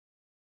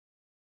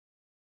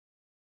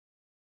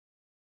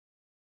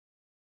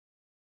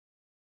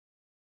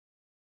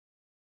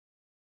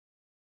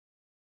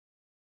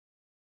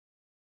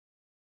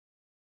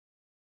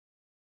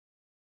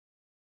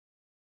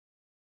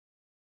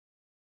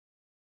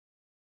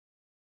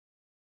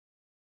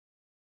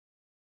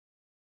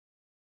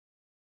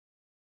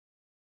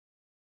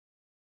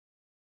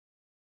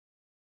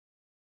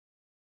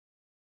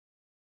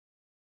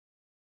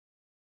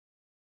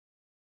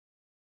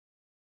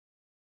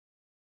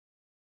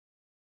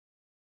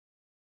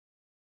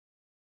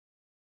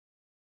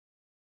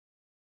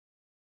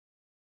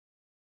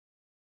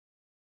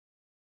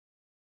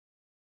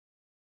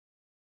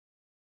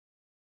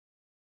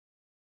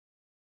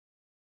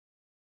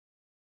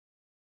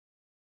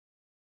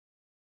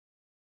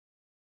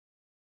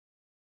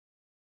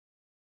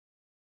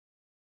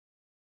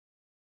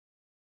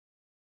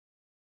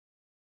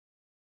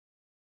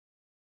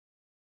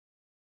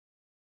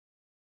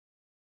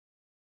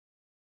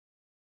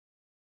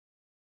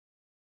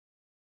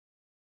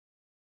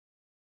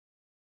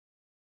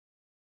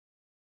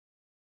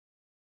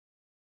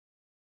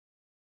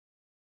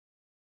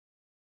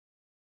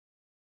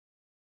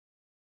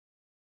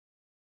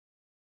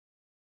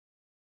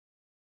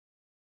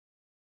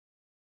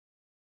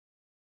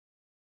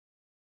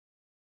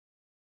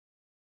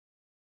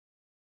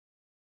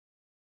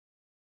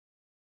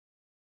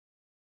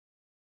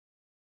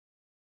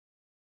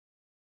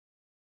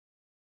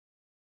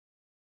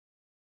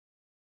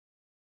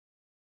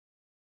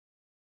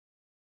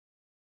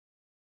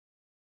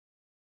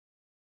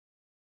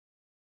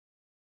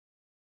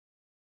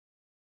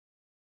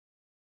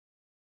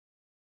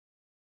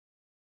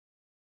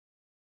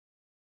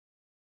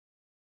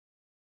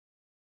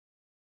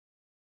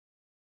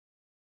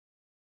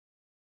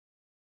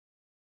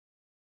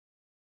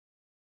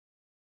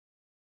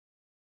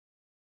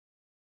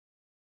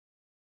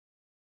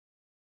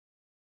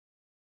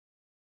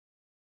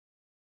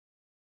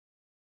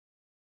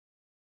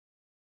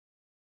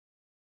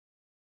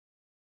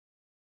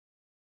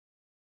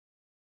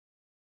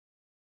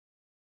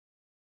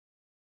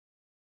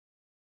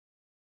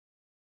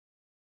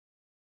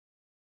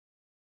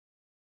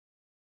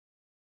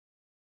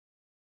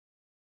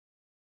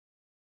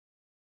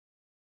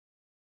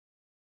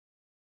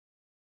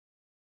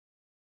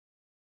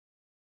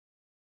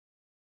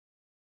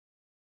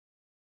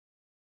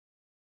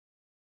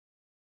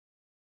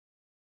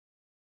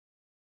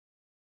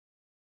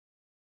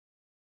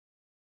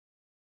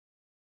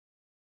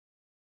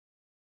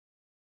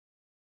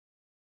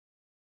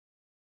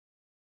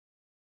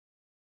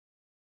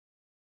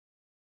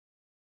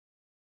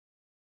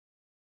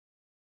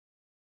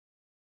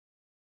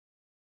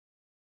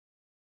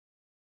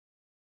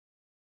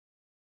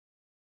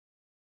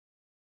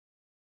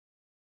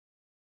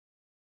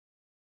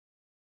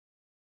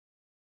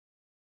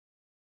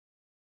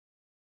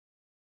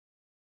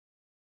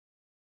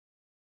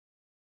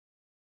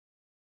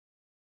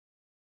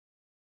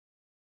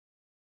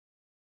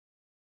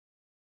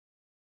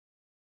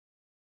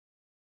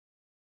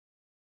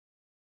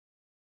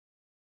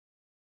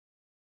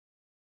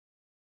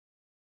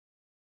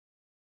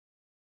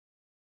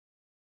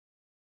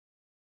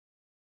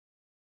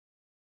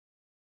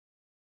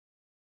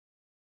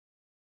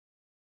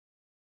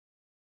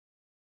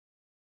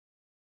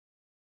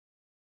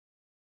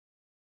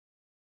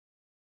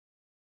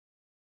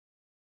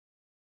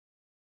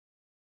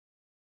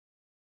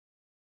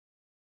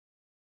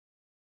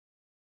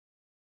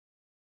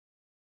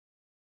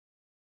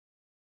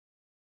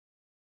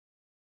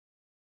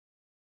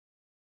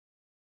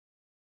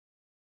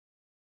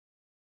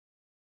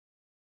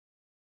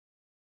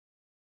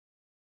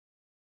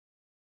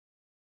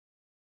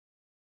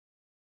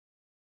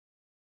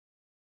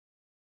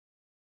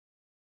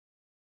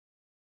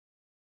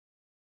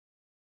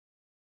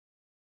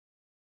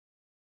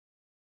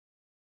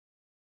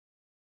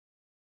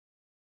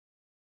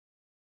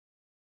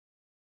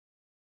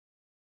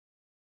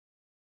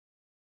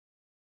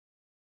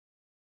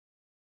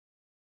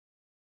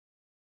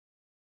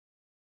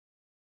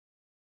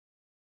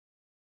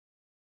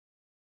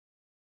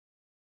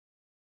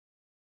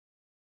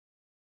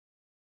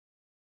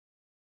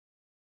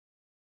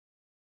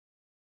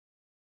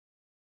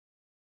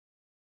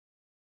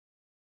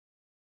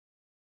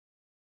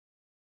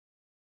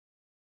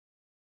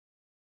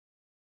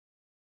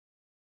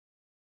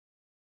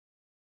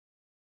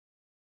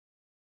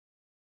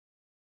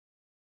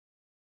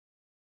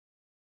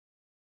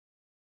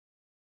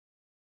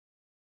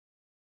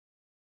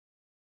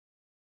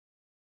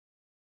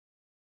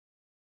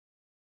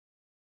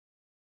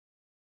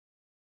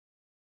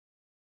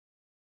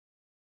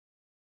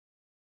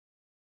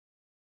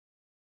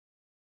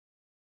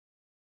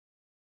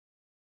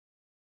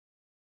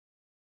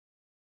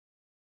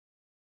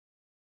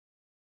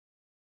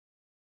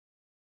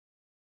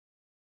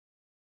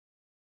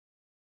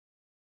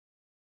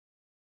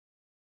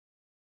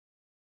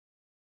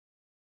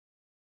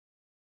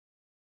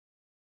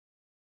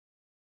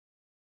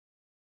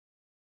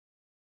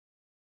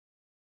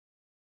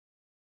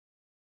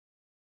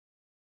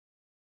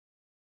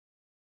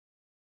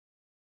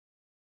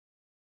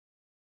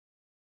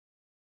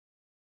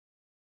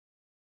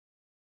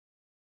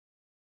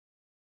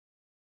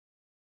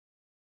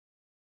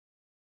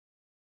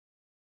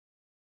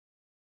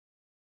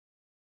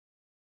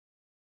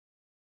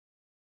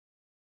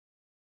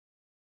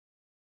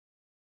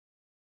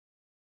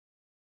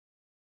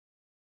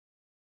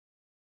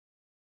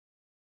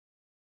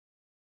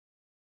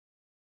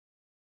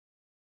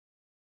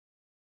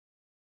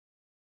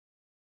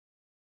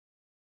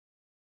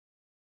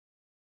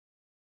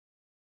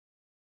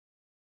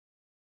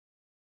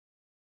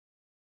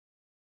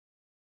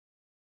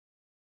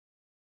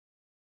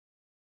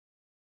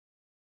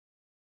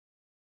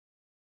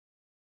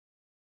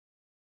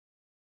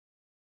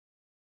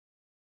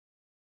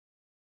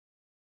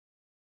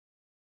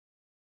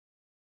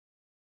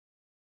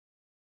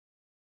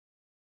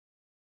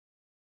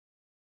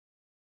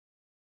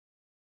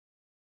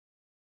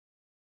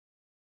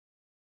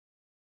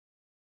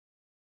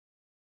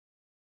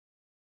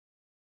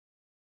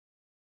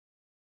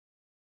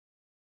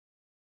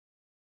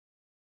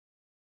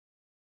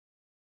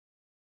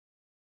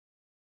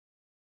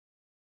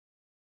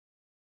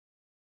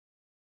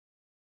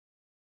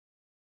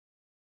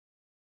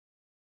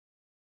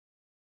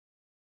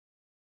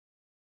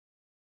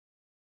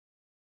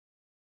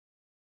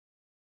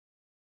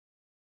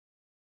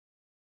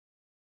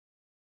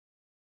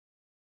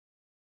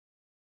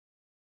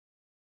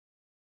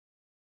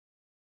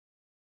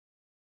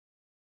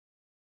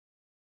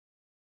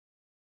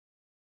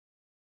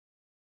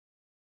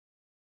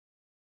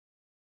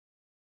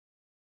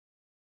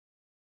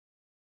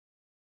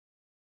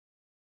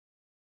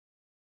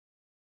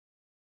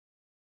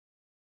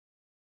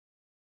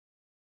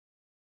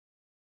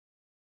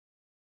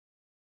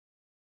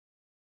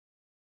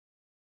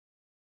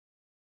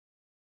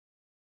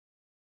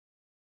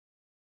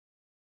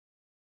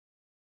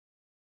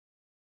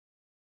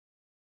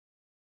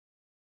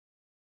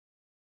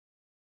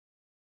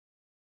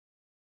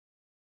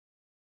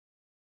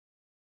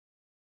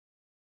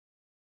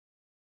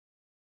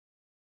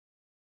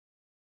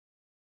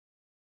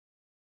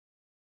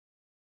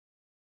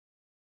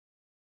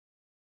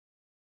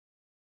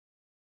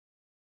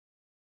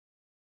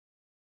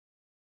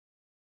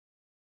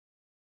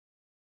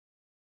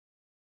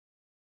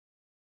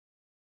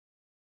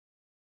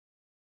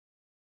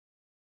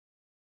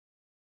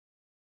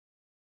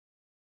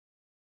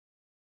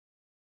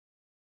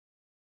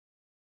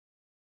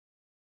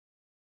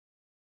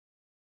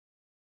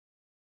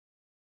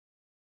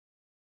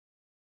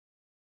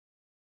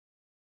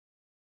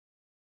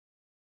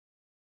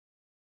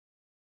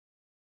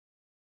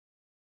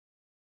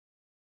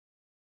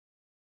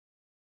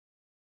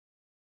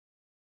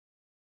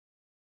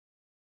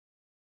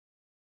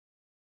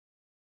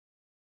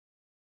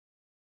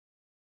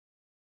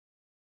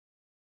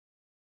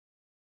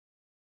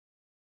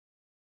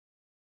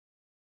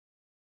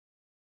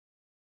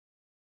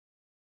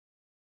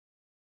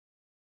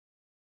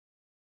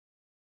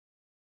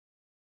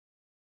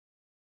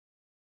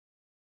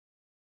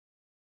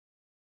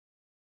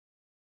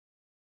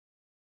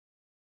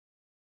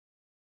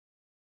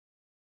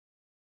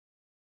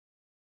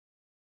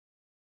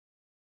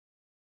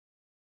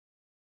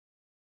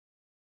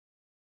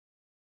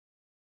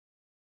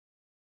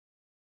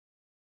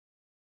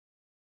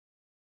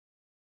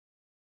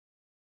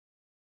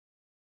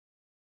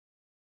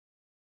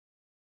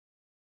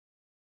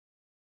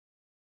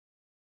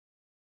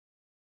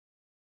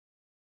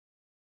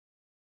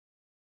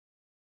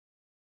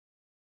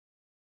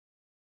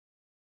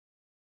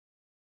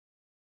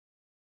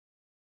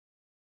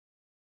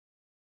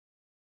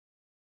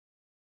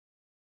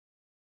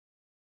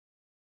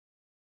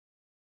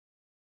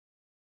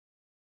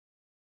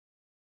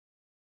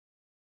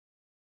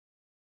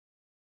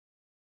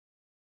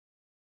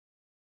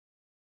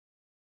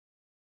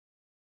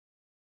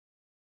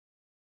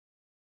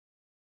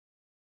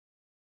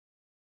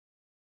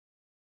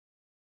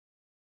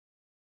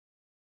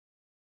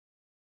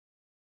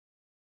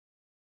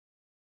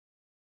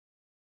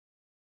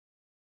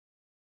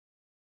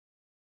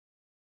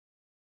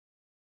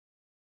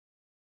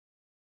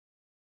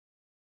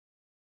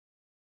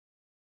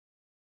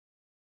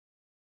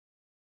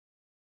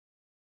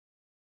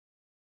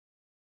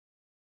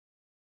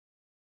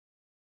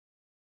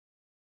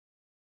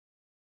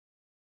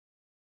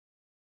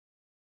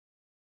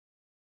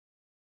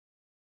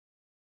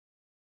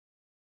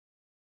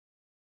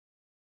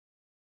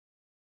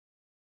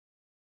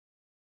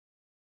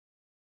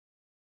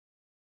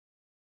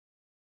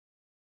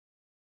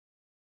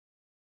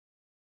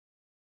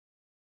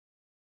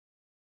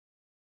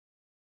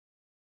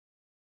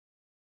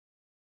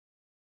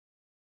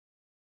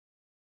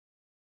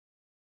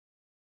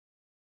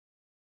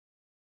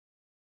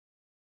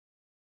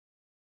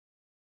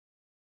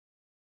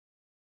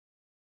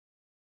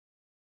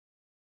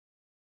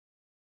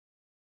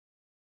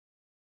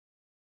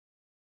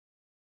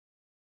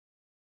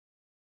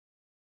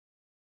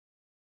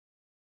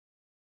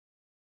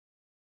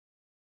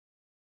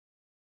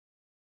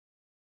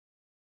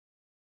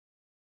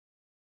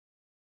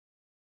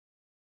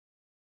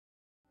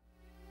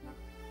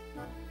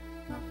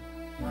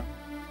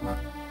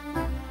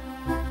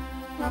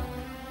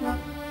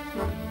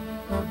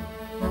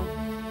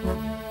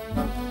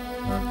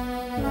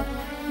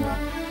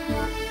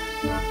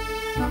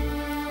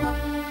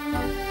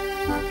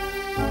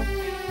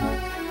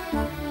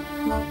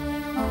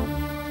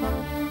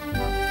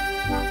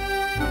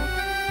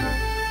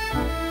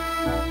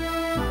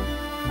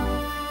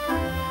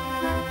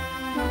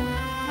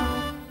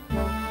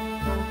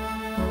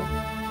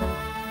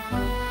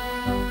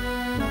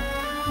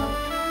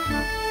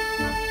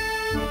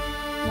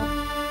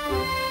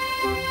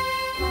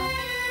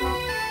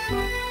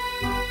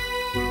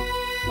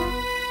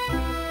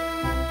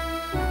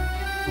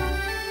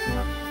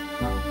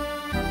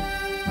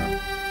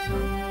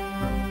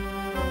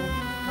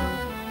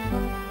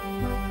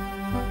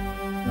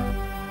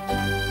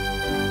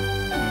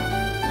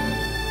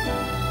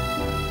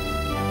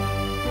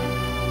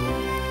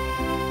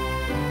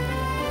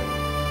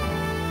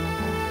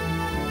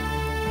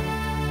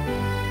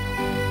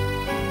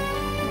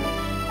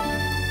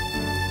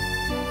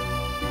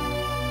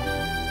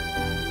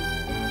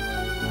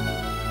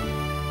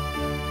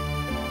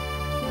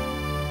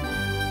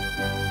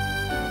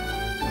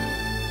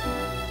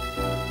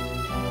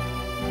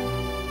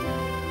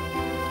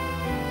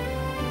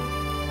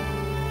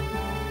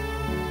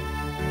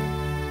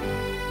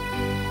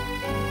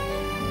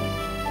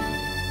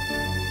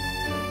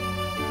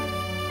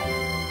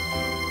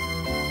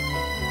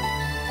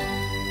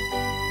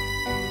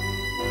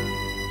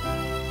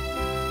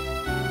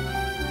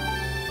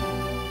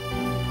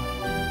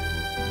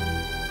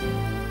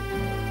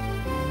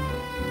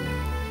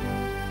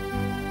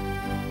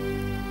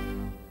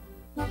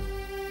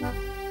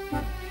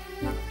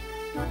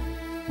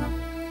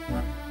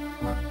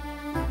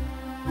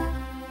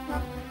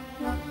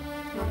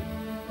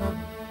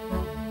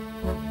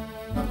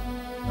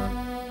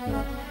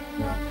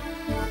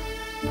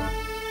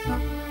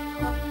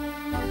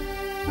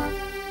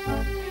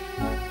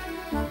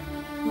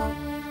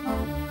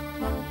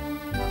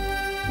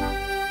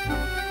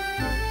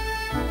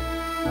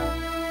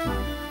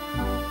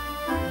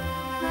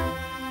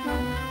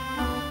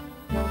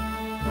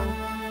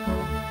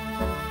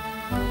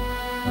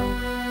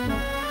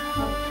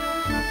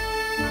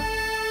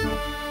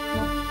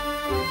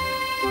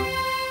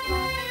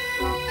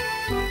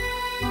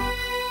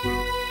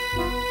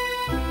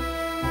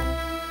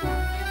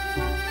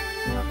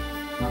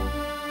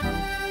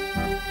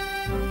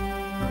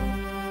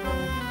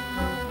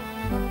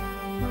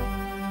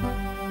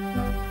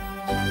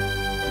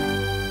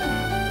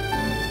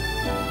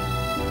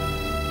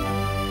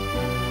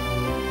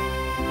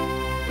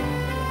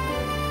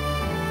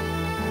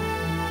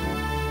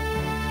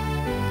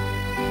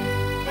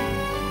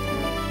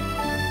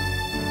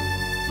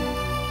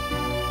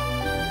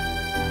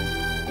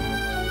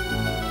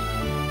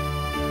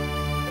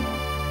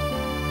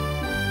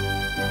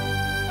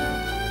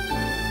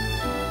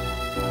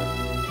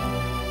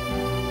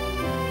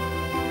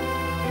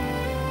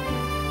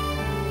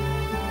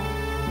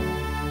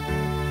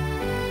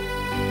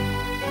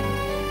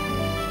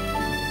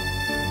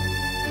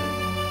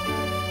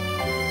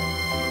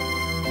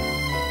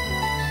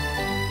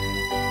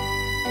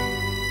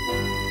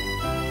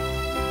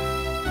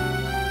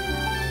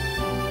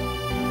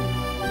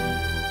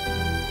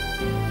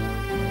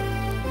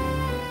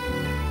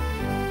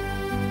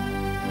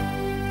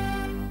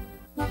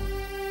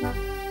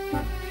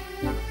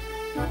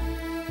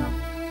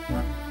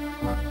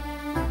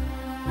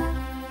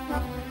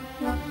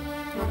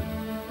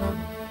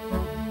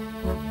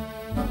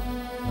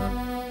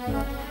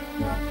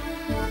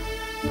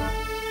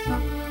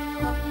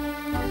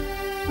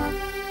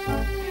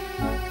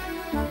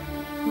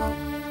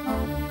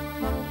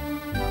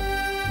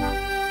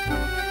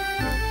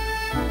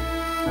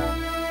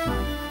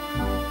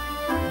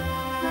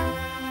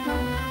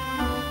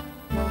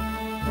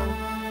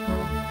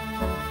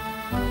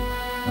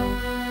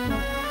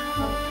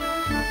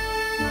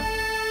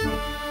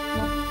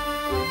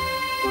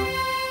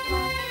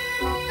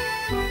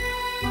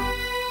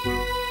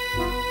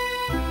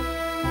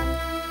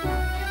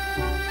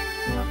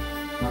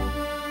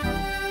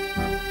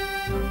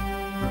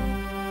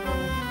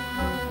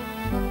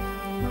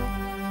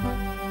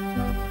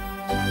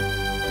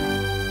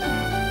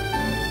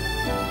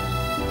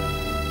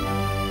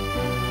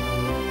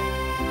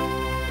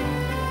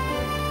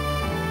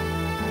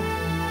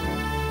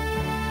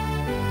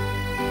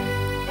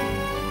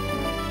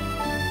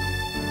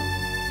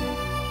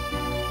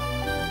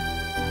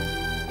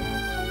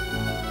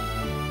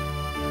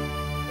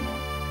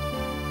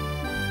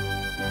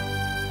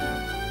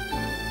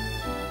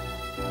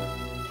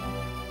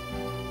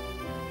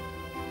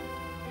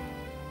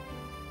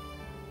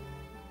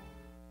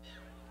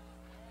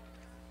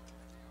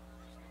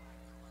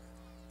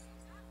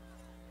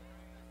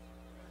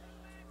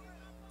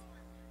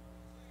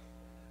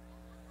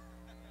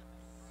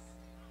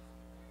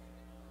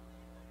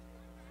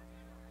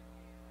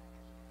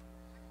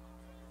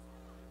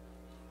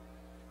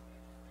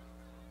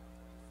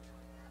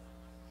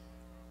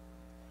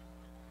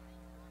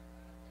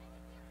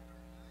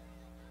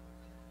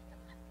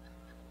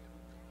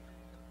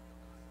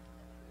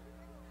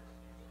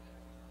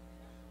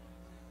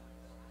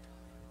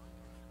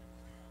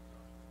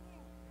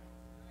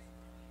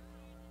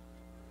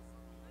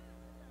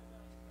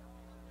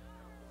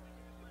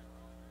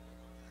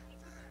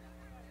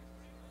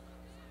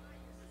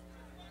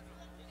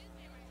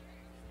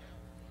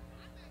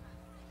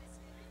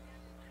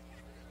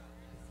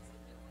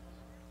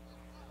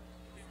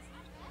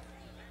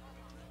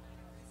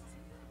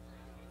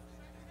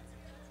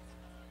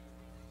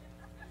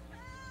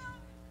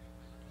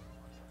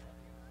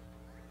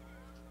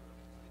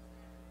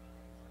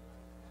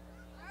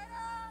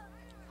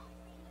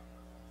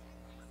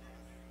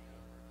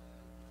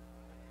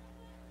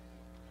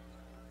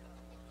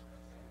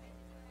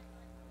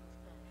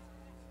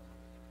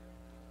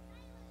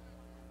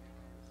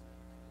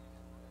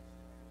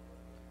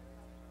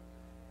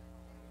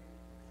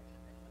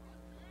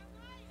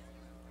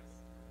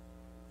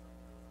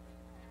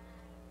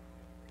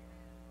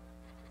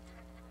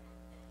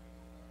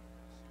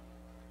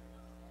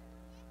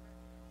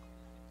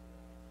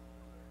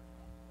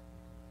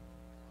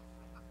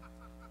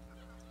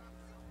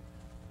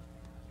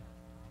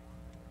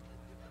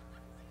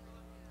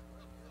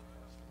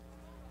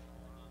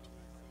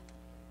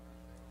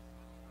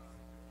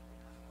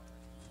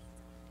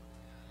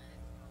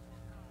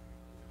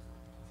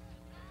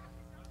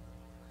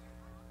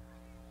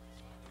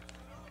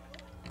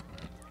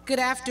Good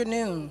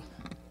afternoon.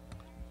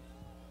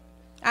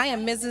 I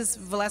am Mrs.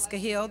 Valeska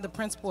Hill, the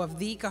principal of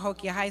the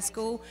Cahokia High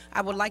School.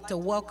 I would like to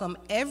welcome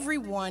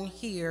everyone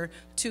here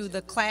to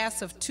the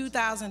class of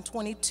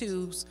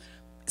 2022's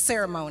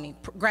ceremony,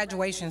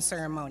 graduation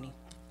ceremony.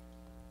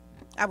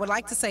 I would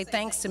like to say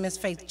thanks to Ms.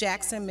 Faith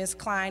Jackson, Ms.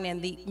 Klein, and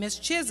Ms.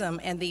 Chisholm,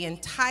 and the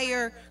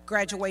entire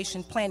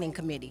graduation planning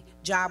committee.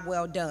 Job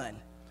well done.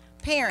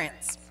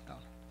 Parents,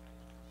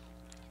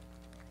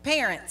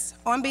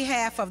 on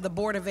behalf of the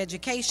Board of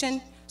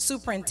Education,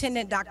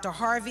 Superintendent Dr.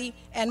 Harvey,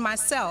 and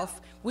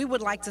myself, we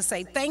would like to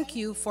say thank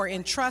you for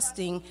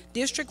entrusting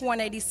District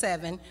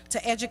 187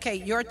 to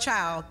educate your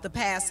child the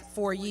past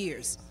 4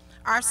 years.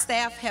 Our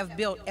staff have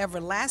built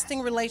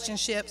everlasting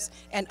relationships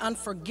and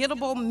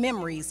unforgettable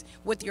memories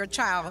with your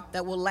child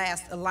that will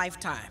last a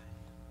lifetime.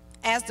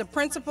 As the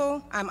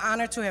principal, I'm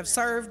honored to have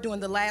served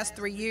during the last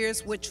 3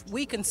 years, which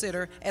we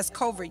consider as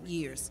COVID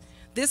years.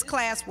 This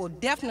class will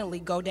definitely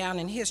go down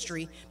in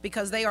history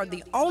because they are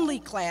the only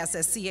class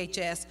at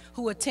CHS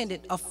who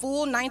attended a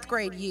full 9th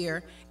grade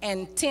year,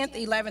 and 10th,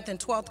 11th, and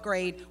 12th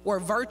grade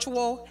were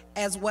virtual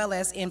as well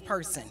as in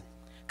person.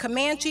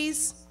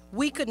 Comanches,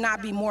 we could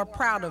not be more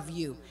proud of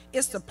you.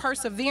 It's the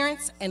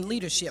perseverance and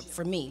leadership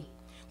for me.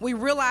 We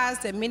realize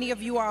that many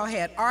of you all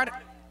had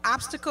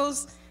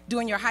obstacles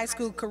during your high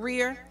school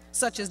career,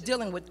 such as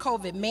dealing with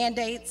COVID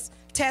mandates,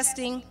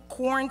 testing,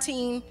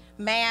 quarantine,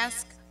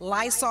 masks,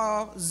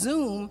 Lysol,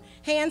 Zoom,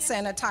 hand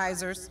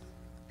sanitizer,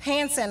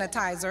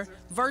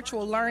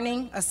 virtual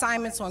learning,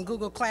 assignments on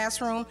Google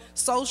Classroom,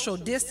 social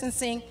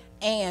distancing,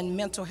 and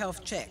mental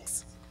health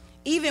checks.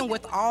 Even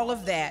with all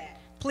of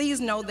that, please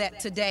know that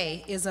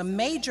today is a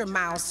major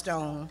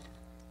milestone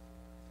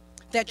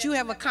that you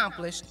have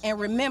accomplished, and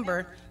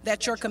remember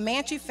that your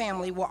Comanche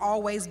family will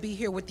always be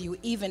here with you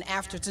even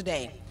after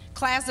today.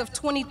 Class of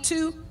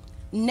 22,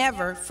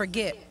 never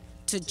forget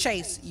to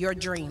chase your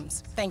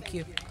dreams. Thank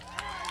you.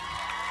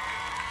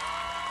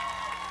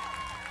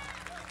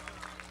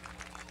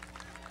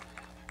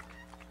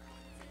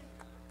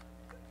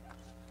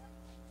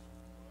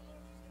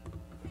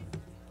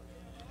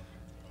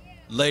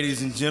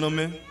 Ladies and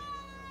gentlemen,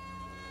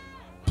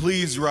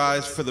 please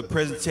rise for the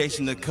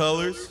presentation of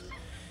colors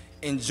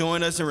and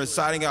join us in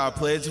reciting our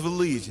Pledge of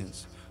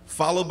Allegiance,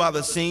 followed by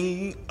the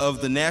singing of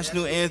the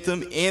national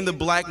anthem and the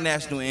Black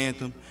national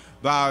anthem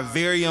by our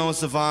very own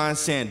Savon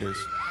Sanders.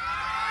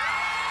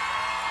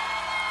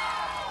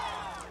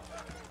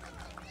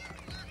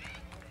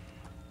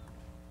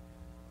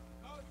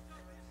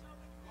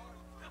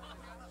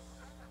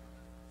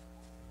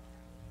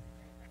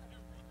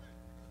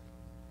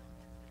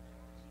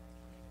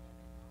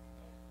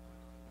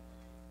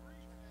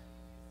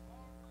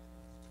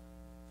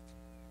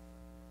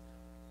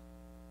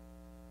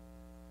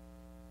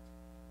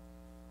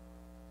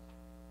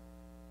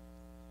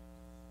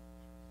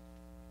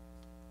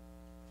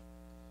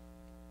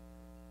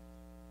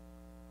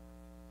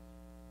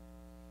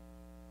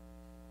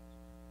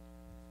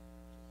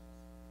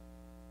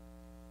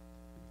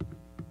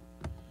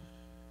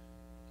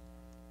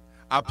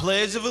 I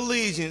pledge of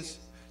allegiance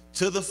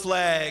to the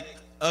flag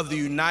of the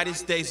United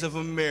States of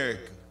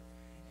America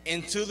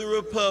and to the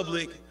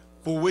republic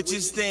for which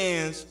it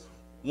stands,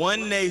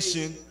 one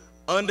nation,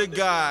 under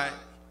God,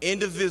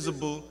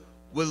 indivisible,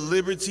 with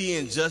liberty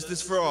and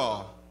justice for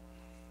all.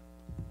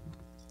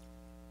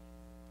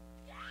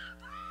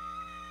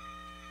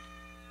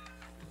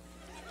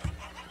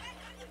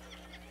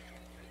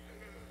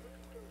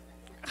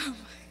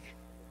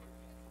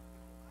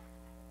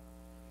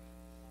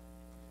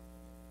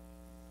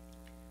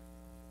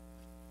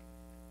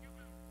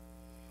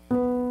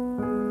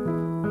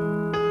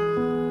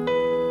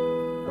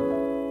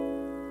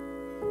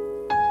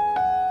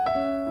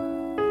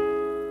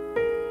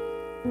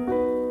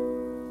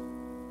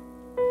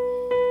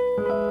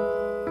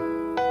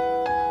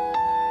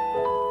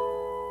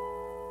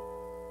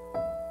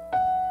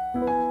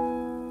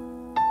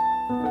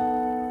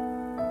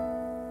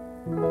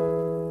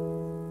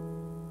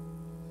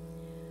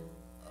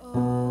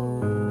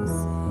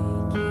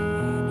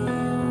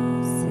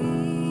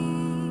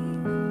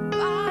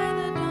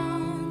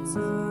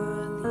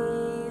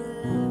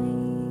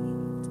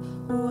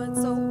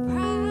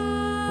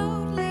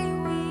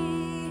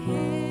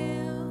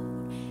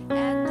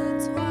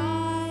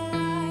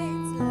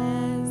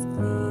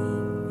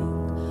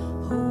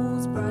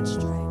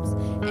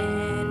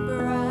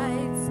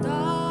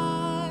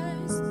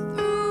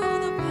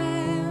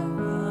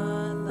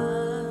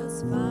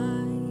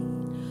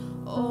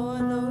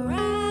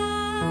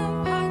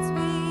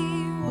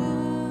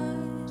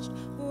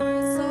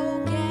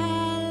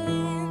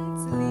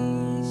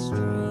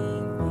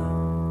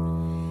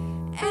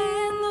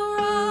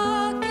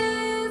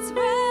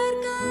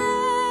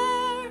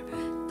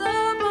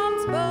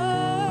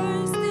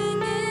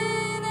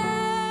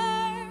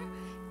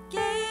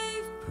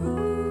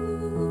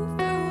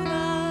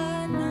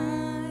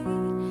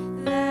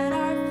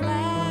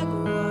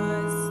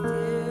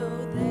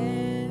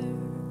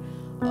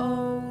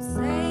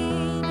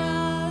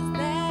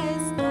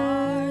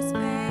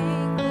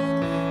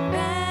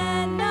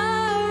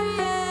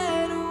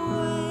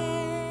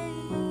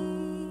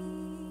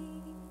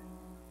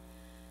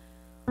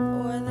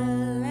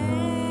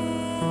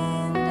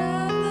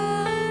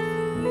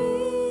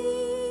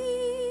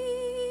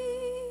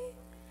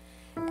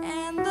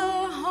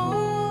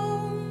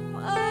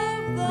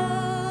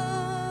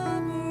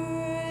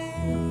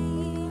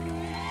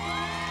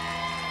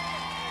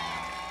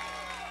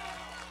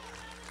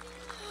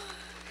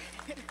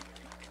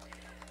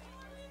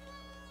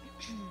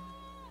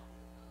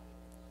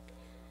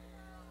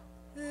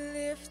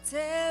 Lift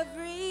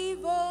every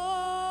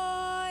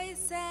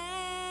voice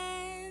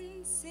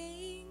and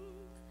sing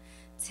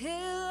till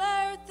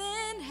earth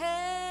and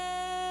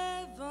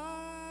heaven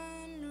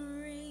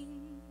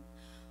ring,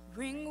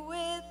 ring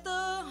with the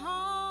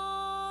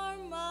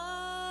harmonies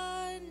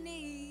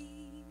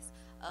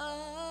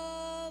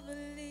of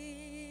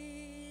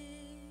liberty.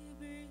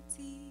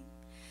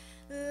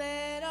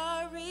 Let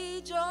our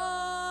rejoicing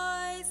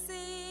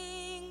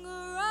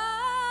rise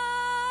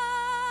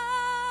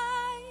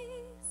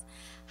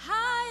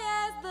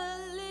high as the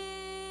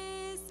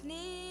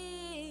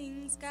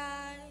listening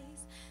skies.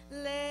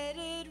 Let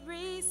it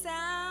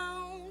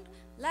resound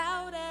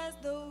loud as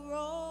the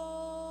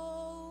rolling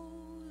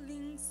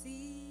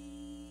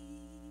sea.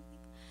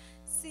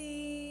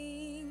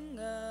 Sing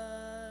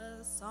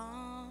a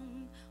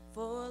song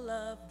full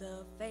of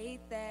the faith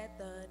that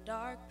the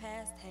dark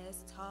past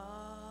has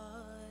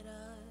taught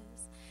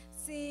us.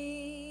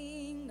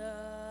 Sing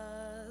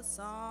a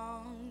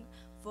song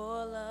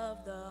full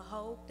of the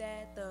hope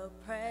that the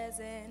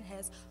present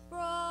has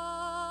brought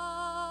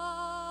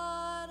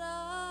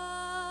us.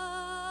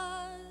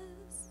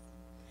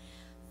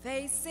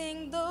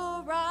 Facing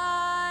the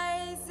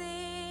rising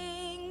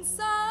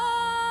sun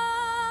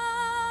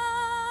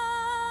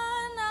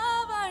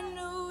of our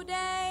new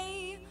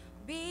day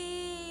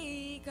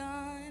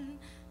begun,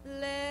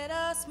 let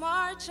us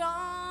march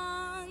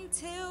on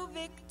till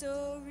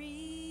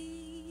victory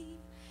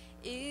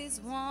is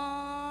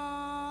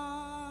won.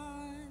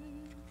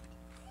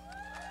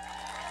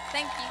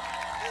 Thank you.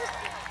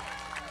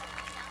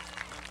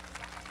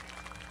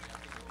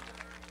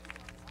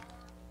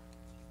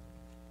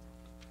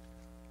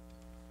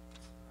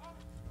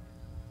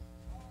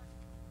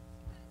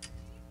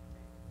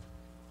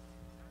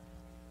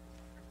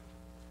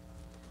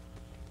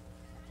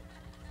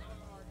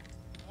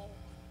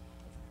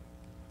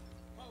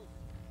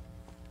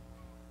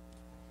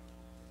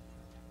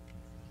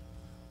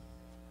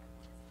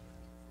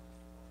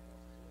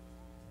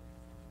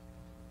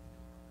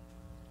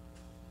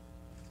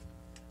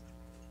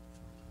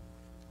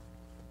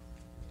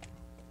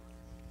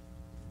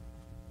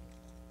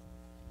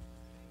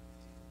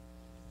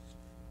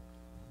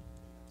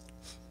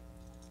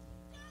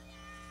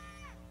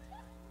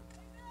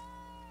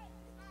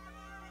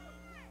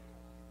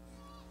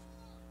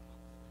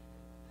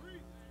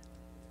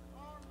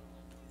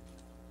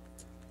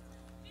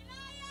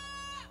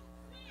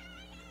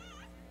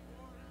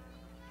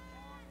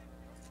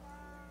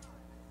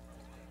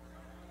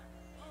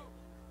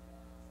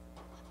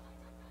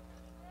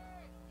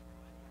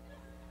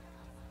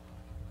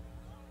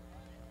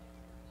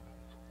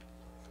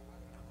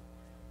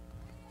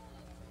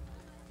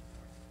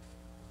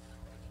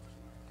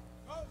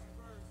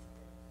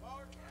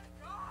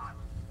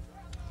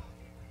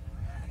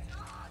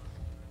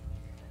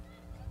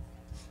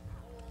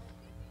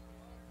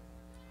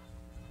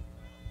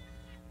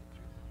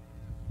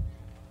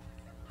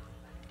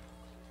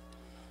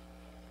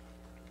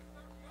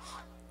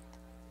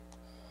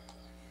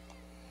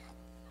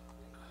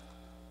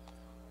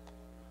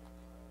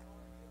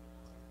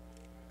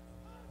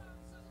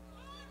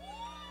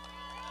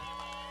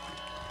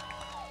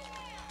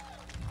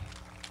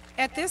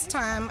 At this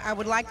time, I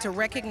would like to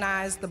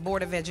recognize the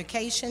Board of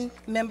Education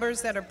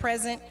members that are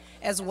present,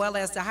 as well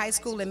as the high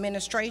school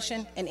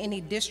administration and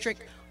any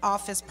district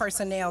office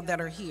personnel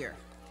that are here.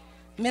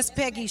 Ms.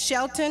 Peggy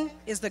Shelton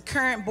is the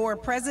current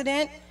board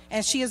president,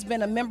 and she has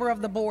been a member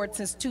of the board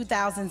since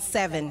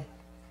 2007.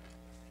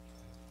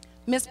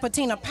 Ms.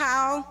 Patina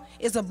Powell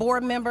is a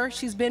board member.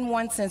 She's been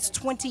one since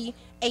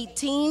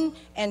 2018,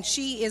 and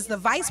she is the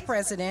vice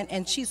president,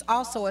 and she's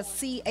also a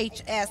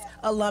CHS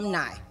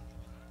alumni.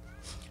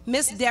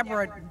 Ms.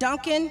 Deborah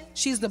Duncan,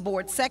 she's the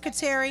board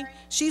secretary.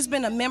 She's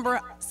been a member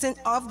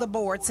of the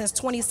board since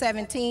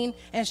 2017,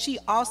 and she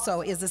also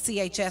is a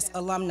CHS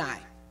alumni.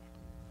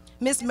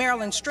 Ms.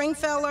 Marilyn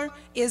Stringfeller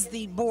is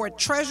the board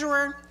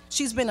treasurer.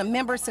 She's been a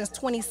member since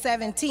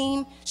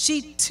 2017.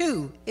 She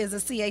too is a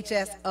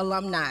CHS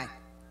alumni.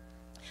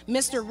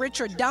 Mr.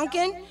 Richard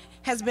Duncan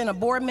has been a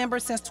board member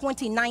since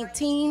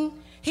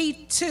 2019. He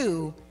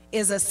too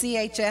is a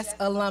CHS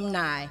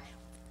alumni.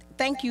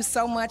 Thank you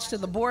so much to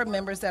the board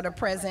members that are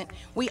present.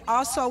 We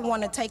also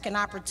want to take an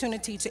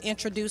opportunity to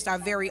introduce our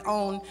very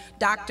own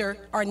Dr.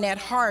 Arnett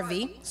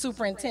Harvey,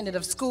 Superintendent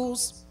of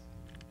Schools.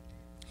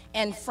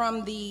 And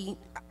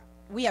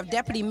we have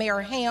Deputy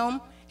Mayor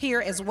Helm here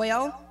as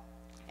well.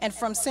 And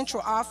from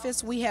central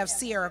office, we have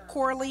Sierra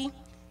Corley.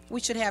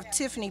 We should have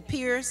Tiffany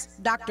Pierce,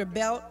 Dr.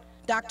 Belt,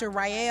 Dr.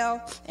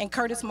 Rael, and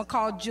Curtis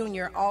McCall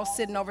Jr. all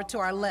sitting over to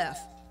our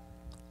left.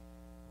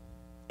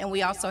 And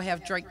we also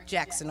have Drake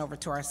Jackson over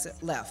to our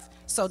left.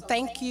 So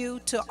thank you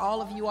to all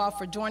of you all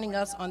for joining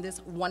us on this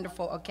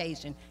wonderful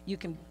occasion. You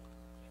can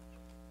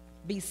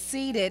be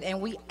seated, and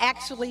we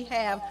actually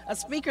have a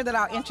speaker that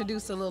I'll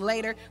introduce a little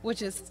later,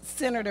 which is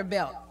Senator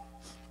Belt.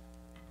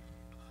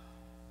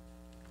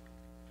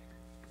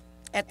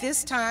 At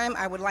this time,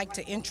 I would like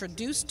to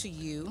introduce to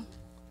you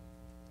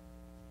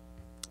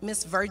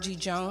Miss Virgie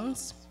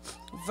Jones.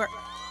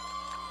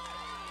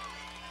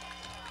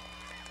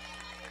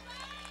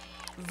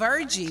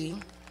 Virgie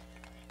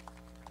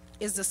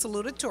is the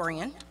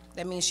salutatorian.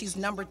 That means she's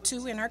number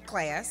 2 in her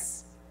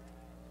class.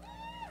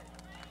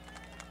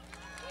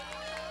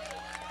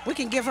 We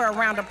can give her a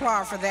round of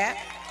applause for that.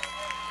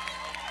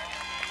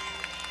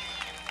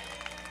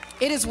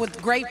 It is with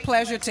great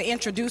pleasure to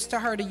introduce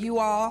her to you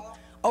all.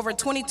 Over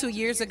 22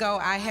 years ago,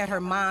 I had her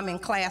mom in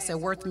class at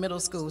Worth Middle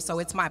School, so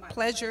it's my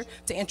pleasure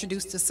to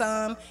introduce to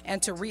some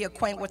and to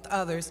reacquaint with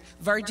others,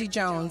 Virgie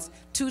Jones,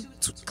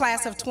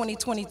 class of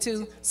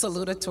 2022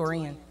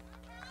 salutatorian.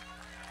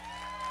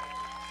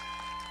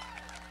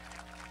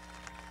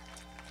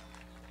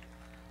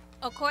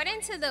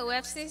 According to the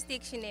Webster's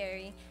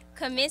Dictionary,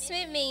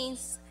 commencement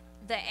means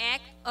the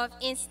act of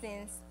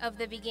instance of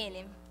the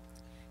beginning.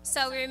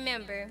 So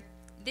remember,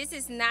 this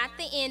is not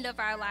the end of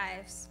our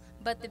lives,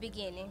 but the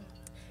beginning.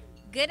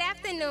 Good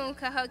afternoon,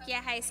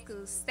 Cahokia High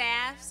School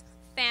staffs,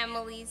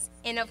 families,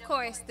 and of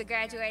course, the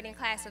graduating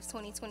class of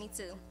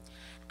 2022.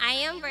 I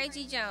am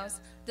Virgie Jones,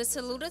 the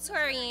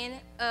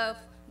salutatorian of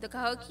the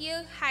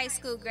Cahokia High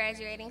School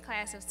graduating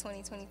class of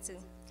 2022.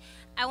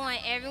 I want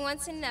everyone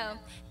to know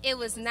it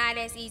was not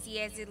as easy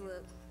as it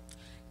looked.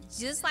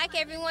 Just like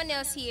everyone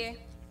else here,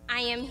 I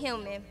am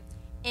human.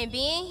 And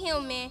being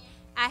human,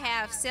 I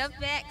have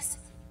setbacks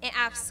and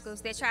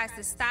obstacles that tries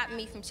to stop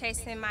me from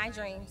chasing my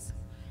dreams.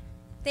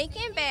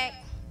 Thinking back,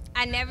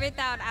 I never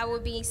thought I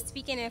would be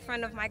speaking in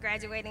front of my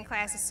graduating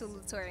class as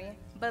salutatorian,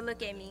 but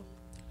look at me.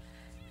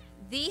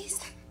 These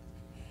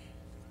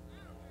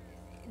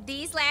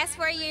last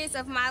 4 years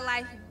of my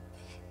life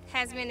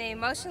has been an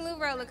emotional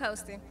roller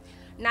coaster,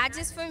 not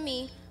just for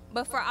me,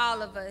 but for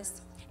all of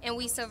us, and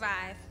we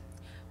survived.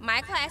 My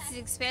class is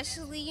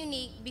especially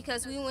unique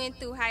because we went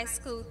through high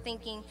school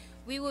thinking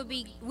we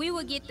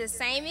would get the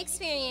same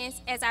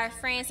experience as our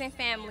friends and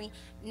family,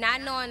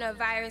 not knowing a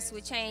virus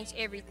would change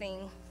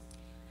everything.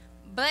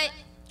 But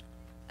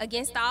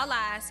against all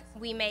odds,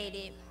 we made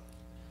it.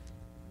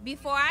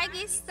 Before I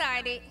get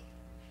started,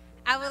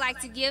 I would like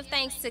to give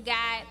thanks to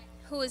God,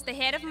 who is the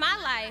head of my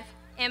life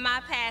and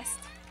my past.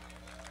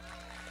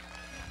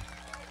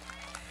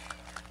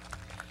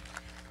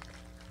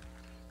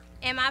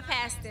 And my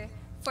pastor,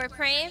 for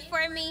praying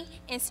for me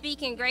and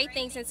speaking great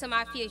things into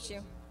my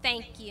future.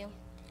 Thank you.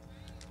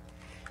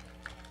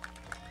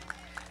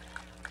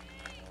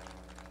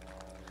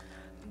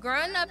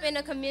 Growing up in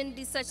a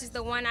community such as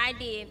the one I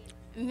did,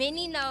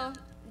 many know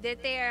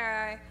that there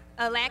are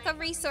a lack of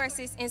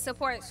resources and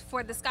support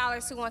for the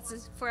scholars who want to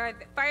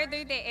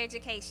further their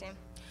education.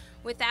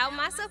 Without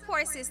my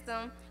support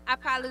system, I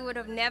probably would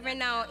have never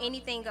known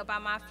anything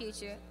about my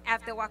future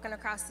after walking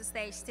across the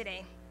stage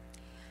today.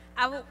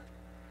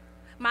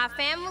 My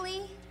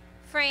family,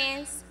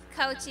 friends,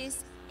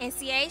 coaches, and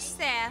CHS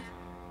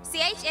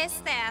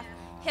staff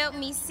helped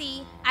me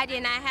see I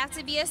did not have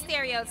to be a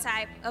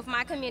stereotype of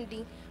my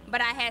community, but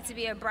I had to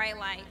be a bright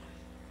light.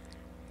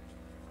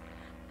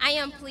 I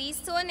am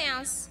pleased to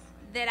announce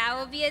that I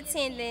will be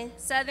attending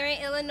Southern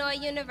Illinois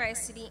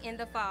University in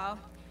the fall.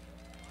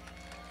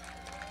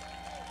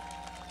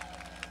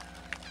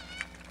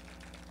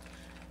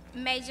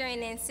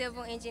 Majoring in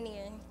civil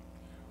engineering.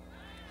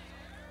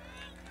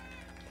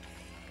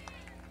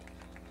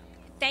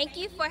 Thank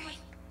you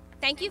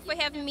for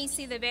helping me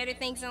see the better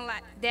things in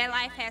life that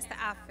life has to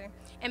offer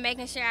and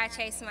making sure I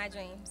chase my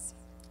dreams.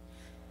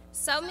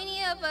 So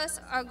many of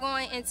us are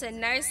going into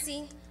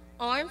nursing,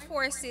 armed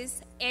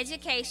forces,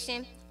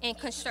 education, and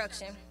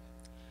construction.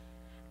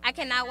 I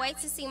cannot wait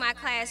to see my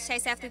class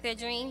chase after their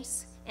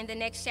dreams in the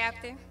next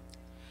chapter.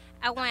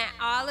 I want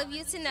all of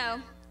you to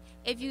know,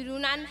 if you do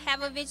not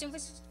have a vision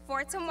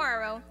for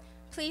tomorrow,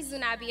 please do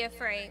not be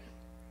afraid.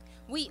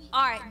 We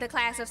are the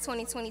class of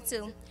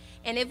 2022,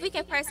 and if we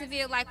can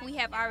persevere like we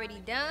have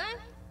already done,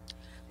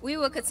 we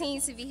will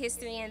continue to be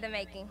history in the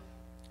making.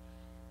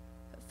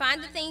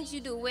 Find the things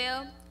you do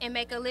well and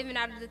make a living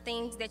out of the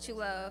things that you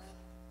love.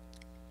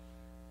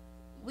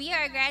 We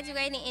are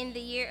graduating in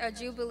the year of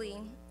Jubilee,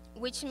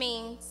 which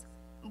means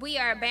we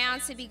are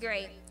bound to be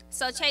great,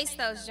 so chase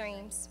those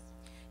dreams.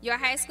 Your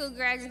high school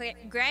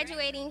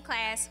graduating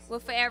class will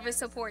forever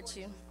support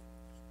you.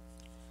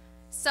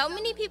 So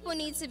many people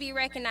need to be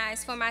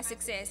recognized for my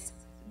success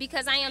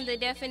because I am the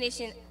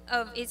definition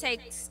of it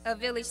takes a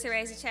village to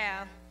raise a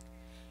child.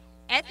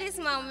 At this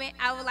moment,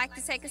 I would like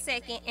to take a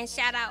second and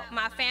shout out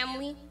my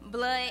family,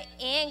 blood,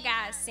 and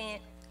God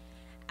sent.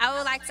 I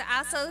would like to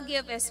also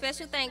give a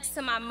special thanks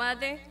to my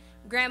mother,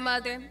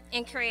 grandmother,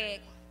 and Craig.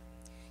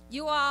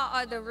 You all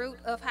are the root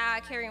of how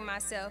I carry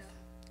myself.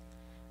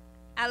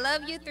 I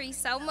love you three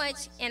so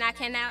much, and I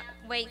cannot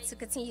wait to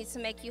continue to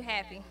make you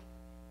happy.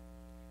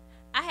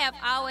 I have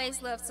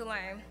always loved to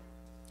learn,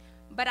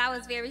 but I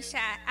was very shy.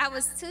 I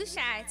was too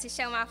shy to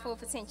show my full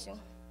potential.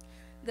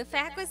 The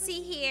faculty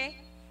here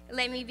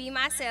let me be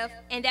myself,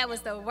 and that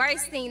was the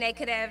worst thing they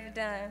could have ever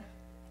done.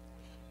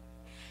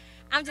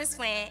 I'm just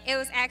playing. It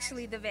was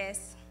actually the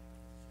best.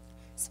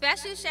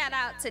 Special shout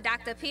out to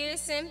Dr.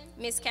 Pearson,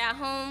 Ms.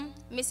 Calhoun,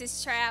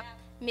 Mrs. Trapp,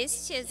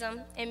 Ms.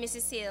 Chisholm, and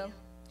Mrs. Hill.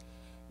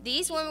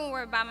 These women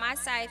were by my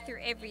side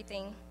through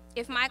everything.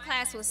 If my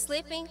class was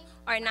slipping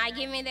or not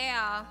giving their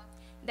all,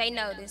 they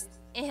noticed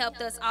and helped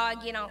us all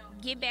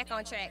get back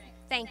on track.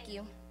 Thank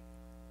you.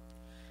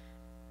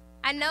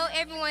 I know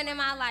everyone in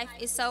my life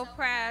is so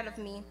proud of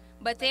me,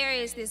 but there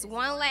is this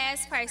one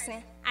last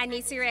person I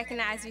need to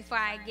recognize before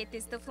I get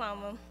this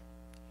diploma.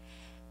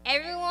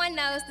 Everyone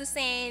knows the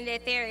saying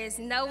that there is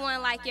no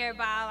one like your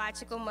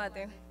biological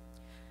mother.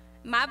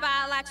 My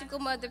biological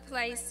mother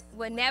place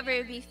will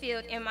never be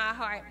filled in my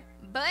heart,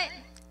 but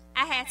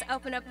I had to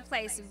open up a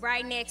place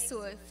right next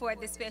to it for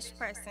this special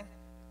person.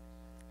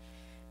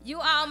 You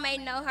all may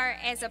know her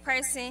as a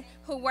person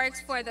who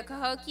works for the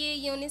Cahokia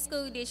Unit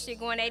School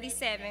District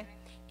 187,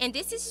 and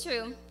this is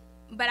true,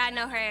 but I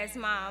know her as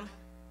Mom.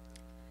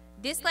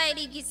 This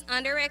lady gets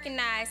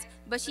under-recognized,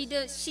 but she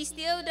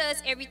still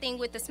does everything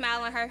with a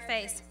smile on her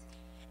face.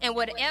 And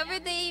whatever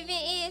the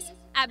event is,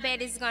 I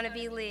bet it's gonna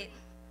be lit.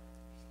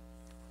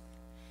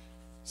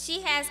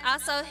 She has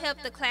also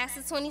helped the class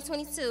of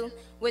 2022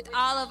 with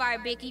all of our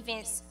big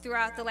events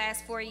throughout the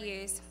last 4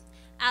 years.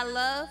 I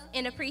love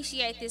and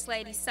appreciate this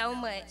lady so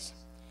much.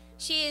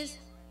 She is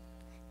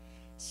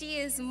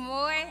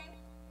more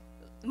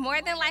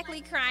than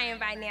likely crying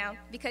by now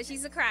because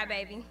she's a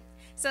crybaby.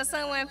 So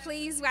someone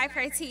please wipe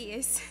her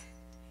tears.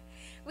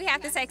 We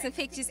have to take some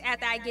pictures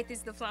after I get this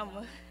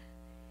diploma.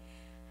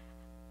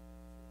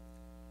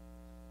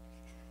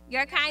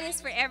 Your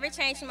kindness forever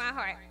changed my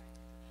heart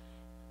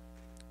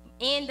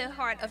and the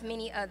heart of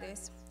many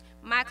others.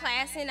 My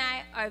class and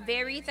I are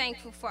very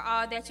thankful for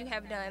all that you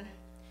have done.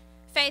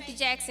 Faith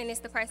Jackson is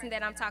the person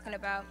that I'm talking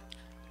about.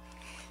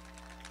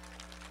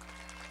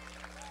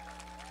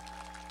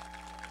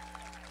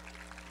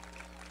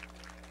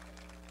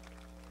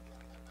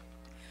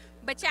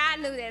 But y'all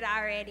knew that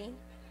already.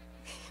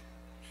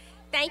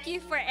 Thank you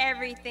for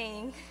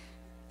everything.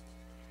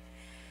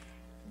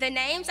 The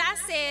names I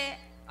said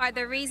are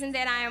the reason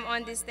that I am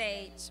on this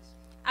stage.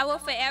 I will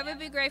forever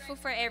be grateful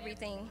for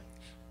everything.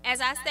 As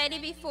I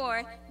stated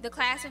before, the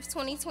class of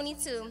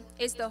 2022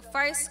 is the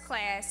first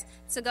class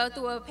to go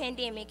through a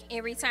pandemic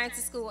and return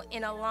to school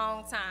in a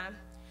long time.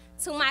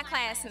 To my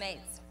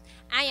classmates,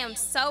 I am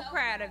so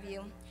proud of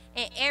you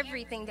and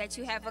everything that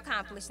you have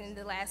accomplished in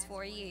the last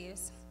 4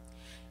 years.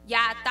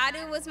 Y'all thought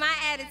it was my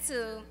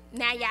attitude,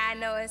 now y'all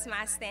know it's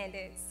my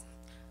standards.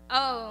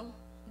 Oh,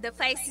 the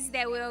places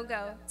that we'll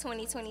go,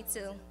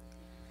 2022.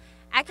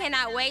 I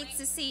cannot wait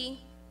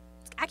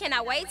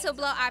to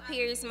blow our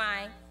peers'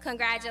 mind.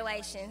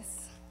 Congratulations.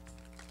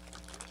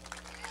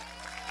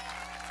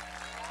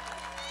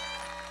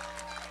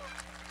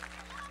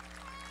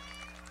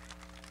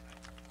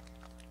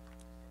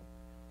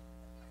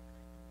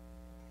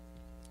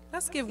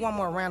 Let's give one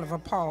more round of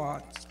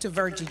applause to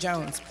Virgie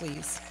Jones,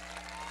 please.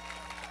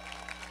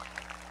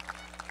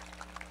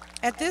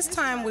 At this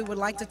time, we would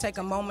like to take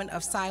a moment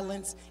of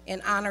silence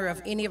in honor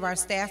of any of our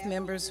staff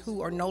members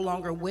who are no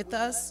longer with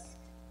us,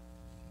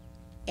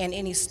 and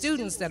any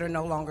students that are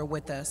no longer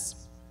with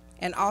us,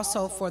 and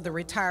also for the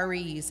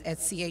retirees at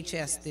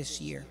CHS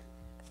this year.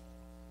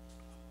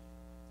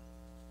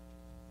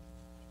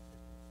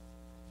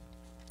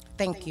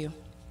 Thank you.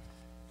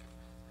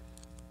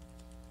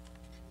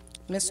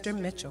 Mr.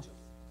 Mitchell.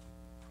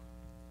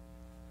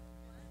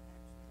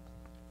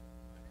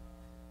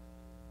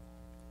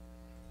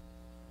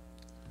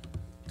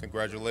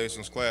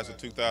 Congratulations, class of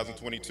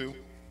 2022.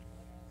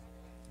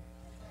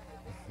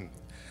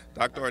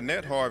 Dr.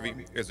 Arnett Harvey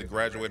is a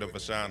graduate of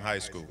Vashon High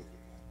School.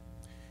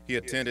 He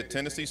attended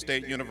Tennessee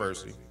State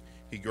University.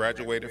 He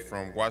graduated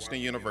from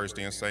Washington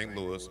University in St.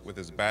 Louis with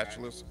his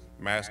bachelor's,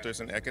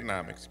 master's in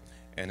economics,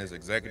 and his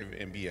executive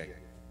MBA.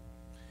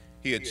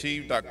 He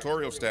achieved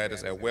doctoral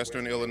status at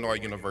Western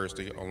Illinois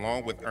University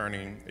along with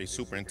earning a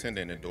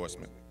superintendent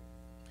endorsement.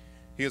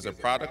 He is a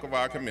product of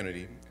our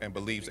community and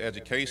believes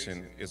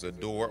education is a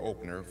door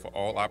opener for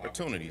all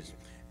opportunities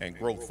and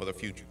growth for the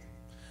future.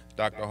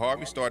 Dr.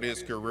 Harvey started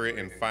his career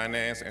in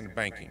finance and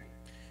banking.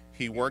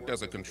 He worked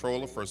as a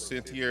controller for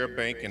Centier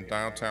Bank in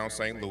downtown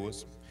St.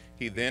 Louis.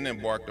 He then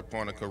embarked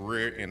upon a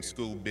career in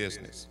school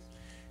business.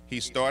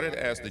 He started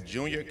as the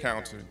junior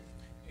accountant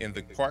in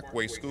the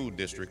Parkway School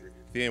District,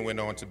 then went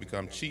on to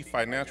become chief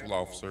financial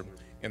officer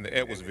in the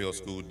Edwardsville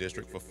School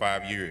District for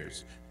 5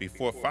 years,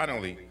 before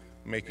finally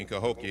making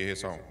Cahokia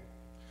his home.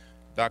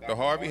 Dr.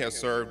 Harvey has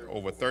served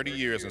over 30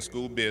 years in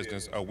school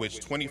business, of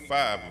which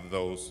 25 of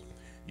those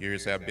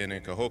years have been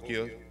in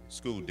Cahokia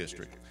School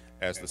District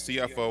as the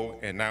CFO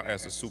and now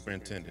as the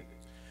superintendent.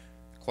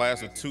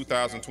 Class of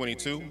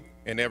 2022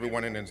 and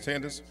everyone in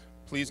attendance,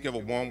 please give a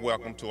warm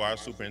welcome to our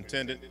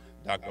superintendent,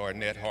 Dr.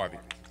 Arnett Harvey.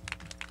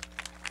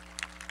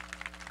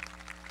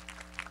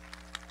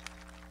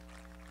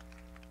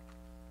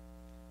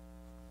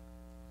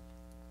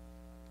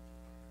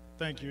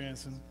 Thank you,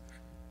 Anson.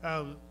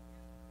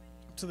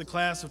 To the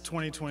class of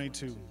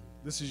 2022,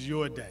 this is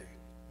your day,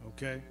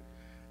 okay?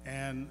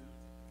 And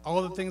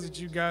all the things that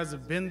you guys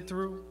have been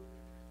through,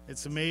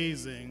 it's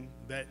amazing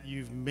that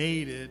you've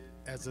made it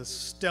as a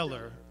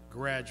stellar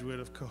graduate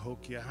of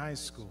Cahokia High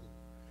School.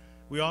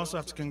 We also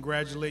have to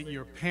congratulate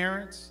your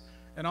parents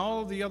and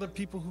all of the other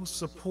people who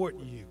support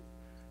you.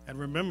 And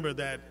remember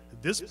that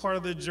this part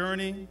of the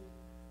journey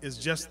is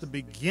just the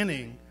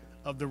beginning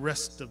of the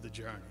rest of the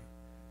journey,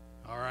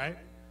 all right?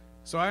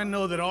 So I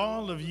know that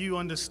all of you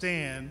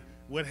understand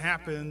what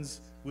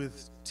happens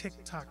with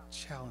TikTok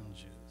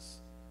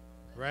challenges,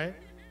 right?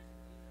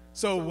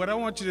 So what I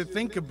want you to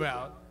think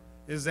about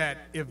is that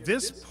if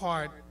this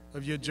part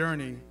of your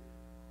journey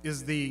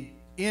is the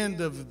end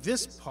of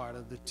this part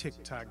of the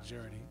TikTok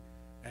journey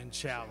and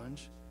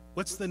challenge,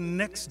 what's the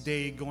next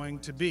day going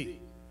to be?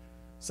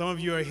 Some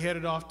of you are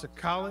headed off to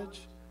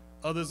college,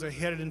 others are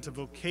headed into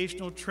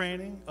vocational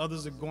training,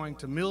 others are going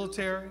to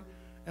military,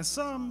 and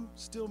some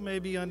still may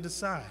be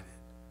undecided.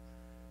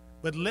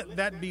 But let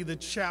that be the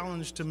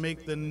challenge to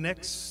make the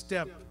next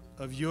step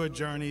of your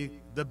journey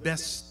the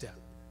best step.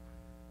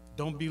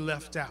 Don't be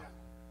left out.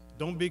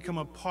 Don't become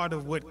a part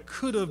of what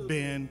could have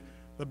been,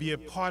 but be a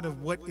part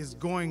of what is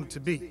going to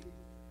be.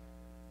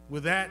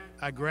 With that,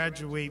 I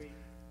graduate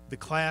the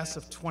class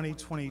of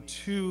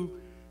 2022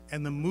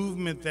 and the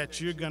movement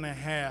that you're going to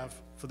have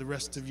for the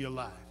rest of your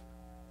life.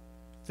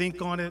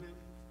 Think on it,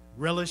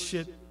 relish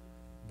it,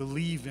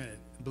 believe in it,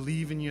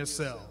 believe in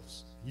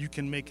yourselves. You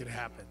can make it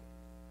happen.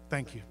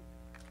 Thank you.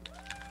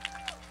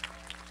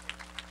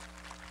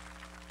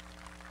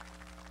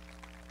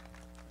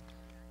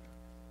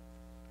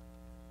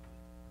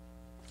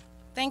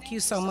 Thank you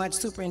so much,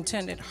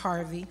 Superintendent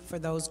Harvey, for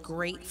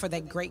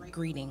that great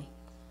greeting.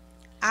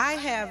 I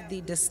have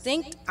the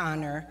distinct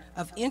honor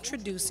of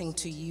introducing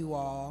to you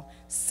all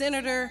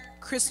Senator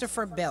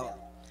Christopher Belt.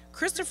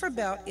 Christopher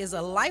Belt is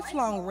a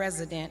lifelong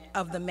resident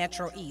of the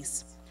Metro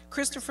East.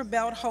 Christopher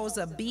Belt holds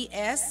a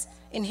BS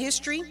in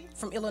history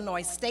from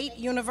Illinois State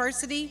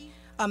University,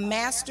 a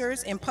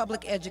master's in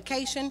public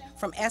education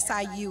from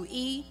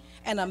SIUE,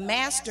 and a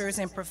master's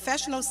in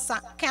professional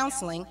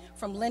counseling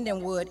from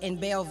Lindenwood in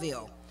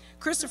Belleville.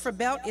 Christopher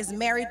Belt is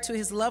married to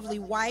his lovely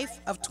wife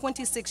of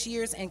 26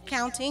 years and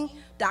counting,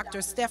 Dr.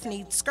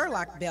 Stephanie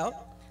Skurlock Belt.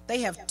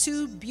 They have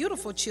 2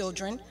 beautiful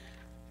children,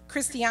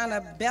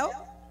 Christiana Belt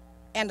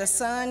and a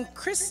son,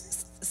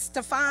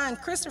 Stefan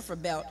Christopher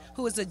Belt,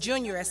 who is a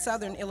junior at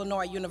Southern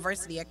Illinois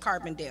University at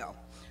Carbondale.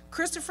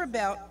 Christopher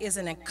Belt is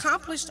an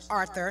accomplished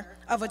author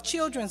of a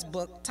children's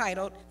book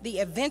titled The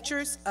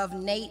Adventures of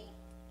Nate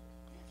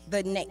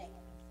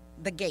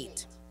the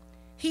Gate.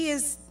 He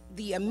is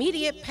the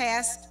immediate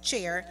past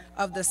chair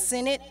of the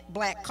Senate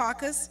Black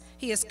Caucus.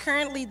 He is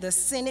currently the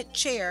Senate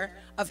Chair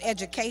of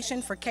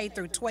Education for K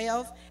through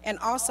 12 and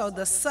also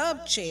the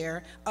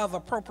sub-chair of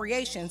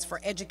Appropriations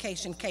for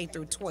Education K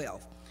through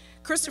 12.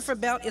 Christopher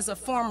Belt is a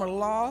former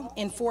law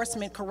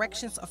enforcement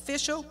corrections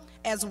official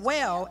as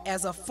well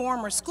as a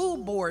former school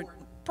board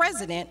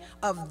president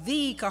of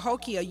the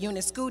Cahokia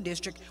Unit School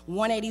District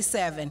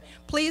 187.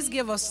 Please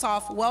give a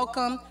soft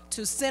welcome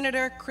to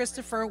Senator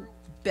Christopher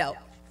Belt.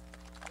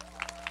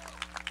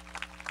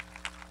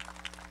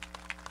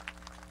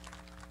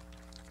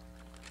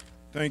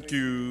 Thank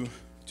you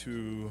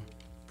to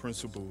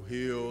Principal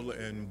Hill,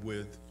 and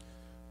with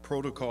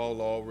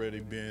protocol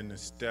already being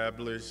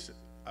established,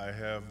 I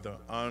have the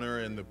honor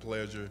and the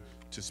pleasure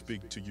to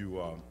speak to you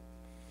all.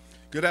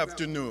 Good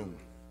afternoon.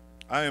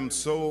 I am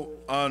so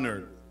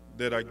honored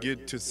that I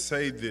get to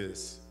say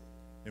this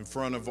in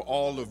front of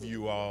all of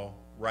you all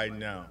right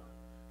now.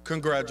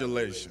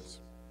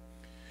 Congratulations.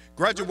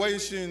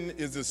 Graduation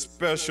is a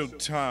special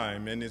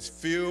time and it's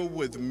filled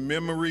with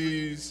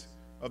memories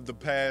of the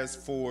past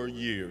 4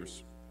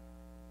 years.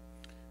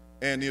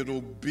 And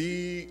it'll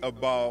be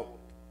about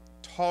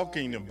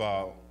talking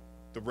about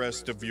the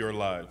rest of your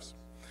lives.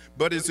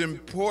 But it's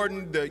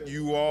important that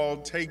you all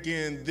take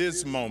in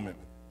this moment,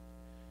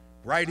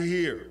 right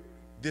here,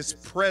 this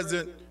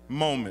present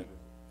moment.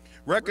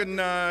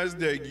 Recognize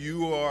that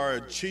you are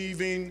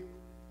achieving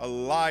a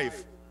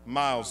life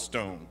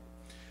milestone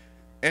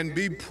and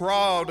be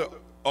proud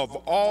of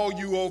all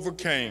you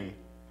overcame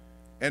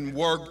and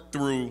worked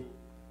through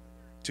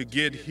to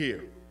get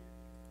here.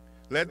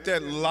 Let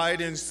that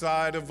light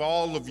inside of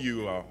all of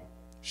you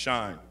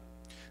shine.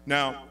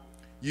 Now,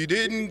 you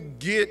didn't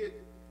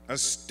get a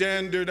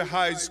standard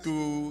high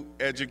school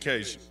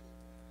education.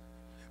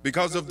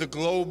 Because of the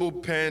global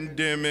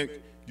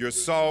pandemic, your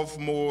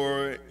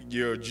sophomore,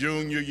 your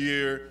junior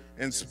year,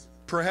 and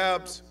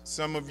perhaps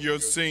some of your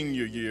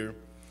senior year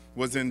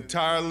was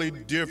entirely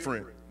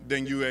different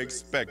than you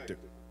expected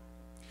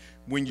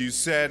when you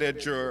sat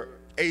at your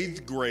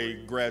 8th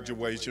grade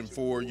graduation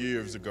 4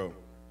 years ago.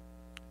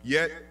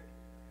 Yet,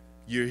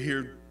 you're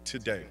here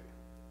today.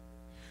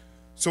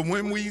 So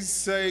when we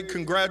say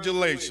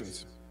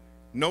congratulations,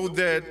 know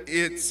that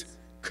it's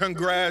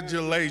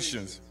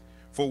congratulations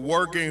for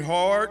working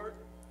hard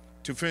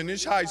to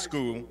finish high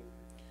school,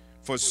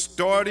 for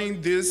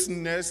starting this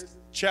next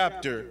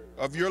chapter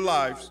of your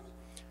lives,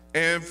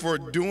 and for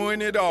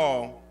doing it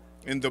all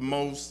in the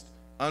most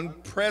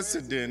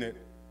unprecedented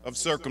of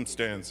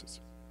circumstances.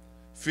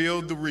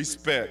 Feel the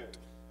respect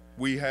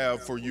we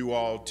have for you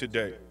all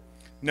today.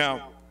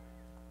 Now,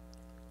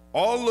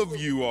 all of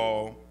you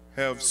all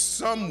have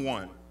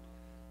someone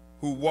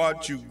who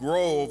watched you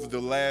grow over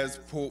the last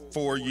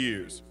 4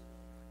 years.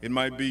 It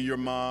might be your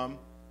mom,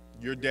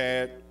 your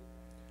dad,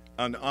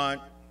 an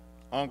aunt,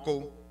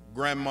 uncle,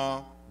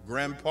 grandma,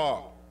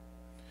 grandpa.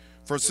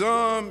 For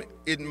some,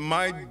 it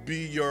might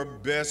be your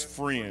best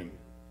friend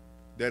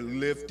that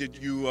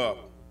lifted you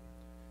up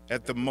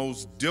at the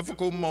most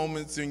difficult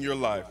moments in your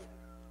life.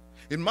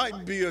 It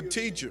might be a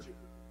teacher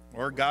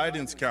or a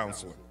guidance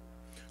counselor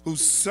who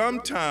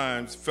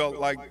sometimes felt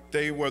like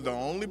they were the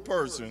only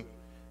person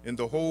in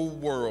the whole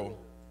world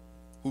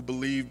who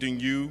believed in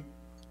you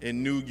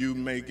and knew you'd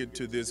make it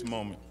to this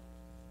moment.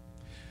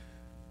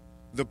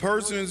 The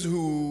persons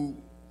who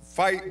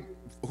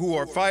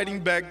are fighting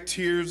back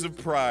tears of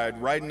pride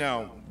right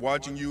now,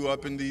 watching you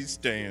up in these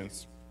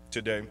stands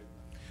today.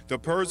 The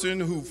person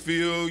who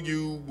fill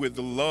you with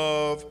the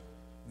love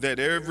that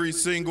every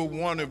single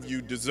one of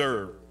you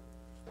deserve,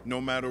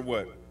 no matter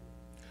what.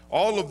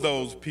 All of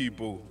those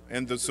people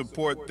and the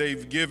support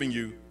they've given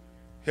you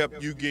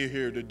helped you get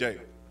here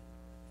today.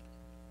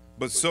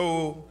 But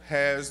so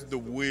has the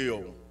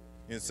will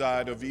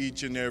inside of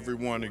each and every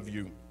one of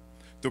you.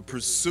 The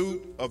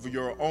pursuit of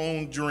your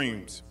own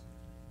dreams.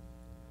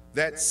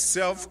 That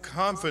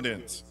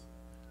self-confidence,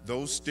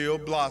 though still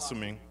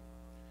blossoming,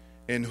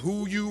 and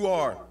who you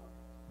are,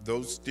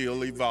 though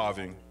still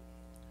evolving,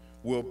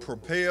 will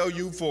propel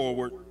you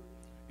forward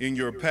in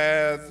your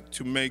path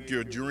to make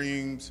your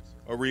dreams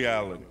a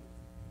reality.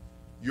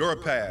 Your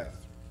path,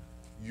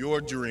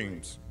 your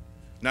dreams,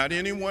 not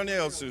anyone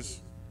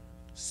else's.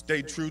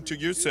 Stay true to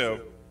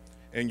yourself,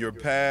 and your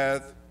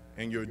path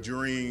and your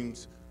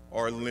dreams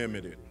are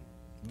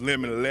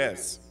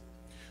limitless.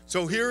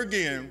 So here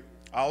again,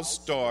 I'll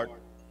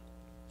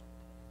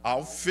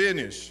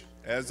finish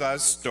as I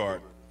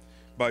start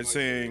by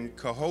saying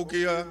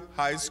Cahokia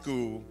High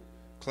School,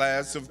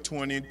 class of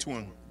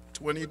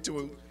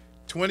 2022,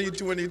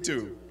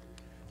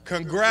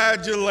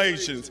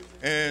 congratulations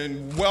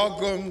and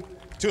welcome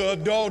to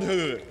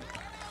adulthood.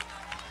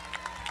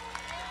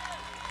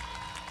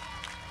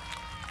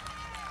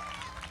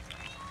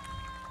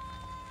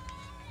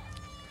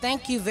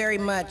 Thank you very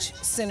much,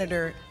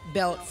 Senator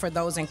Belt, for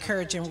those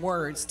encouraging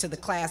words to the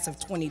class of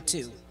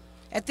 22.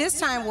 At this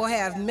time, we'll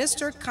have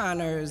Mr.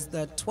 Connors,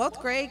 the 12th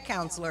grade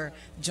counselor,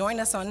 join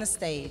us on the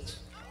stage.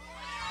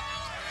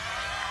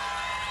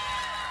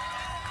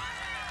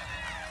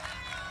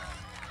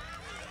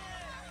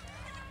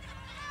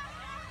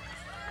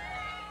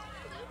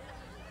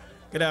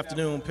 Good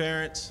afternoon,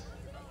 parents.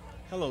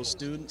 Hello,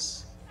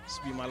 students. This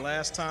will be my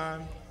last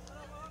time.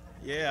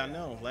 Yeah, I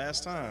know,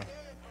 last time.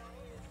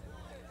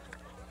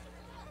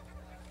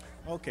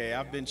 Okay,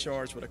 I've been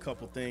charged with a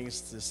couple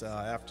things this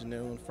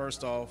afternoon.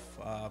 First off,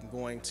 I'm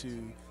going to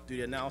do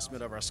the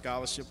announcement of our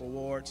scholarship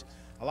awards.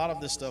 A lot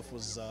of this stuff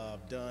was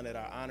done at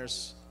our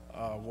honors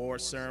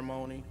award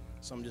ceremony,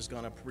 so I'm just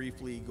going to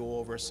briefly go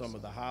over some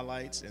of the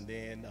highlights and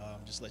then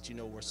just let you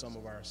know where some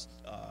of our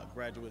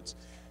graduates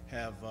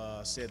have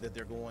said that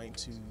they're going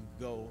to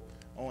go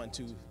on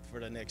to for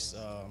the next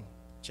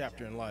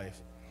chapter in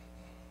life.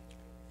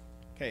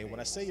 Okay, when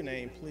I say your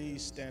name,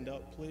 please stand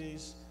up,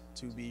 please,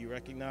 to be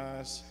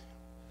recognized.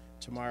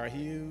 Tamara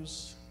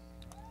Hughes,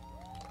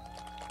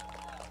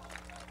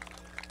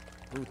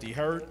 Ruthie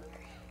Hurt,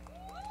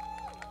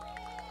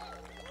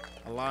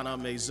 Alana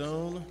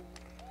Mazoon,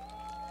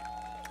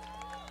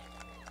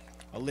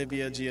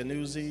 Olivia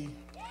Giannuzzi,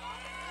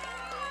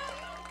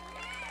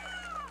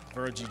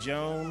 Virgie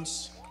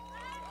Jones,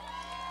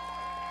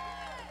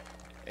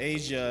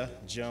 Asia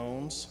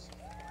Jones,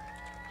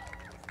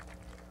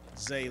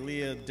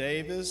 Zalia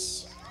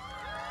Davis,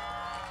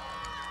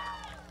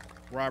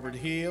 Robert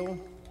Hill,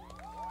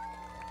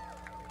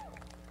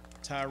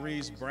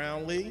 Tyrese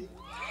Brownlee,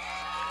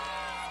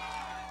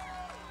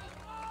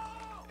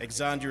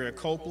 Exandria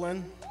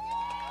Copeland,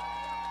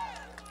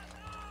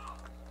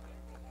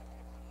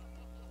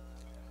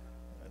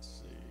 let's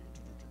see,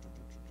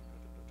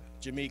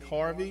 Jameek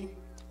Harvey,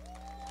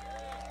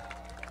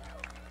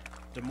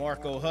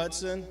 DeMarco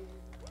Hudson,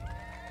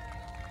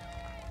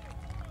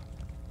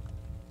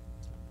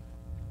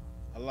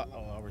 I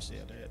already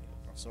said that,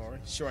 I'm sorry,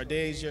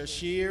 Shardasia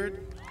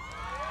Sheard,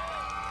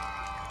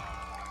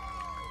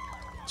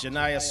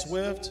 Janiyah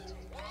Swift,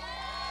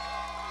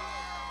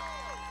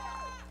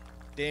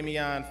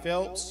 Damian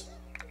Phelps.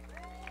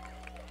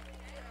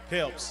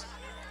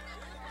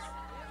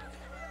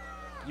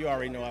 You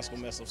already know I was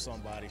gonna mess up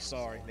somebody,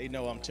 sorry. They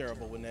know I'm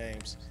terrible with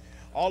names.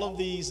 All of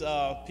these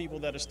people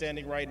that are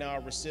standing right now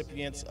are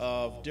recipients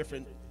of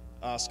different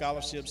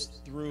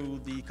scholarships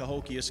through the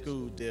Cahokia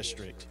School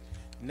District.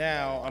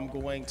 Now I'm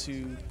going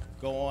to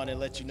go on and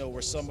let you know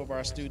where some of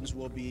our students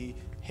will be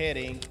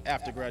heading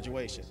after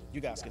graduation.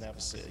 You guys can have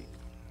a seat.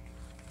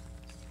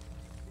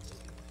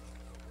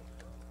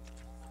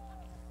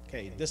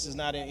 Okay, this is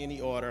not in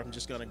any order. I'm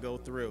just gonna go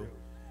through.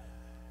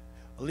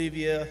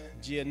 Olivia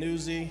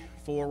Giannuzzi,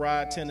 Full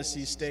Ride,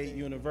 Tennessee State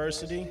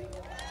University.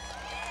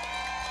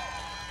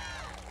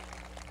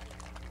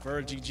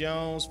 Virgie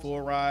Jones,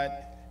 Full Ride,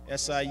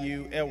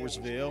 SIU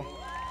Edwardsville.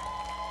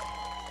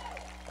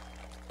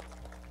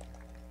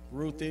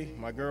 Ruthie,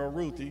 my girl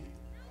Ruthie,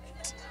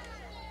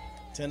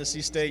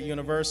 Tennessee State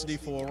University,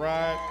 Full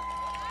Ride.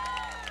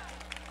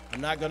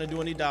 I'm not gonna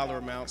do any dollar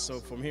amounts, so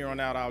from here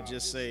on out, I'll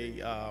just say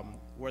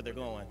where they're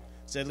going.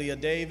 Zelia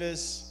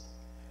Davis,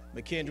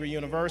 McKendree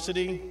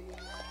University.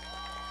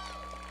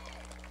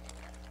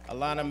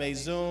 Alana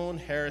Mazoon,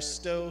 Harris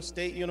Stowe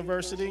State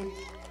University.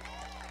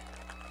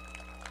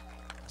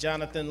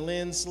 Jonathan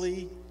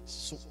Lindsley,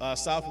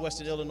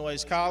 Southwestern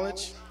Illinois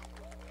College.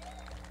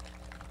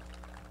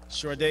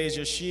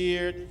 Shardasia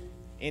Sheard,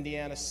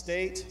 Indiana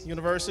State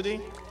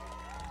University.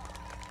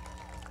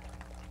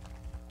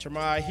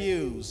 Termai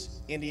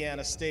Hughes,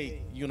 Indiana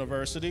State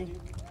University.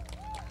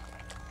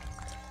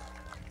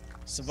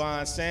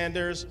 Savon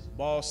Sanders,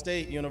 Ball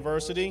State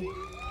University.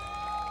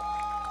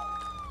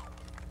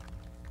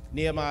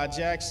 Nehemiah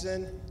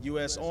Jackson,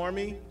 U.S.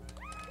 Army.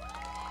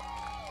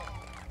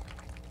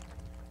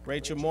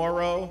 Rachel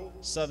Morrow,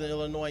 Southern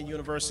Illinois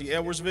University,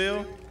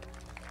 Edwardsville.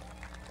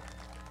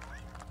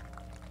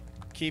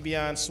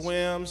 Kevion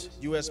Swims,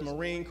 U.S.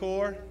 Marine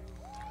Corps.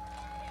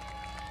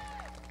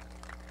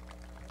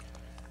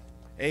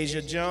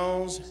 Asia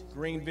Jones,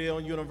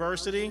 Greenville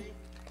University.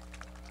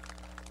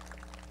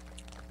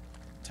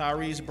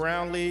 Tyrese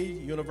Brownlee,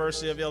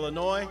 University of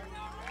Illinois.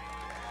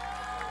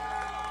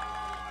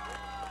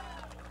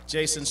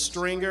 Jason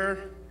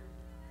Stringer,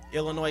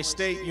 Illinois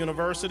State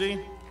University.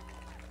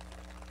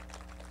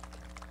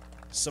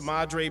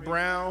 Samadre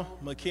Brown,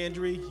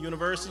 McKendree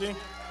University.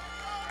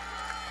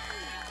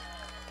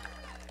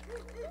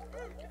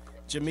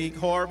 Jameek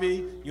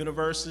Harvey,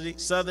 University,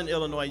 Southern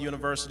Illinois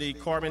University,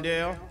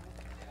 Carbondale.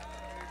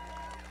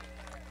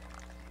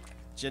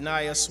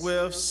 Janiyah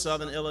Swift,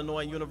 Southern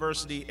Illinois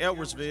University,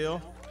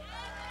 Edwardsville.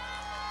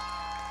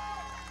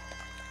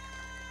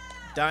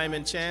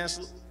 Diamond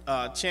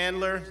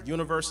Chandler,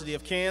 University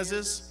of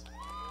Kansas.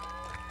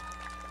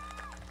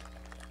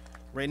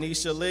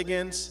 Rainisha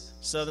Liggins,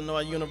 Southern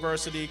Illinois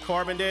University,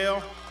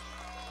 Carbondale.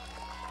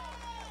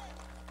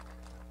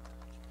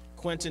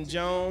 Quentin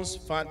Jones,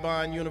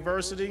 Fontbonne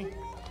University.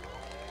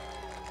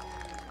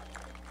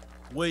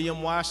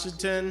 William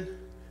Washington,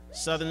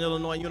 Southern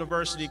Illinois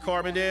University,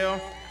 Carbondale.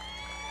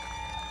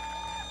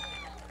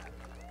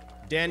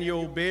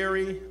 Daniel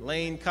Berry,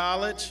 Lane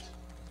College.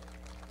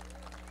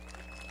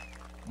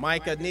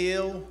 Micah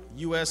Neal,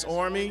 U.S.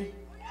 Army.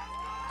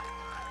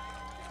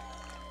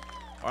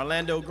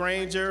 Orlando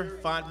Granger,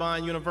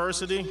 Fontbonne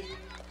University.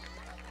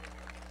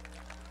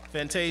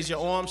 Fantasia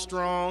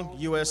Armstrong,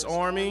 U.S.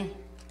 Army.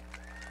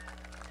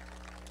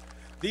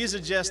 These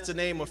are just to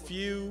name a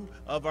few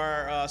of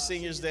our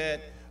seniors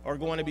that are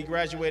going to be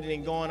graduating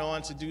and going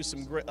on to do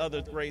some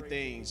other great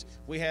things.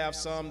 We have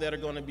some that are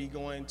going to be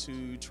going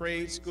to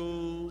trade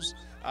schools,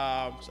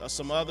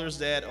 some others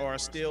that are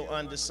still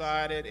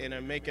undecided and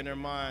are making their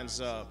minds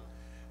up.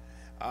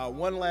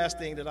 One last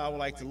thing that I would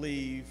like to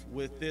leave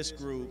with this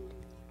group,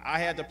 I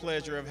had the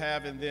pleasure of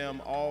having them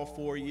all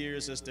 4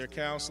 years as their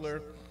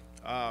counselor.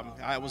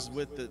 I was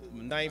with the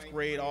 9th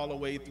grade all the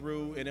way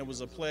through, and it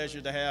was a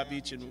pleasure to have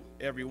each and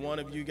every one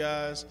of you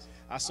guys.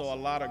 I saw a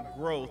lot of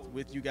growth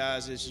with you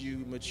guys as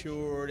you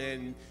matured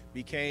and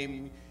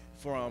became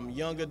from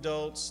young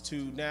adults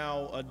to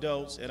now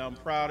adults, and I'm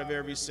proud of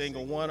every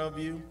single one of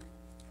you,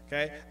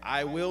 okay?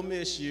 I will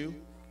miss you,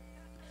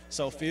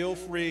 so feel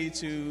free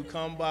to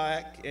come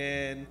back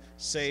and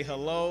say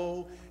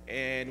hello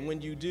And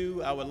when you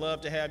do, I would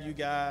love to have you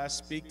guys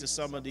speak to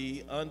some of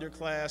the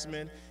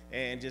underclassmen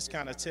and just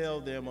kind of tell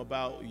them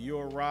about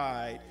your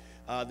ride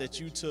that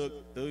you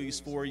took these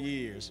 4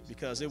 years,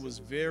 because it was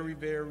very,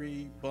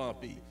 very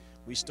bumpy.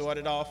 We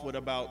started off with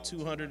about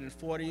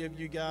 240 of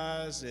you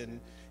guys, and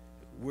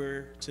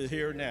we're to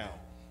here now,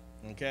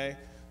 okay?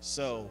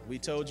 So we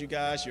told you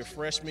guys your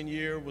freshman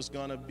year was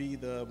gonna be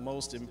the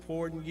most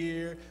important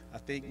year. I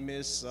think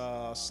Miss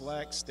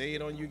Slack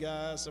stayed on you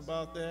guys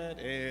about that,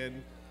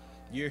 and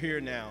you're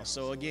here now.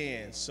 So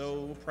again,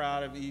 so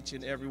proud of each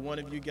and every one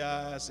of you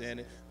guys,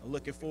 and I'm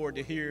looking forward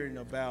to hearing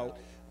about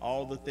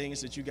all the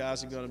things that you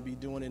guys are gonna be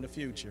doing in the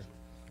future.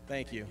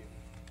 Thank you.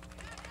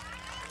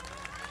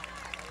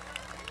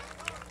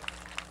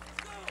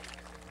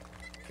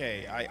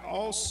 Okay, I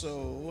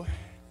also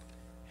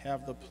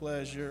have the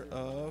pleasure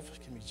of,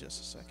 give me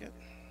just a second.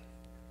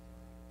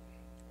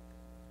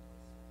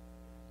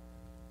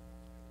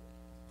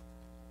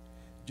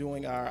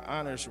 Doing our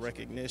honors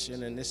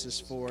recognition, and this is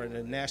for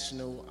the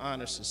National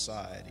Honor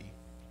Society.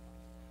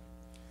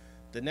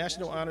 The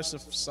National Honor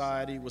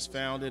Society was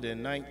founded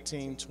in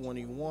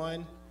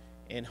 1921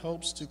 and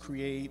hopes to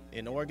create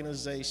an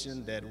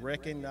organization that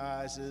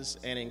recognizes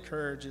and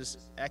encourages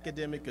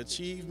academic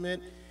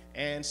achievement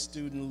and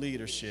student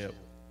leadership.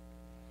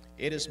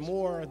 It is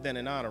more than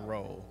an honor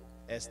roll,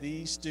 as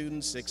these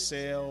students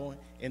excel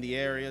in the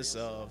areas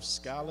of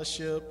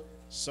scholarship,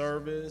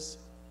 service,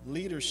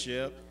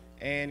 leadership,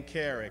 and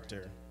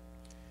character.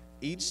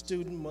 Each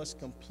student must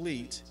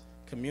complete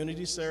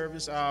community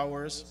service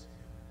hours,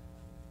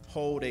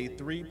 hold a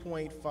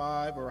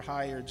 3.5 or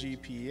higher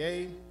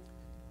GPA,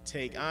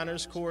 take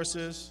honors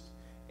courses,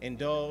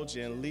 indulge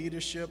in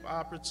leadership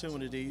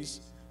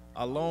opportunities,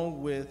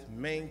 along with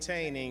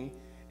maintaining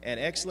an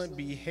excellent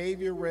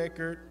behavior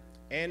record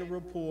and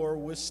rapport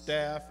with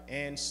staff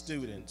and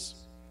students.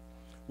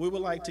 We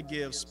would like to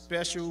give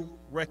special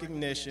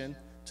recognition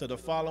to the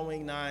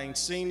following 9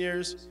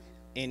 seniors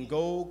in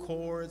gold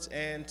cords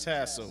and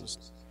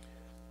tassels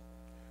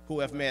who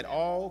have met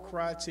all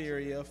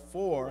criteria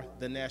for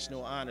the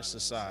National Honor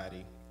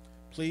Society.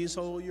 Please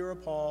hold your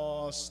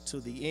applause to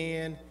the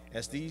end,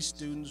 as these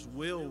students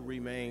will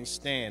remain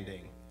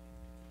standing.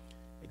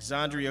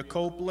 Exandria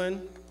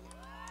Copeland,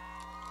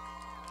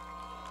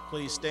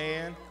 please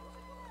stand.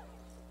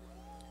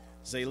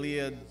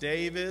 Zalia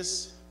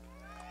Davis,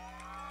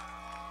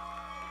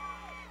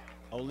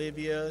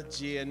 Olivia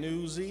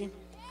Giannuzzi,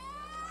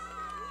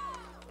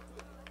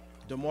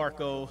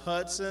 DeMarco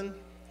Hudson,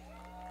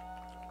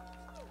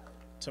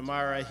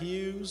 Tamara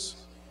Hughes,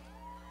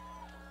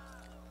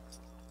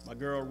 my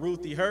girl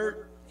Ruthie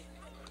Hurt,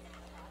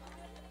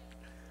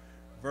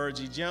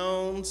 Virgie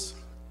Jones,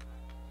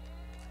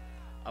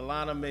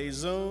 Alana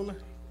Mazoon,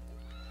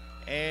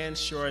 and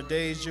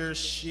Shordasia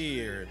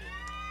Sheard.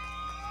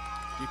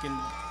 You can,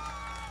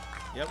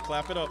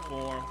 clap it up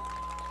for them.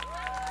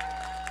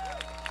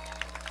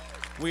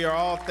 We are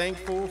all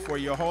thankful for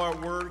your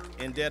hard work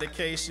and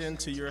dedication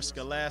to your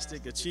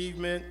scholastic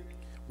achievement.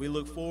 We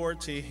look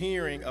forward to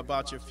hearing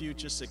about your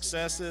future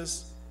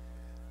successes.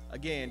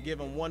 Again, give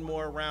them one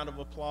more round of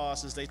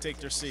applause as they take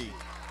their seat.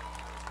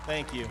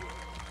 Thank you.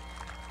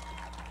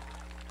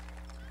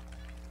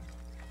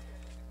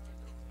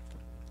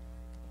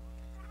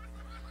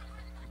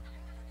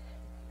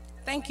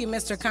 Thank you,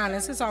 Mr.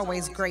 Collins. It's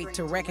always great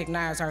to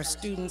recognize our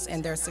students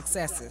and their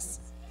successes.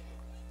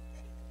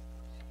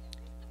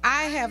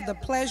 I have the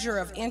pleasure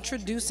of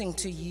introducing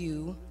to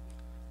you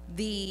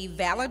the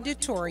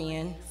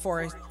valedictorian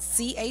for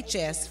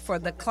CHS for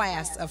the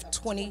class of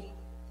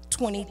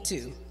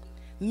 2022,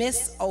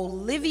 Miss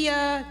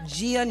Olivia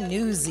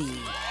Giannuzzi.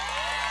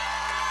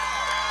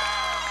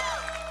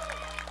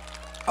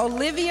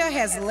 Olivia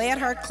has led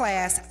her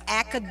class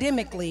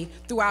academically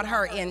throughout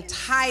her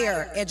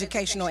entire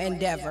educational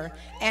endeavor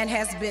and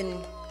has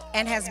been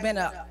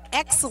an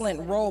excellent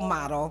role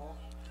model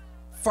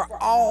for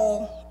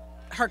all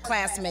her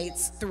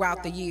classmates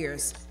throughout the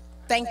years.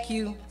 Thank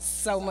you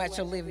so much,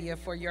 Olivia,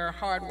 for your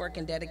hard work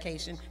and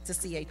dedication to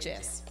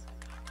CHS.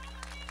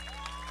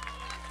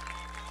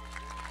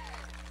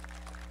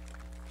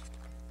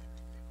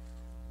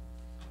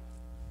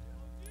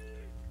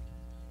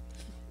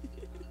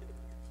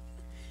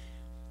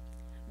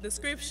 The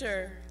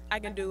scripture, I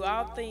can do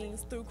all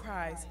things through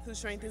Christ who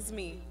strengthens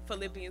me,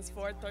 Philippians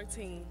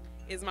 4:13,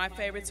 is my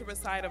favorite to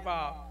recite of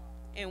all,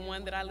 and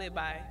one that I live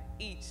by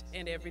each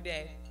and every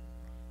day.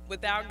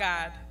 Without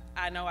God,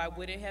 I know I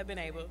wouldn't have been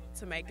able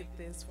to make it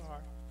this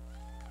far.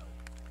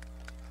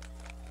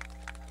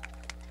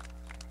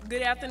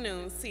 Good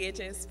afternoon,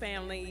 CHS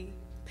family,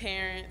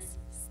 parents,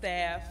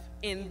 staff,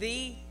 and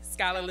the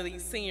scholarly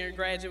senior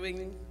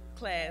graduating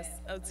class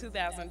of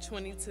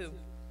 2022.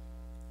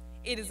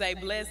 It is a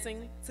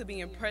blessing to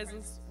be in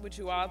presence with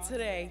you all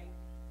today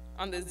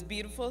on this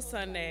beautiful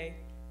Sunday,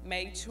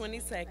 May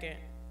 22nd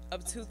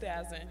of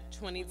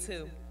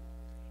 2022.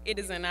 It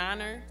is an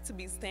honor to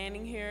be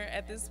standing here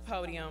at this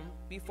podium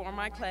before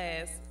my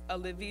class,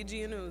 Olivia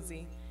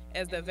Giannuzzi,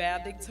 as the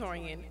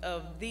valedictorian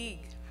of the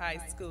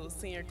high school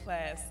senior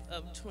class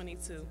of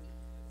 22.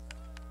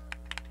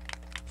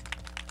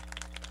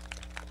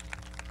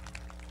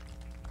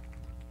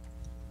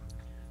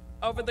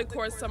 Over the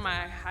course of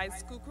my high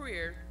school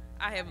career,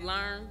 I have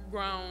learned,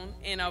 grown,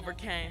 and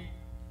overcame.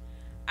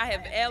 I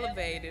have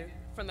elevated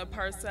from the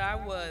person I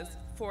was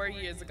 4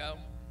 years ago.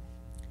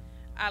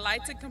 I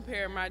like to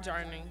compare my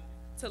journey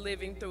to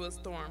living through a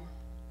storm.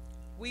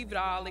 We've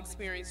all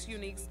experienced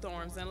unique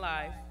storms in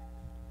life.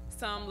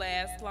 Some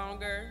last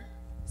longer,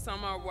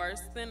 some are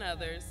worse than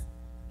others,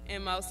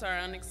 and most are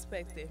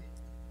unexpected.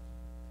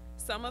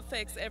 Some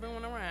affects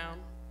everyone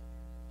around,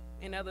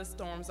 and other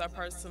storms are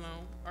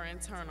personal or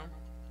internal.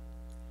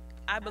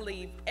 I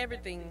believe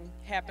everything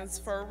happens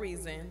for a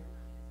reason,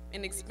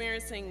 and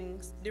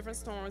experiencing different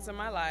storms in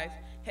my life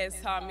has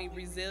taught me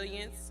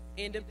resilience,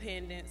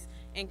 independence,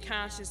 and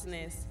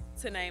consciousness,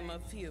 to name a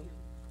few.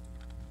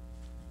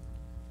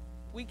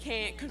 We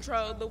can't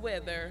control the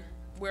weather,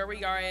 where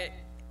we are at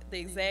the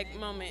exact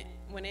moment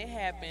when it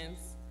happens,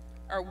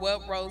 or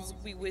what roads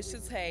we wish to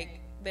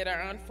take that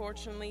are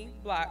unfortunately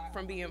blocked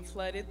from being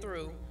flooded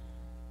through.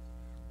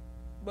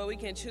 But we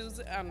can choose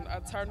an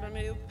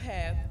alternative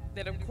path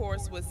that, of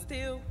course, would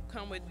still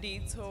come with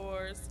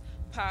detours,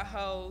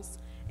 potholes,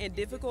 and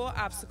difficult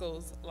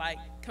obstacles like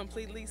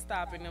completely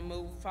stopping to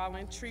move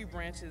fallen tree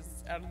branches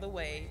out of the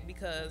way,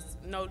 because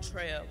no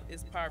trail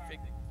is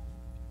perfect.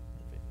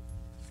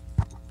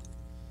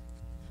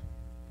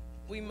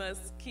 We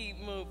must keep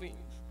moving.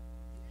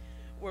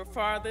 We're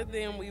farther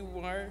than we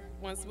were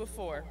once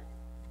before.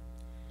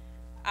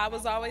 I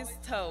was always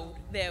told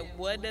that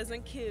what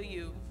doesn't kill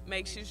you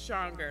makes you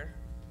stronger.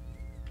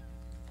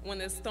 When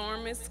the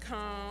storm is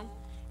calm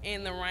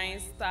and the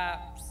rain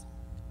stops,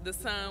 the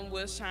sun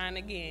will shine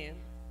again.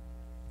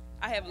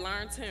 I have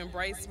learned to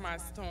embrace my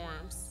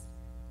storms.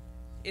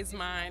 It's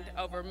mind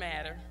over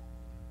matter.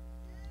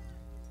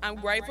 I'm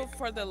grateful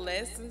for the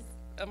lessons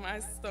of my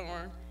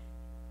storm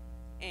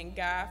and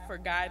God for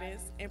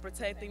guidance and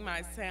protecting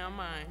my sound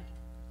mind.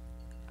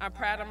 I'm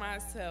proud of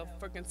myself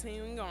for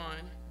continuing on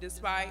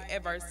despite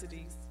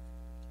adversities.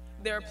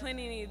 There are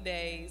plenty of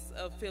days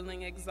of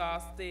feeling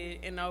exhausted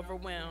and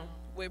overwhelmed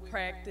with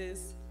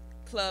practice,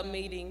 club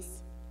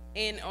meetings,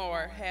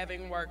 and/or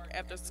having work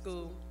after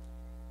school,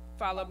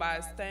 followed by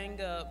staying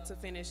up to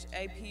finish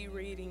AP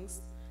readings,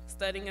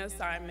 studying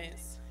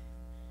assignments,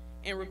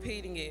 and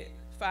repeating it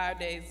 5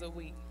 days a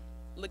week,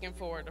 looking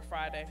forward to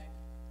Friday.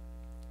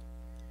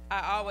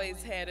 I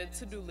always had a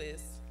to-do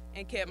list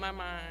and kept my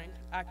mind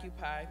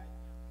occupied.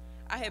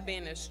 I have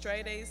been a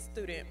straight-A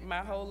student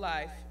my whole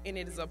life, and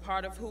it is a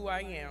part of who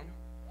I am.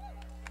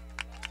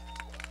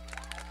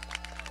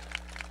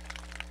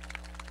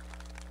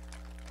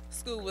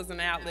 School was an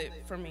outlet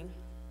for me.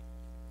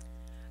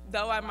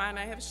 Though I might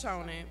not have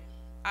shown it,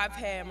 I've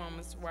had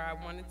moments where I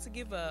wanted to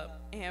give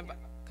up and have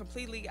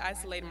completely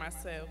isolated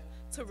myself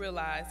to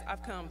realize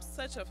I've come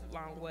such a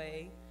long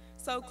way,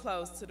 so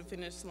close to the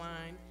finish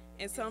line,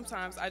 and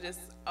sometimes I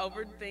just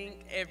overthink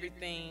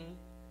everything,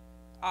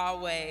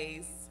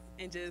 always,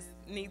 and just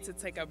need to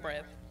take a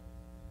breath.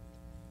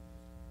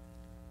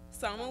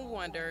 Some will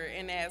wonder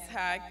and ask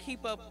how I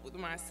keep up with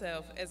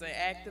myself as an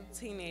active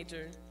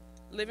teenager,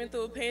 living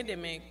through a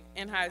pandemic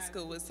in high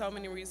school with so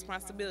many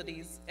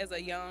responsibilities as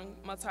a young,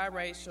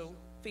 multiracial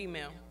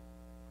female.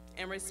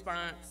 In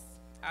response,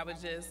 I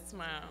would just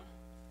smile.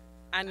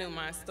 I knew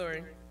my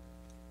story.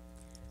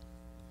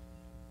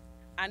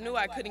 I knew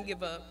I couldn't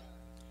give up.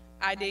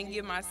 I didn't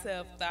give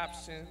myself the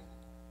option.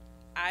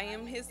 I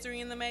am history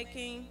in the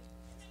making.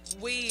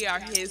 We are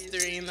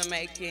history in the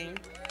making.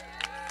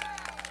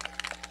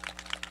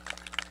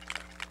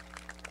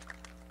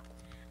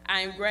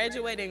 I am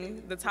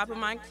graduating the top of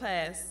my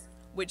class,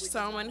 which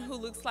someone who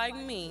looks like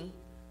me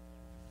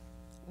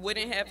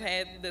wouldn't have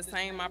had the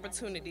same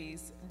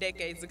opportunities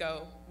decades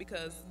ago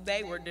because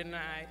they were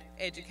denied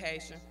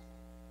education.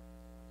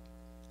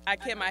 I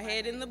kept my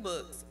head in the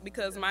books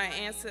because my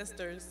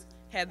ancestors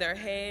had their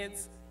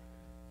heads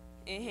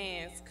and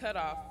hands cut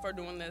off for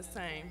doing the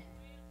same.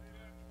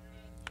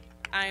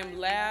 I am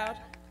loud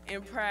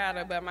and proud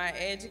about my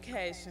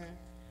education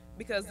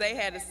because they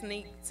had to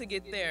sneak to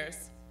get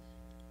theirs.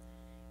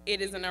 It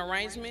is an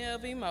arrangement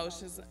of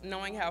emotions,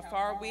 knowing how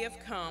far we have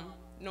come,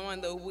 knowing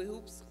the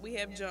hoops we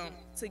have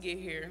jumped to get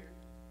here.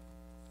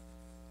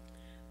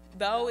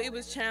 Though it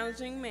was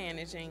challenging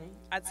managing,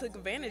 I took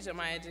advantage of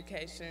my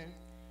education.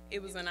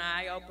 It was an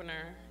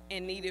eye-opener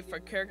and needed for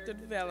character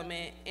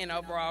development and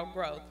overall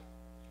growth.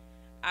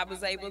 I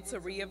was able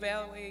to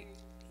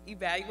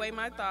evaluate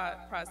my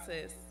thought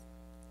process.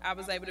 I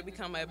was able to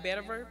become a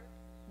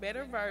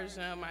better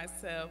version of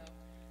myself.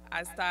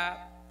 I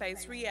stopped,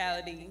 faced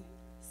reality,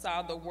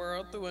 saw the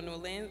world through a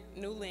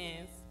new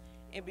lens,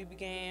 and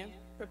began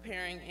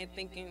preparing and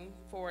thinking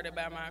forward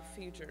about my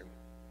future.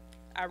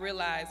 I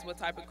realized what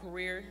type of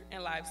career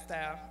and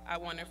lifestyle I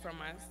wanted for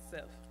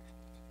myself.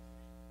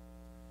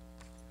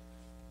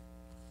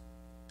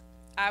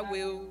 I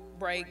will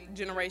break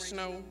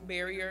generational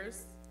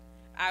barriers.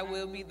 I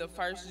will be the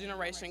first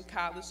generation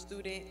college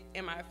student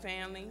in my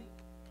family.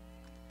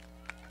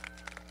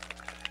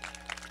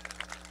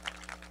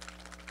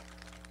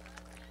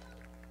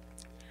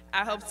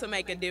 I hope to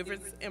make a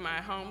difference in my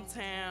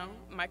hometown,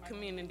 my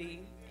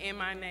community, and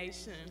my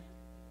nation.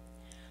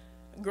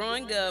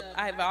 Growing up,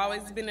 I have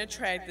always been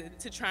attracted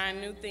to trying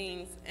new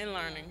things and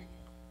learning.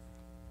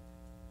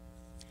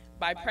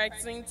 By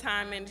practicing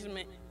time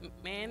management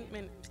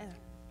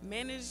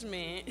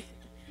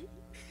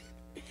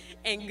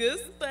and good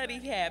study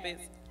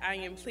habits, I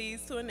am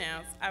pleased to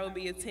announce I will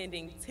be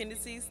attending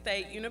Tennessee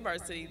State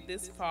University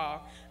this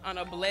fall on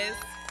a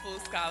blessed full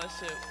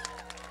scholarship.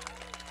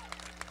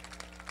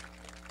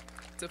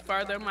 To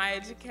further my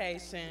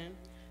education,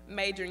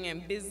 majoring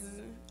in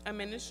business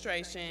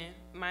administration,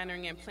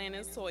 minoring in plant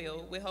and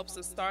soil with hopes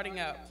of starting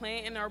out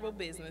plant and herbal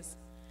business.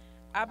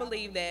 I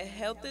believe that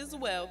health is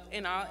wealth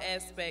in all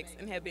aspects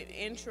and have been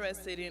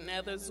interested in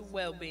others'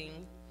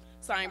 well-being,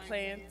 so I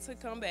plan to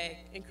come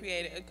back and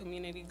create a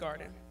community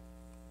garden.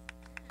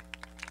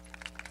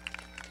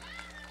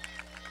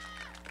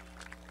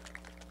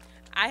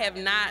 I have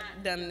not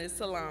done this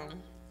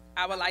alone.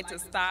 I would like to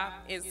stop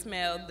and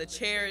smell the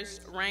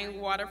cherished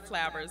rainwater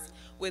flowers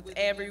with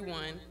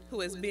everyone who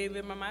has been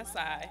by my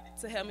side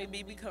to help me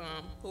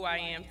become who I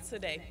am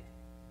today.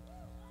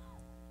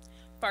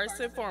 First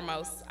and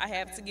foremost, I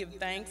have to give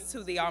thanks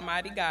to the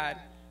Almighty God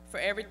for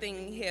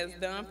everything He has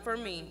done for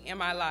me in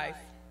my life.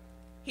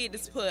 He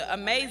has put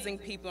amazing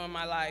people in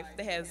my life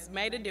that has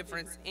made a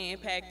difference and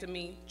impacted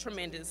me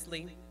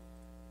tremendously.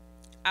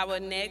 I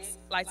would next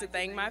like to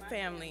thank my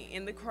family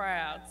in the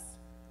crowds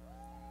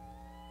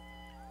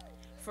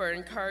for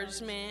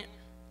encouragement,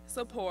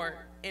 support,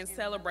 and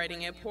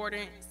celebrating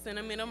important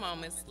sentimental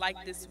moments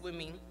like this with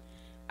me.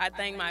 I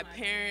thank my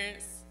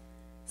parents,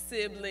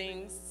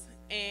 siblings,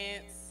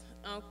 aunts,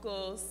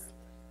 uncles,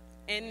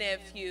 and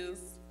nephews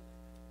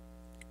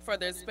for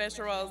their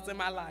special roles in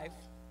my life.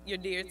 You're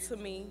dear to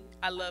me.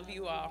 I love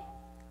you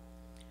all.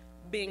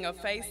 Being a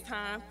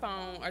FaceTime,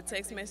 phone, or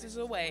text message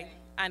away,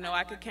 I know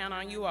I could count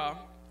on you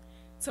all.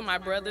 To my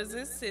brothers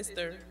and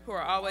sisters who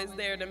are always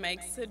there to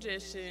make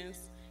suggestions,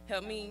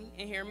 help me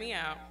and hear me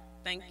out,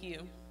 thank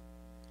you.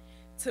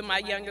 To my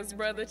youngest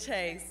brother,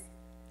 Chase,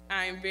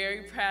 I am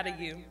very proud of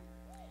you.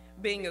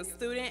 Being a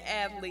student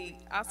athlete,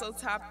 also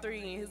top 3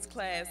 in his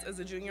class as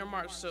a junior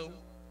marshal,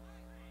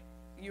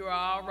 you are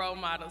all role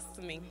models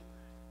to me.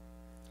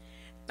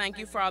 Thank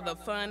you for all the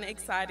fun,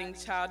 exciting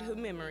childhood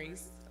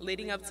memories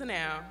leading up to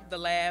now, the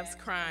laughs,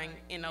 crying,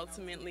 and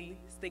ultimately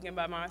sticking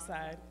by my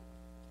side.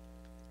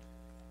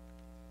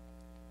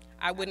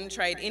 I wouldn't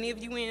trade any of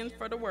you in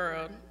for the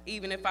world,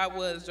 even if I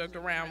was joked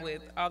around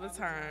with all the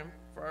time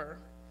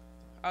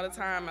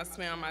I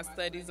spent on my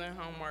studies and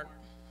homework.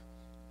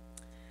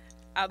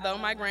 Although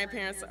my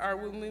grandparents are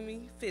with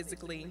me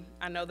physically,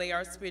 I know they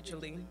are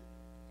spiritually,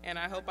 and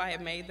I hope I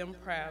have made them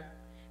proud,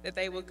 that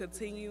they will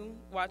continue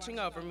watching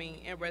over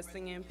me and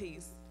resting in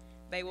peace.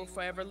 They will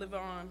forever live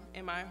on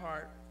in my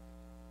heart.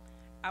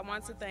 I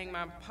want to thank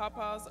my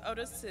papa's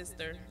older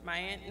sister, my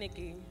Aunt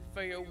Nikki,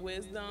 for your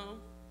wisdom,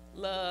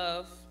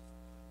 love,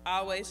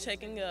 always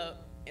checking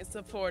up and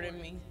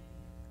supporting me.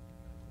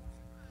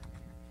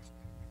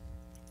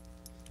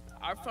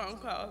 Our phone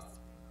calls.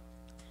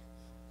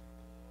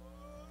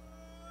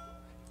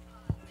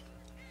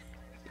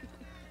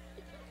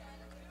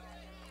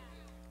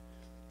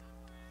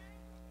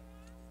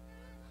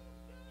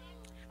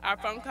 Our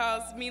phone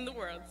calls mean the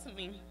world to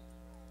me,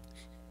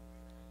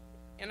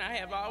 and I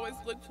have always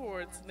looked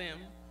forward to them,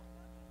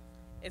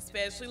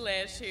 especially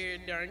last year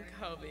during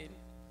COVID.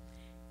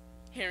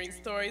 Hearing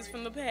stories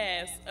from the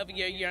past of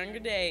your younger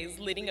days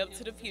leading up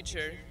to the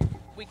future,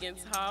 we can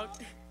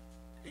talk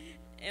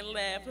and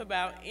laugh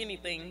about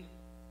anything.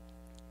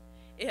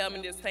 It helped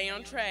me to stay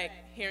on track,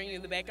 hearing you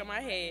in the back of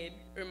my head,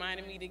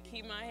 reminding me to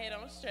keep my head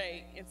on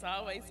straight and to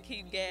always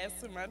keep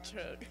gas in my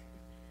truck.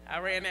 I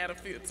ran out a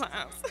few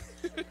times.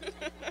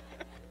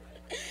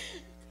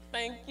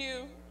 Thank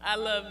you. I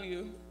love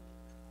you.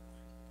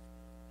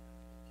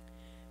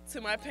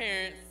 To my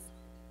parents,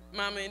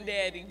 Mama and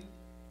Daddy,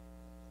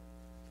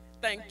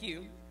 thank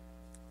you.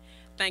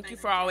 Thank you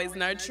for always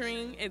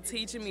nurturing and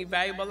teaching me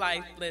valuable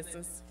life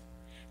lessons.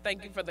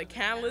 Thank you for the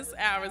countless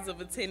hours of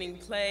attending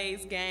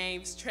plays,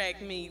 games,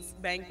 track meets,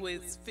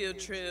 banquets, field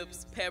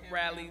trips, pep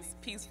rallies,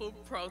 peaceful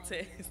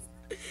protests,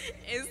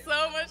 and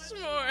so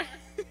much more.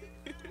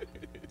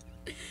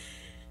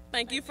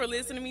 Thank you for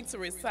listening to me to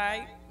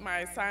recite my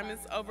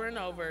assignments over and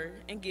over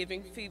and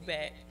giving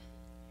feedback.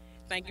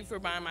 Thank you for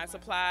buying my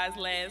supplies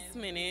last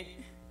minute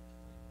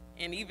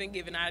and even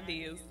giving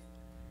ideas.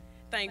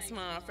 Thanks,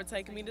 Mom, for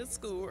taking me to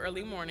school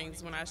early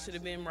mornings when I should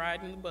have been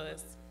riding the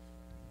bus.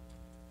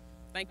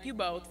 Thank you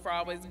both for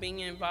always being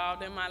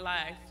involved in my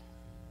life.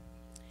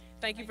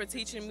 Thank you for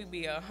teaching me to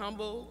be a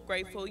humble,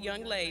 grateful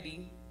young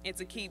lady and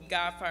to keep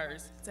God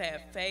first, to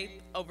have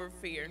faith over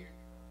fear.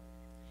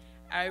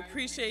 I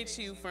appreciate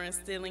you for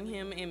instilling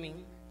Him in me,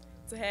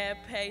 to have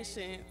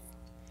patience,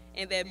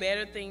 and that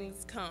better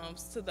things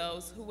comes to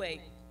those who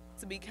wait,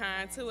 to be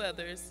kind to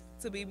others,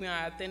 to be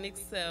my authentic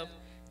self,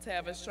 to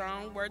have a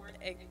strong work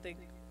ethic,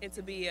 and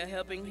to be a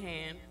helping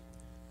hand,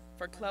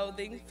 for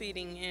clothing,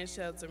 feeding, and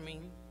shelter me.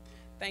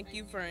 Thank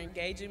you for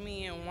engaging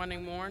me and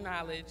wanting more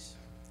knowledge.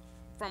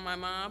 From my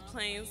mom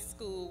playing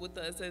school with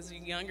us as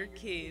younger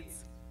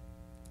kids,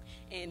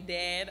 and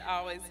Dad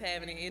always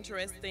having an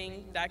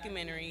interesting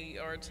documentary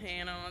or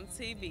channel on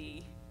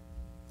TV,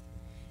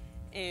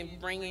 and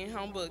bringing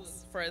home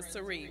books for us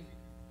to read.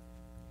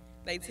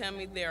 They tell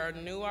me there are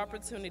new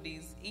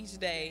opportunities each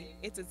day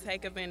and to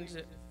take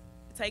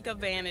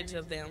advantage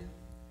of them.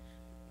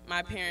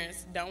 My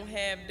parents don't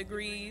have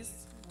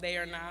degrees, they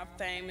are not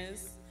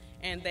famous,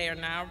 and they are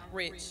not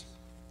rich.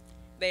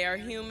 They are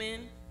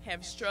human,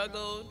 have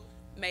struggled,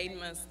 made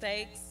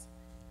mistakes,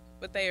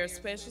 but they are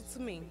special to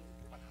me.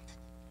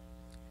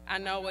 I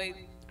know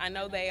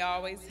they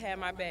always have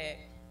my back.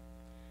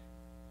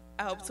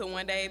 I hope to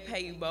one day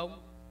pay you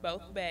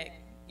both back.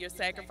 Your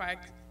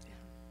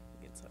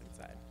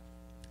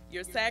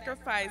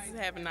sacrifices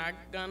have not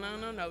gone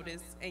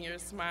unnoticed, and your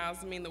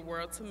smiles mean the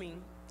world to me.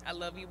 I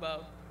love you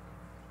both.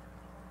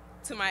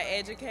 To my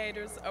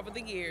educators over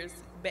the years,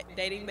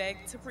 dating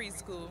back to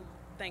preschool,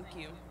 thank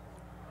you.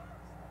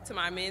 To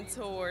my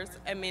mentors,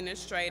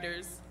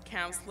 administrators,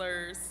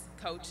 counselors,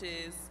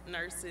 coaches,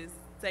 nurses,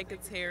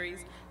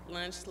 secretaries,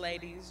 lunch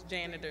ladies,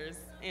 janitors,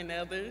 and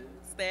other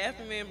staff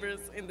members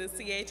in the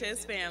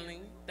CHS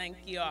family, thank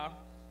you all.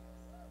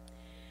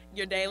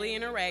 Your daily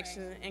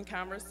interaction and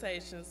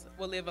conversations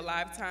will live a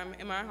lifetime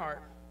in my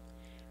heart.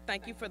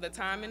 Thank you for the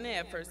time and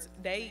efforts,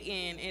 day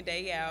in and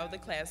day out of the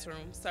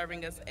classroom,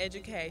 serving us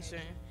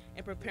education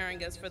and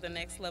preparing us for the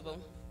next level.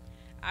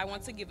 I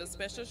want to give a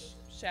special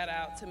shout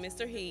out to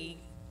Mr. Heed,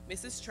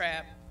 Mrs.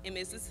 Trapp, and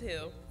Mrs.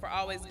 Hill for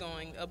always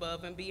going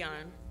above and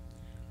beyond.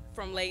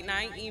 From late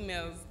night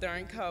emails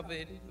during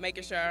COVID,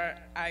 making sure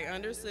I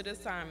understood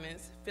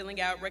assignments,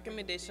 filling out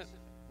recommendation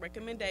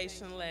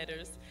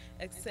letters,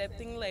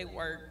 accepting late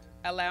work,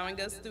 allowing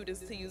us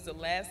students to use the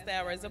last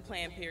hour as a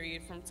plan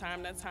period from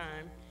time to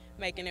time,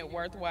 making it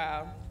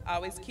worthwhile,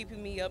 always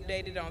keeping me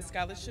updated on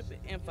scholarship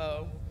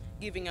info,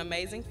 giving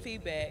amazing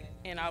feedback,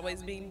 and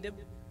always being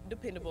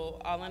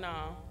dependable all in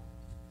all.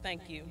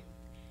 Thank you.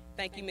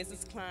 Thank you,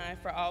 Mrs. Klein,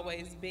 for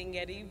always being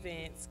at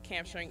events,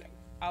 capturing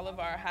all of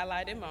our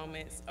highlighted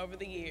moments over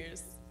the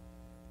years.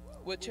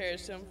 We'll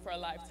cherish them for a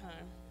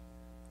lifetime.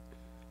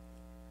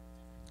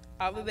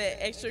 All of the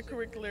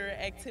extracurricular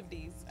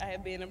activities I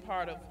have been a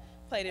part of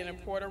played an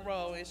important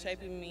role in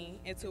shaping me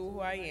into who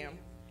I am.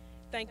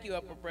 Thank you,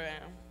 Upper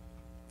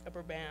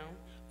Bound,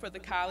 for the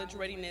college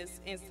readiness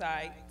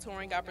insight,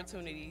 touring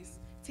opportunities,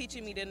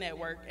 teaching me to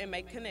network and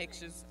make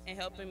connections, and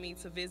helping me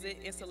to visit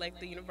and select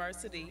the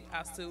university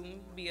I'll soon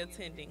be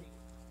attending.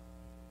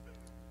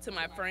 To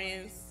my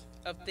friends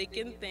of thick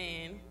and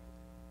thin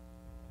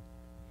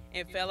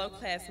and fellow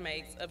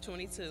classmates of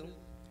 22,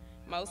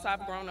 most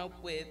I've grown up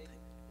with,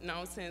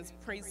 known since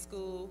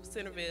preschool,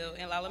 Centerville,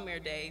 and La Lumiere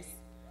days.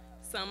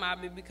 Some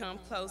I've become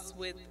close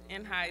with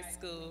in high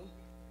school,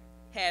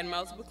 had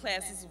multiple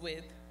classes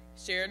with,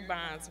 shared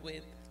bonds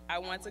with. I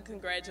want to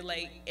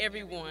congratulate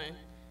everyone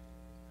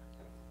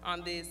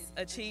on this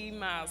achieved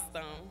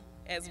milestone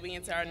as we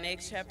enter our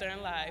next chapter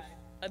in life,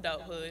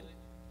 adulthood.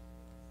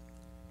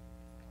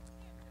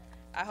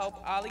 I hope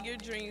all of your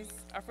dreams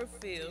are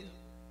fulfilled.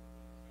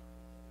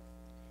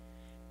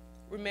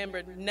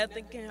 Remember,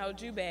 nothing can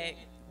hold you back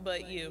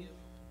but you.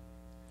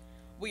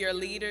 We are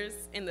leaders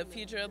in the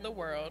future of the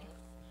world.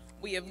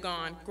 We have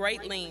gone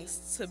great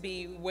lengths to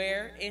be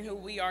where and who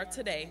we are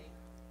today.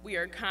 We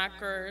are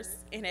conquerors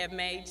and have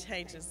made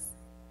changes.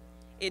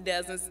 It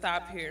doesn't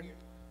stop here.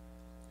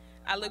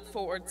 I look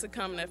forward to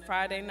coming to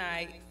Friday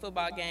night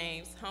football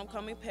games,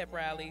 homecoming pep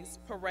rallies,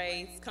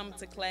 parades, coming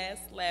to class,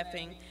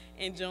 laughing,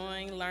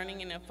 enjoying,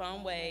 learning in a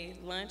fun way,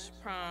 lunch,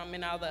 prom,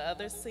 and all the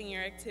other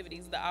senior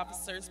activities the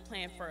officers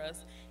plan for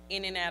us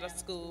in and out of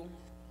school.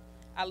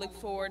 I look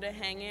forward to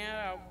hanging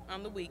out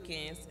on the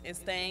weekends and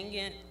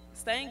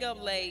staying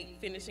up late,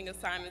 finishing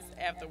assignments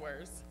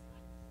afterwards.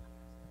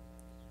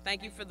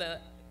 Thank you for the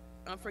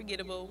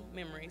unforgettable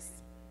memories.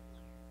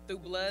 Through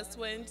blood,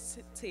 sweat, and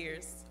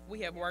tears,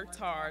 we have worked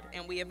hard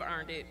and we have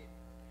earned it.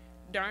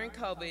 During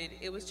COVID,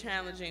 it was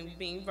challenging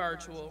being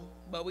virtual,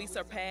 but we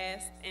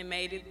surpassed and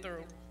made it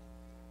through.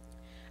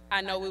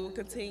 I know we will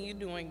continue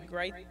doing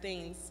great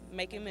things,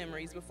 making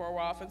memories before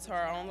we're off into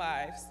our own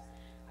lives.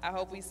 I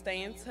hope we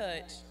stay in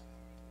touch,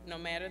 no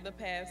matter the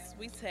paths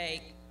we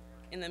take.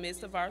 In the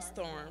midst of our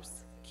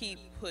storms, keep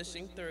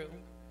pushing through.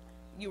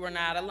 You are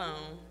not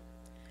alone.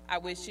 I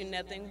wish you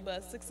nothing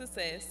but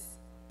success,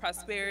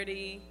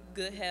 prosperity,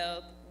 good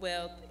health,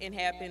 wealth, and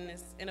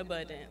happiness in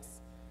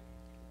abundance.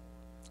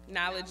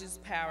 Knowledge is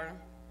power.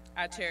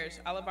 I cherish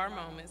all of our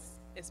moments,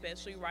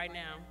 especially right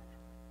now.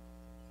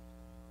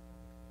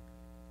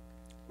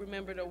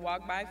 Remember to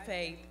walk by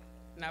faith,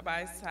 not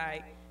by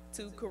sight.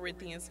 2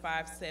 Corinthians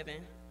 5:7.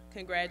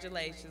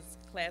 Congratulations,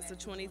 class of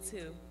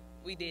 22.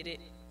 We did it.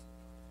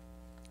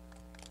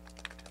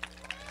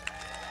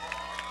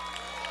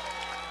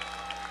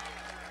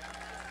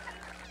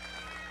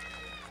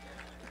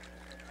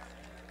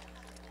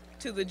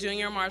 To the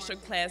junior marshal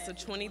class of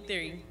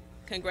 23,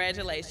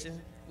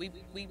 congratulations.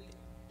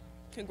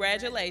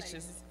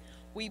 Congratulations.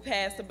 We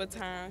pass the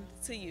baton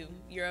to you.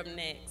 You're up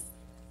next.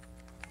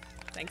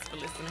 Thanks for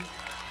listening.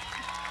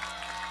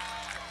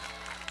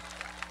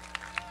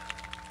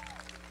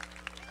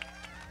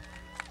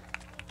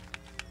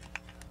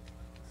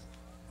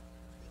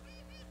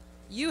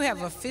 You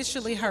have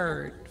officially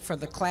heard from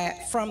the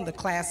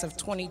class of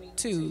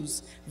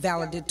 22's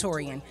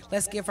valedictorian.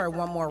 Let's give her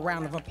one more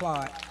round of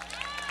applause.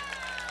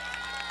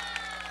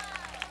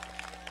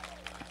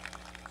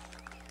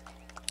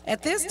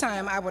 At this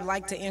time, I would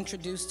like to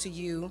introduce to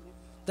you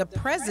the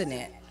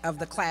president of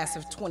the class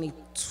of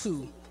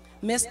 22,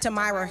 Ms.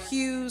 Tamira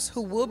Hughes,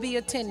 who will be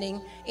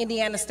attending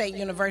Indiana State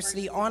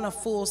University on a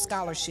full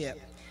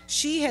scholarship.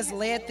 She has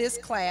led this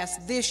class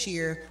this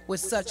year with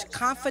such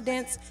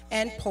confidence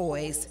and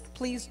poise.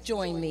 Please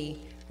join me,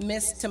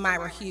 Ms.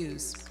 Tamira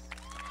Hughes.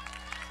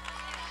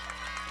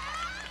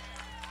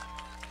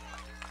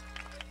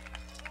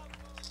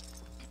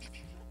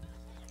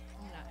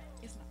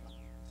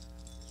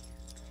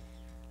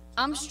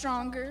 I'm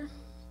stronger,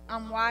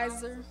 I'm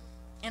wiser,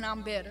 and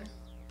I'm better.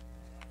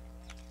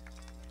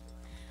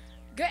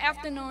 Good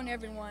afternoon,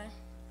 everyone.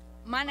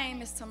 My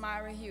name is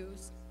Tamira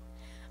Hughes.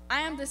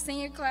 I am the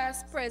senior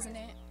class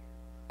president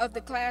of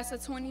the class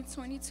of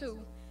 2022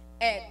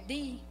 at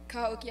the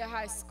Cahokia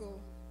High School.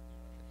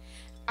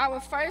 I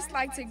would first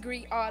like to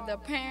greet all the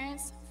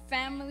parents,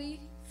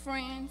 family,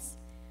 friends,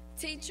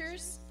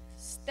 teachers,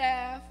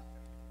 staff,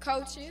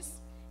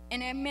 coaches,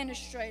 and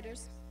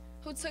administrators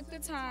who took the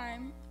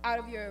time out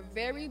of your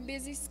very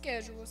busy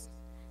schedules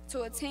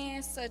to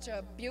attend such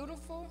a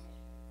beautiful,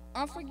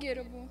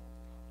 unforgettable,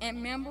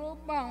 and memorable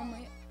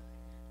moment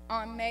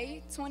on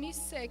May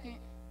 22nd,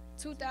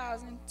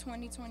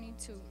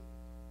 2022.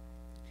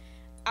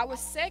 I would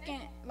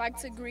second like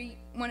to greet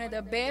one of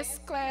the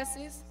best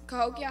classes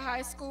Cahokia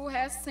High School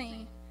has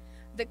seen,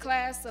 the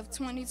class of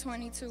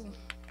 2022.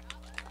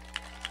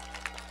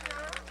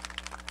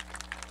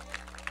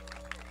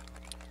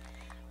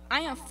 I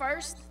am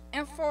first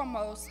and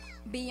foremost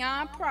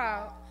beyond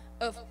proud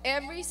of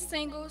every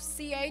single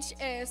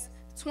CHS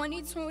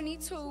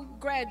 2022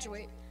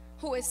 graduate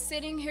who is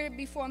sitting here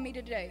before me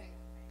today.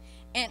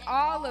 And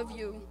all of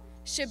you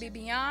should be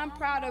beyond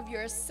proud of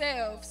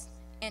yourselves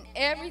and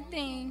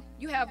everything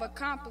you have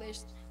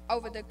accomplished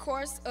over the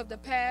course of the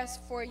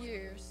past 4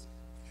 years.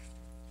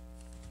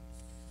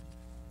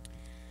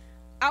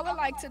 I would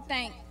like to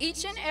thank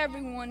each and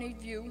every one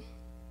of you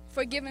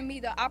for giving me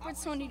the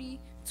opportunity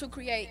to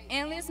create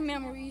endless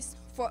memories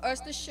for us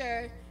to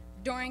share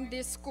during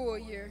this school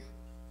year.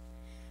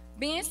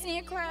 Being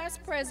senior class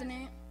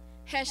president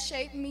has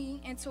shaped me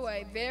into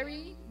a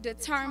very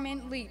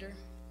determined leader.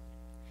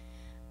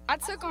 I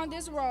took on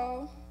this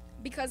role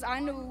because I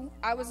knew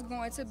I was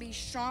going to be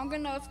strong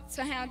enough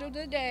to handle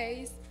the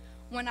days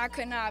when I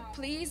could not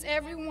please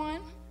everyone,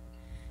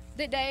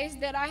 the days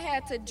that I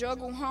had to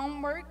juggle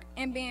homework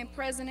and being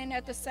president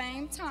at the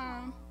same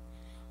time,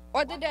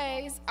 or the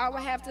days I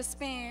would have to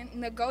spend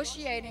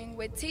negotiating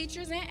with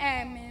teachers and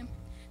admin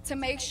to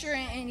make sure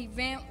an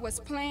event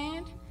was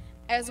planned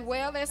as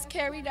well as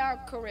carried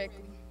out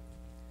correctly.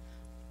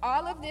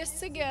 All of this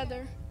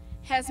together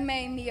has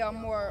made me a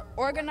more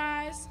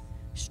organized,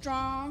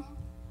 strong,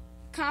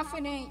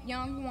 confident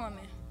young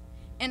woman.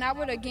 And I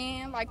would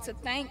again like to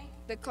thank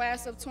the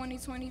class of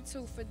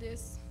 2022 for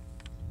this.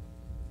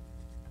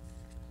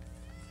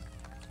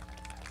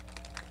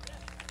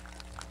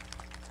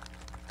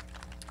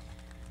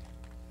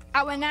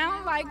 I would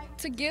now like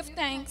to give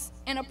thanks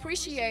and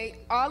appreciate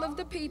all of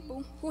the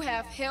people who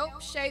have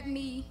helped shape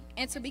me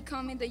into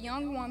becoming the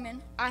young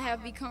woman I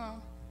have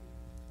become.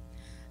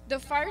 The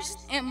first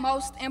and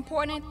most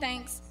important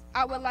thanks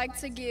I would like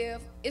to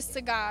give is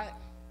to God.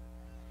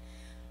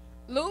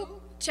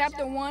 Luke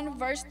chapter 1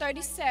 verse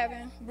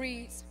 37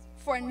 reads,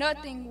 "For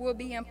nothing will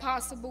be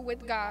impossible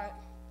with God."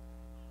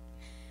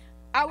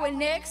 I would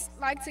next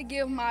like to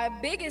give my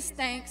biggest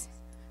thanks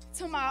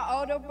to my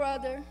older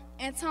brother,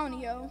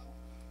 Antonio.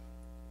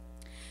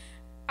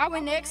 I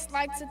would next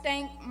like to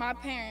thank my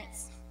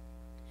parents.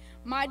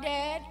 My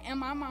dad and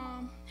my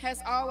mom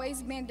has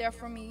always been there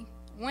for me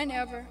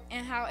whenever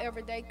and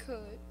however they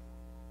could.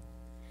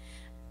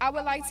 I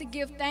would like to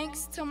give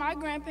thanks to my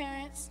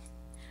grandparents.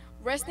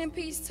 Rest in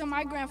peace to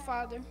my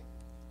grandfather.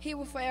 He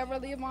will forever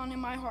live on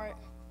in my heart.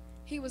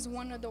 He was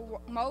one of the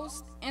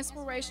most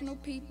inspirational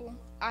people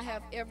I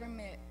have ever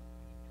met.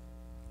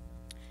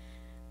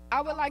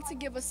 I would like to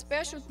give a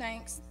special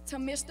thanks to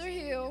Mr.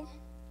 Hill,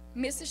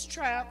 Mrs.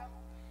 Trapp,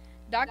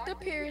 Dr.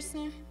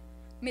 Pearson,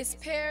 Ms.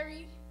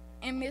 Perry,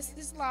 and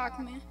Mrs.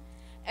 Lockman,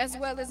 as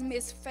well as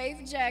Ms.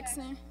 Faith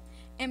Jackson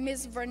and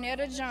Ms.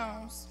 Vernetta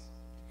Jones,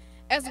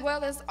 as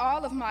well as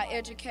all of my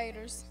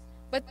educators.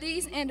 But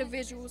these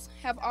individuals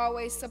have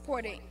always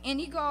supported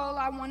any goal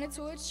I wanted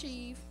to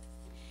achieve,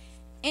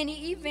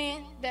 any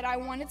event that I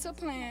wanted to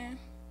plan,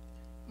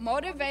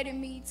 motivated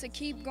me to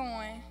keep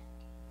going,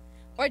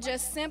 or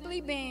just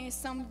simply being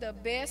some of the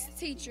best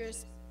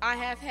teachers I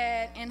have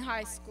had in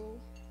high school.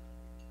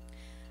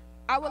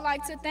 I would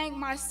like to thank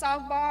my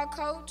softball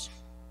coach,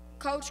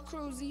 Coach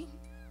Cruzy.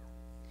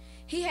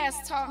 He has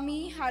taught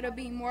me how to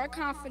be more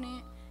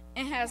confident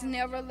and has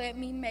never let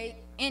me make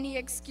any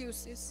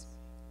excuses.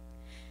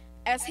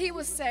 As he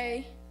would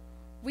say,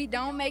 we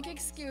don't make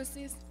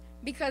excuses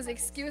because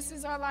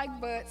excuses are like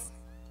butts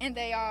and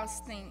they all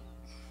stink.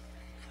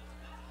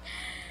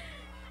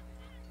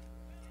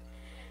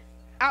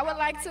 I would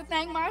like to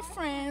thank my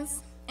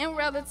friends and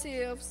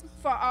relatives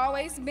for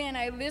always being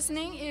a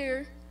listening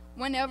ear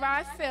whenever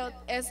I felt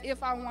as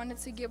if I wanted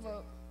to give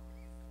up.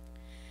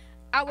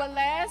 I would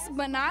last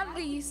but not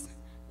least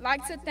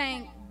like to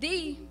thank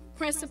the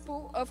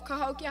principal of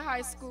Cahokia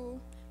High School,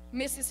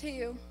 Mrs.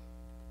 Hill.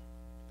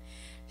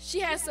 She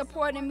has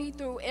supported me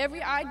through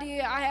every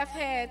idea I have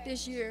had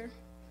this year,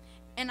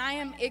 and I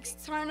am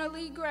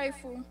eternally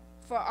grateful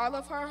for all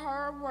of her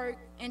hard work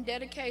and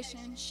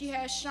dedication she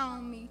has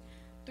shown me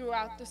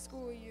throughout the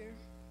school year.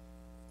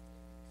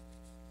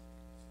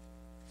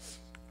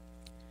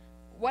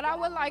 What I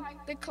would like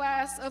the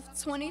class of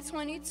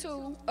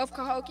 2022 of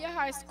Cahokia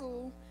High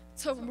School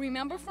to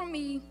remember from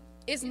me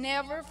is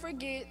never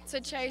forget to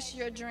chase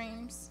your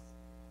dreams.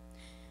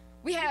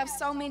 We have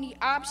so many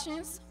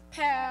options,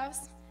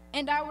 paths,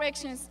 and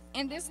directions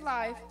in this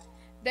life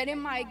that it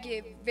might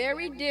get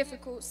very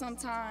difficult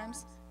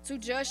sometimes to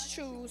just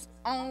choose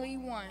only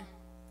one.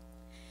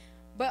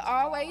 But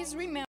always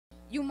remember,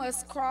 you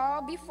must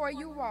crawl before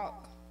you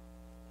walk.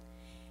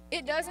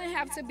 It doesn't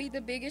have to be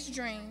the biggest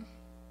dream,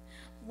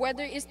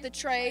 whether it's the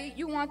trade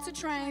you want to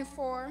train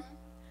for,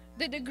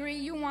 the degree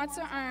you want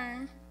to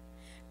earn,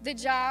 the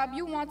job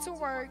you want to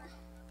work,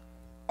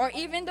 or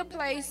even the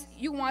place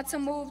you want to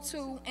move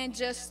to and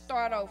just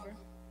start over.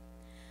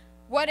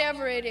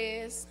 Whatever it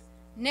is,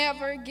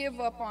 never give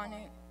up on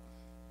it.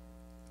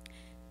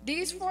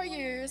 These 4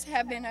 years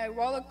have been a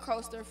roller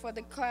coaster for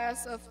the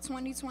class of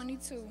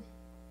 2022.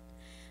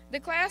 The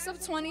class of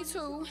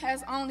 22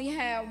 has only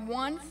had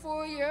 1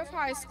 full year of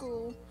high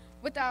school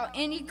without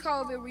any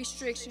COVID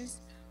restrictions,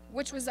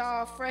 which was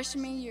our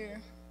freshman year.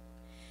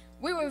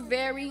 We were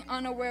very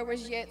unaware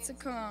was yet to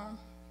come,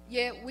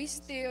 yet we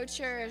still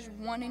cherish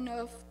one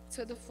enough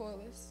to the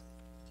fullest.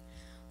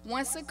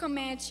 Once a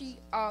Comanche,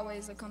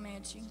 always a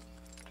Comanche.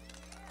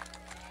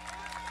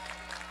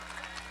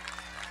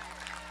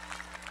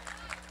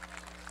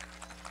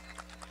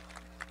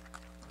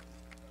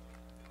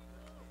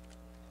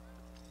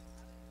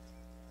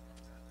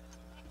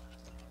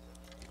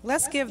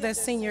 Let's give the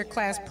senior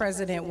class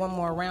president one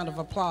more round of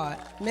applause,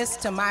 Miss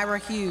Tamira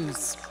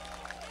Hughes.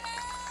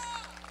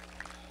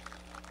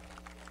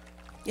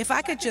 If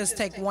I could just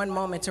take one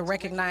moment to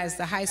recognize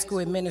the high school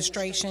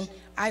administration.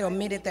 I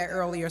omitted that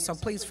earlier, so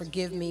please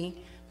forgive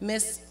me.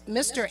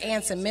 Mr.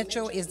 Anson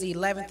Mitchell is the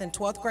 11th and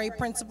 12th grade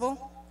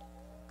principal.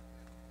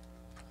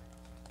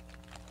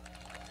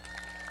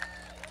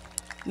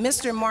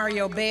 Mr.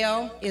 Mario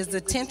Bell is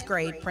the 10th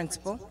grade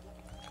principal.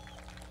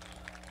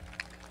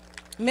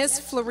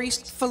 Miss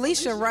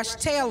Felicia Rush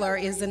Taylor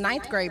is the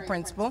 9th grade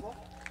principal.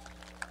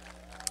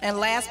 And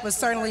last but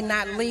certainly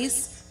not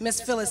least, Miss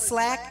Phyllis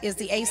Slack is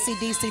the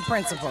ACDC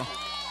principal.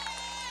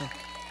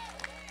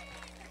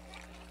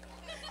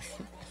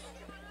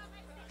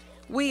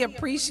 We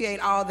appreciate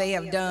all they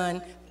have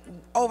done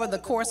over the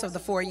course of the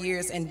 4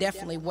 years and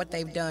definitely what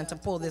they've done to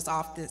pull this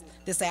off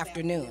this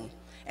afternoon.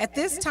 At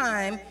this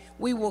time,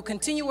 we will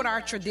continue with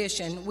our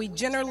tradition. We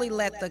generally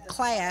let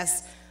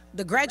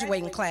the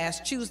graduating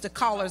class choose the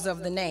callers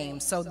of the name.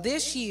 So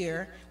this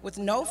year, with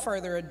no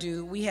further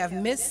ado, we have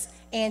Miss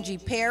Angie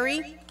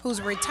Perry,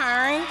 who's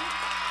retiring.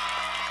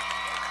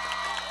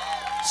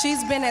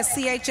 She's been at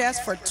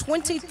CHS for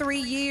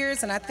 23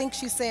 years, and I think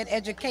she said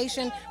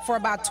education for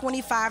about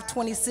 25,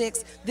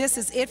 26. This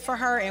is it for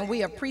her, and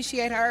we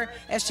appreciate her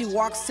as she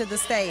walks to the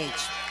stage.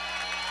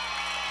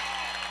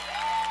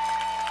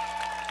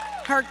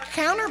 Her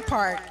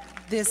counterpart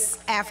this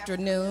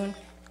afternoon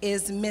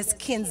is Miss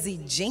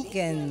Kenzie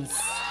Jenkins.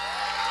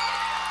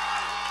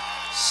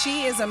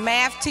 She is a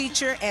math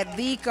teacher at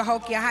the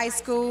Cahokia High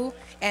School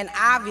and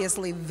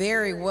obviously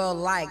very well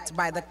liked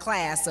by the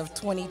class of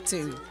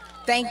 22.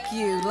 Thank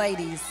you,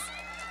 ladies.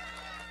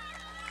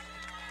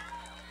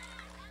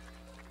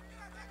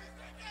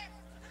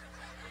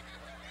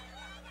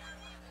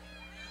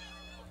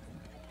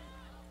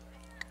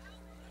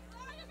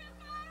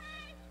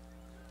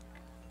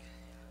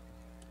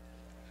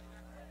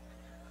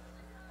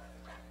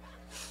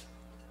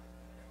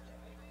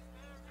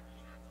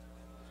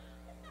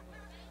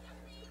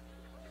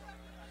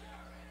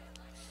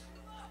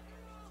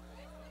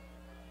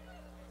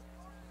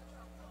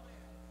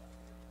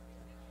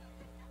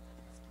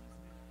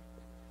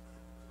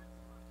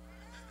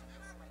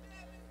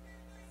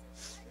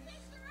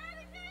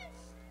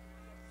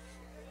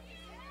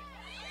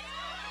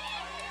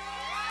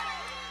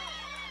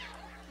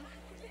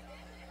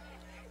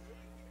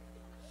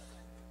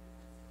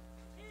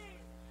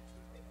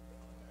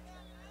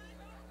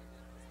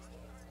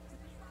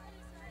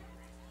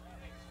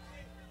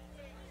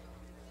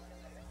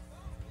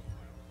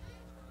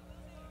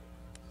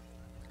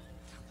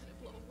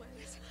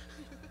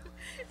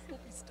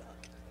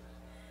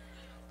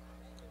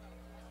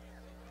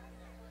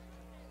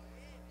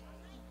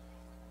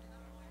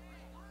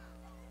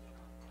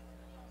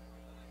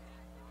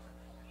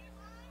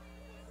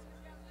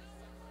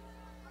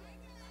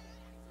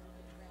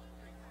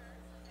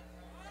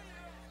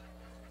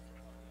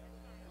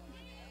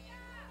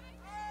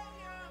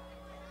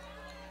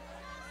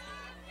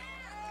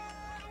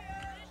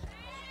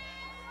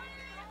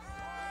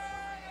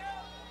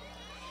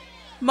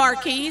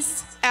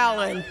 Marquise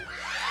Allen.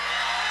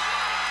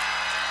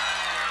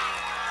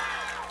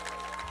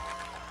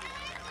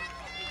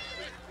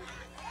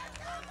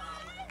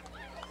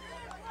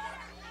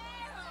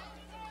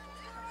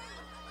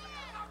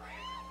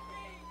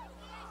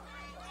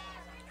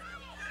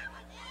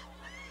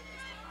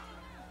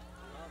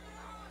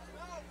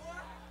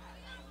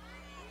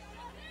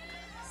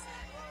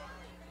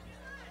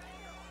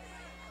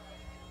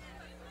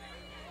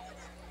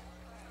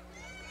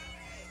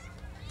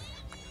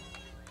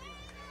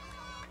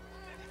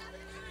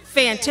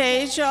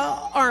 Fantasia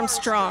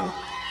Armstrong.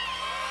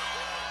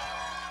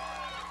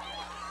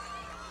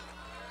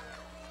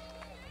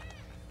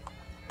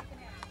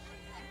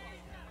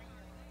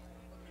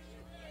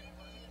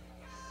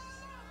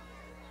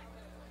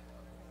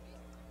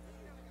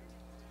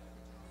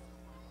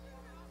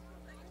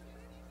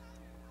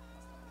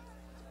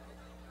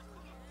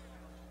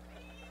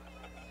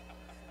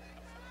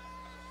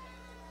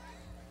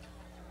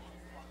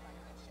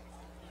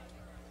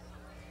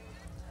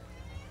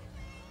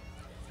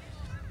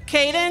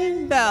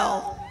 Caden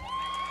Bell.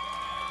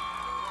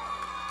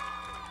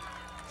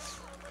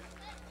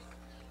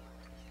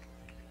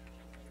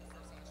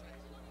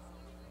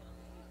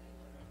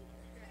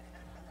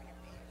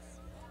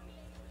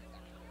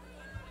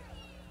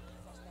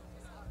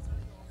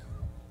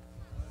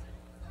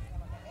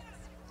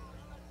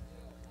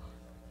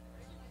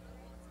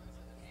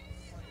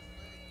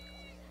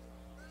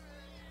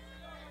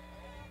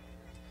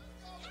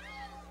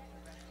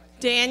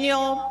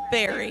 Daniel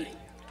Berry.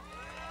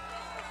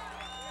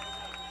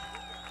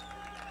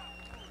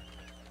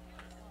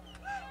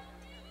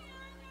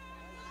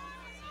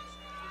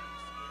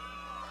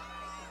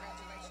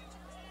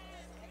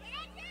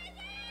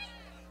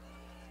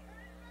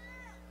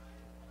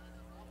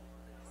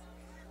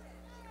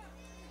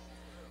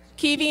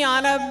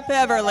 Kiviana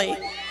Beverly.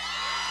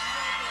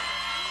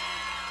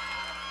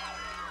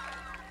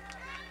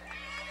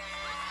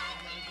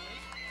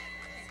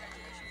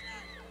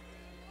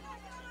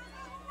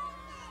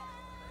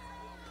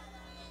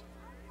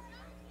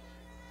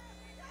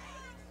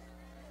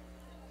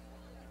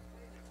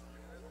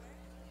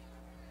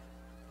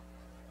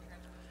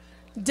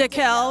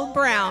 Dekel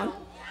Brown.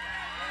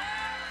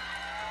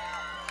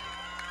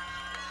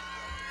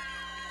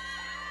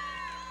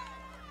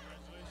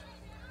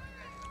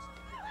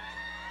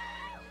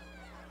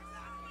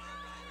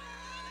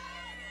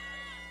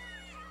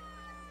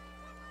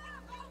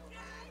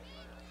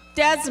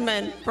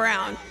 Desmond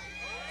Brown.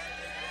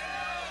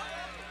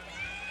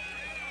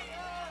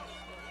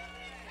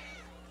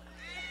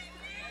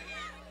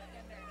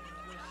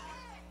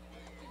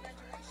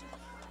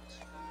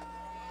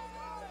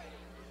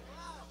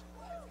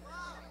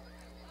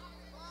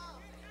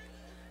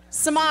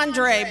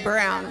 Samandre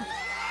Brown.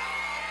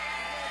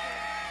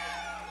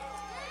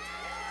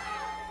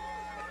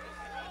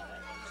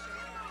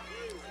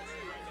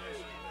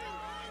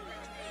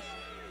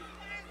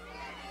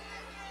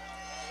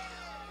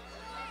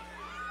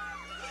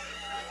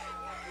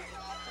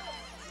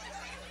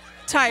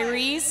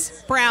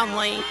 Tyrese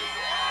Brownlee.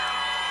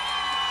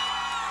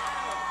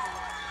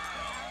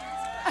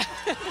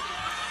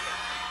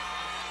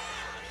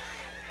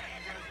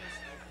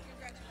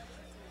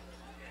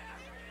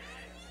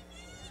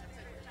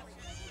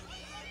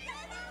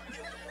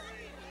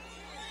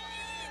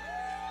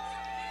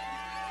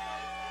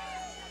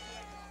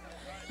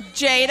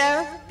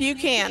 Jada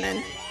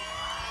Buchanan.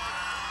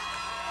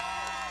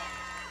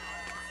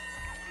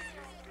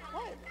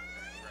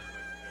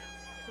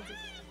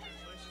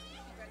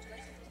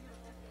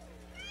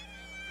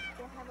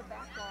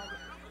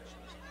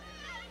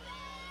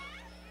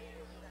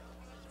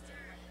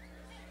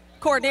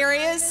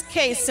 Cordarius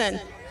Kaysen.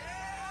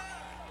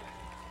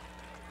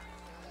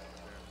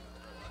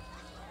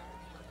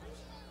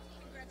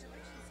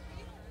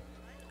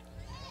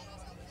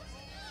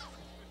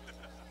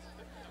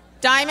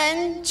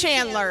 Diamond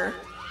Chandler.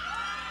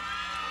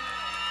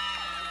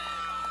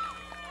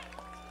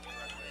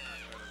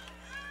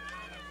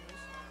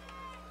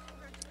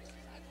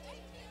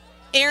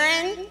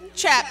 Aaron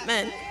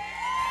Chapman.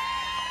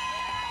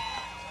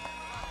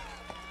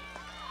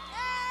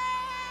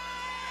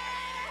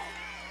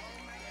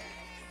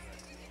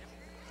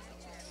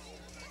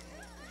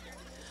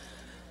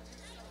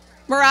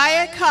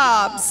 Mariah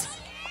Cobbs.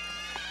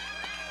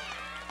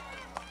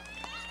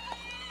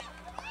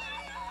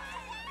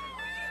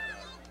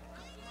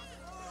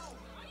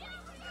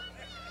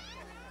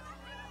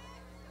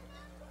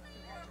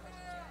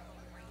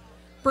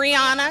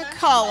 Brianna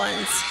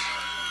Collins.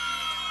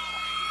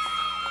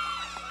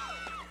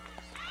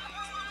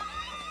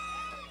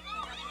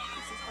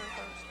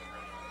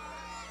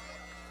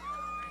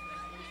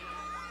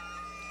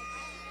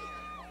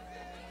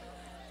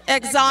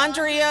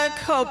 Exandria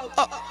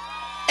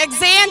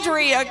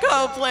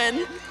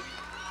Copeland.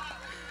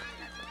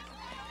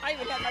 I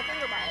even had my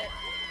finger by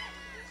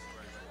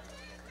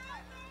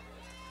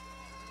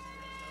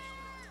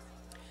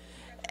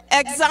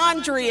it.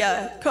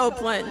 Exandria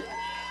Copeland.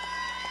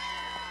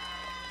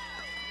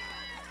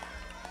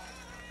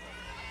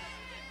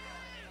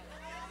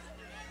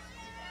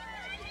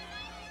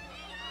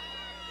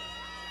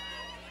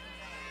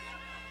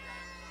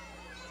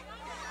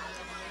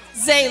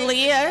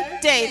 Zalia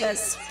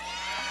Davis.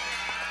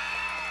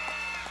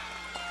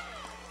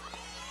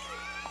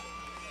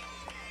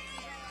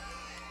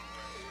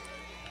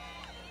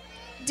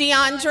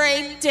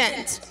 DeAndre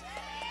Dent.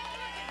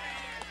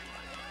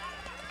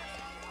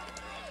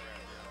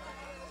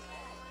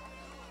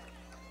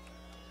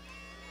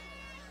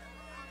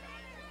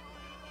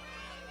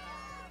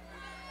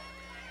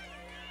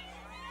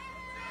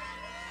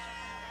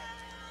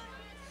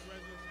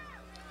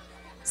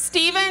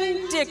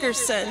 Stephen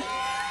Dickerson.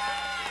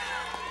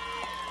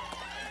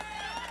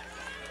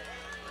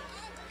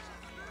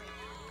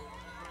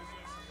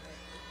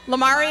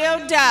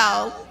 Lamario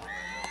Dow.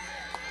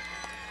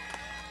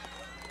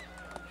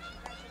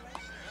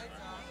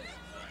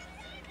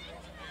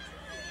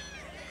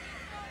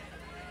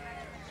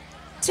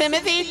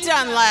 Timothy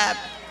Dunlap.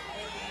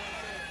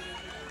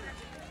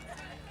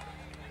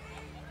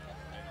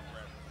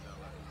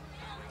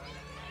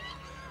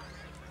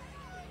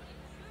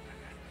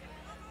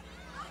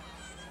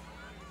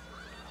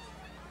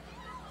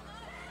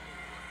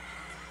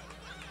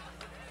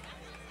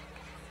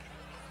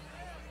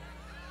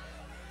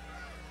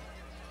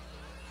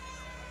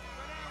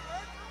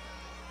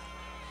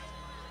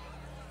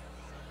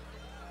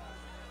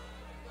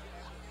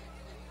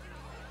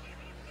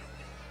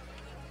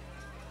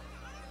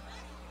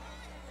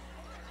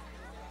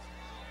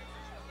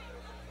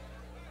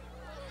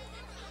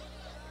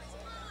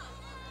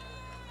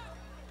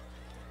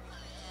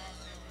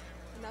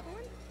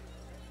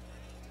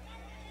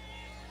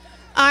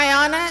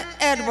 Ayana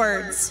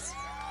Edwards.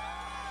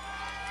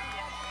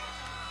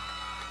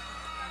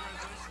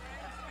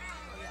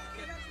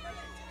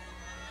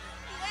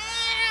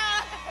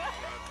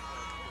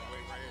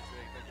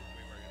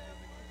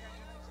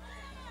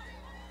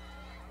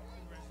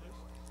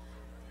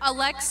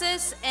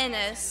 Alexis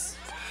Ennis.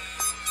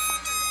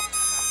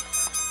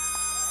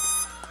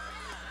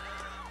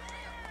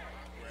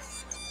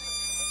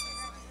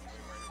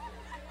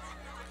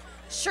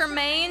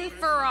 Charmaine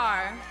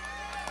Farrar.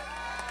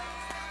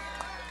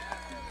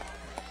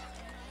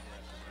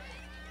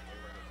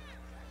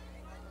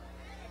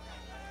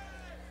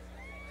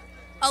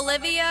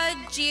 Olivia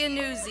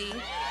Giannuzzi.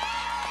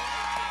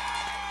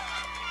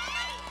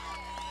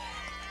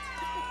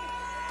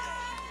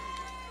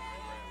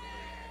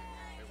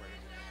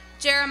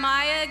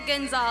 Jeremiah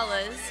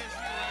Gonzalez.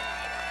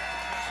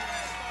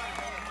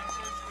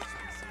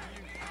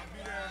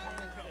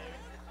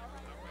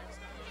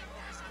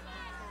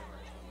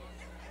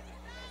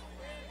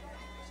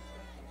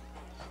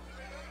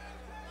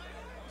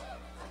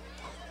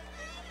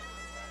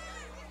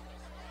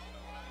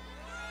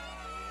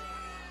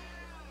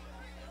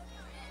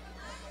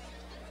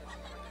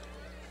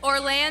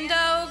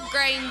 Orlando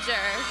Granger.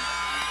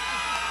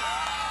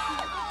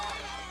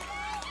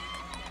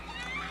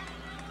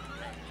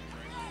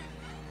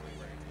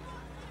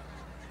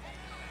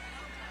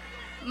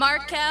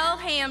 Markel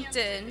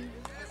Hampton.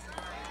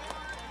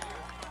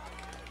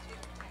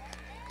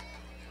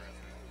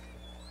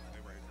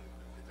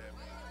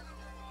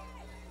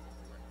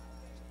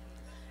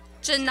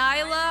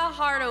 Janila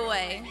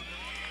Hardaway.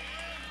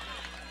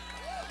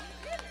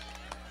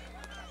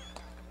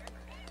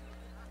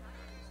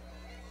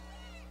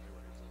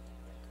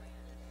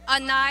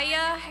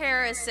 Anaya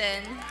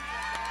Harrison.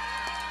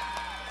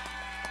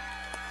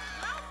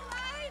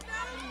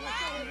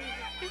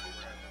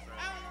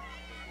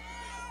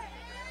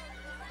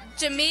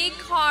 Jameek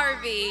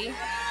Harvey.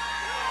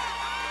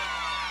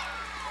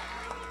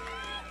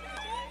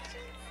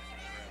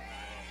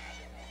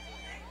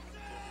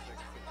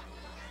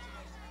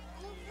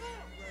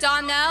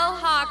 Donnell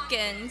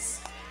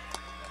Hopkins.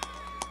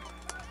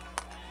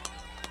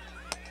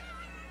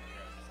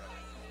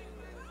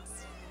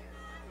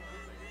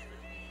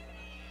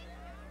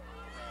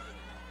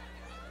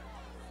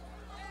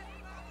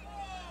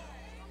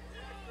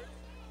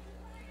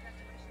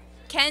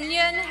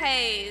 Kenyon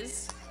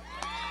Hayes.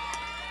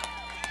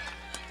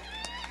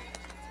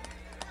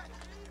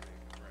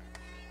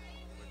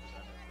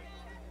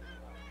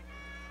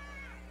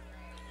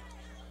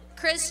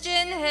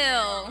 Christian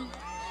Hill.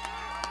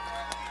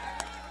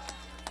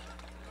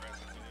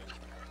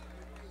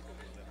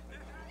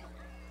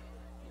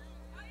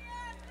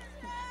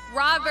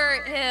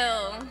 Robert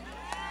Hill.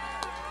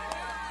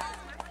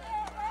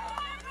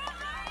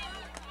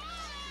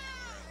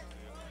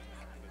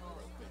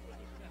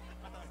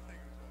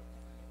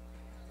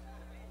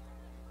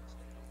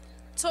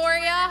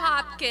 Toria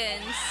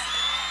Hopkins.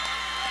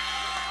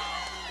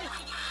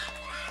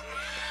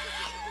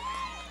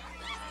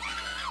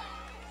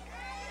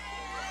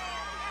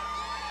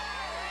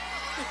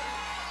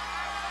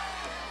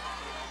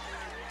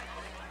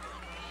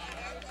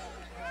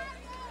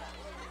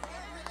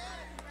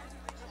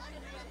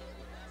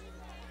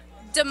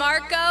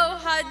 DeMarco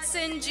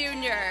Hudson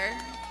Jr.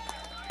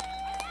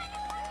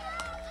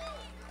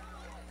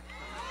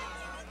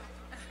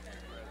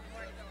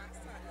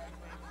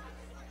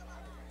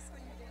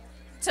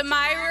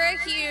 Tamira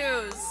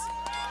Hughes.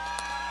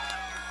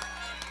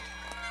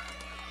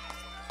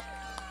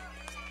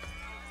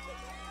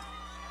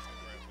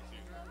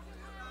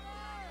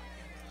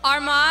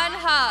 Armand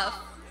Huff.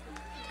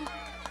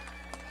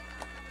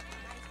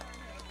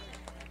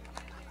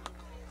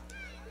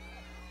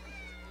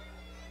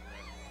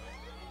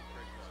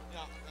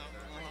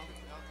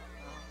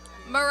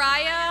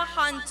 Mariah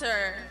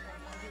Hunter.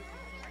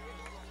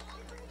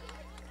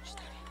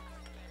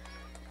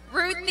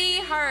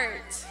 Ruthie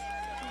Hurt.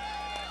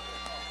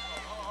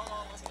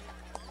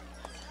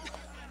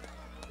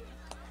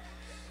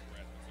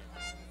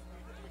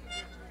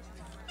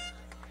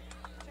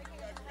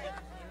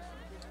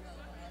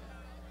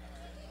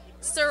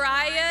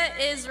 Soraya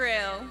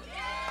Israel.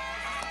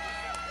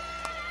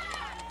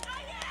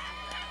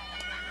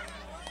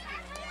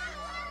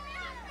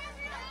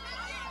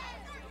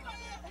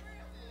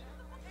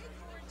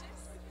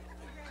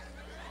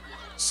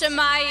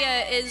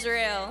 Shemaya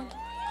Israel.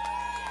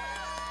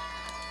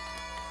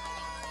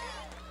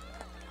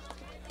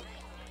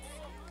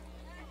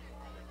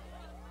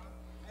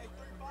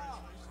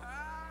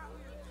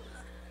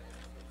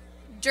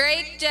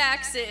 Drake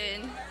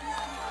Jackson.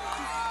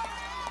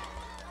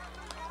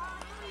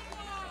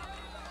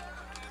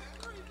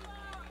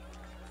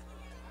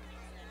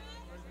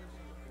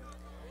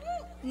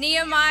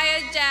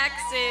 Nehemiah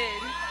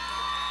Jackson.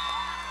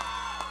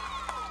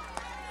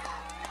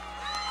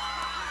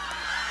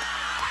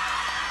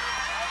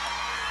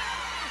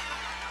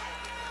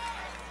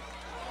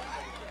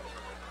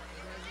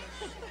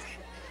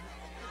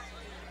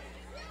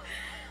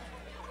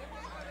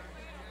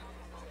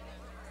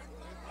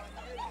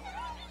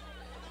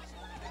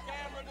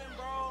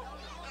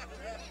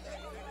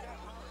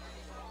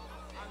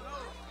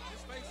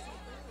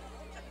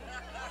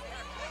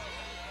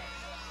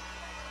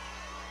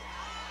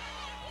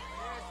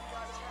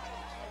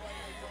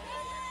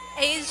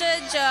 Asia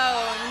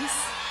Jones.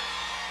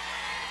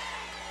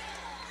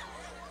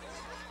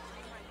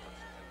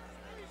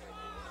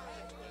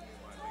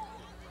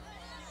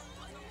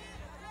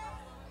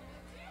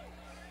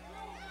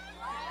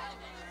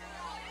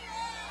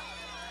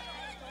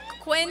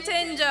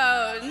 Quentin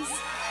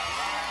Jones.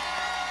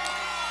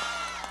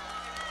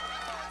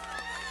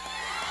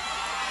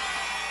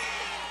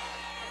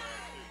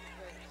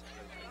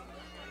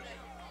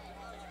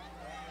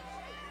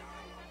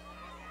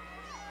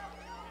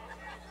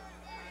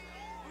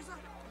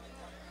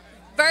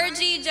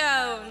 Virgie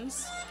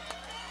Jones.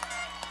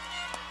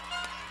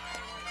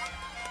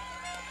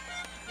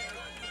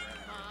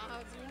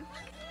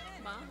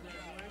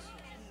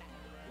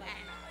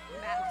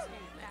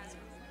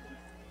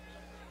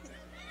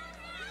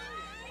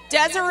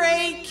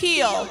 Desiree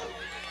Keel.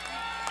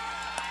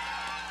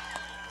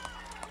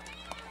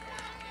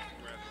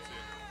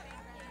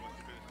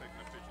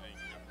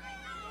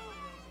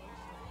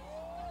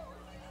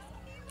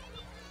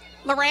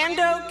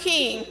 Lorando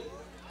King.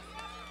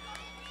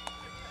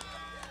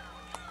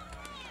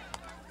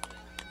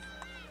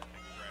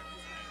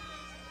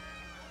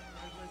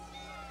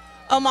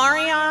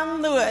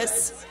 Omarion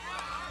Lewis.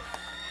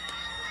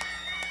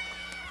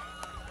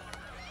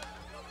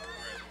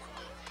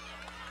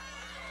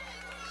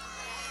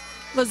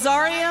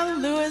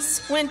 Lazaria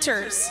Lewis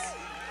Winters.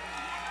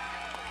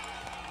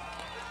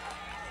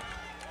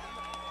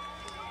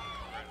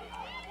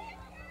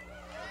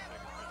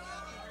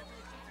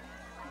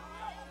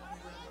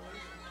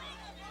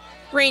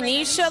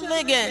 Rainisha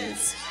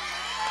Liggins.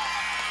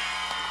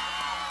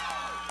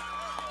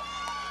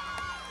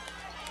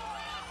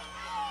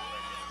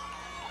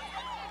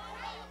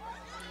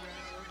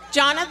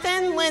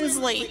 Jonathan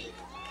Lindsley.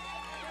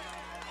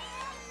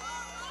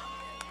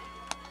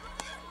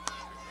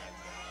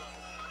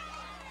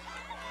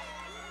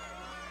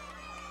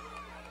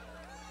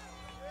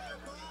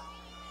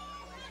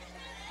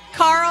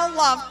 Carl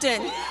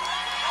Lofton.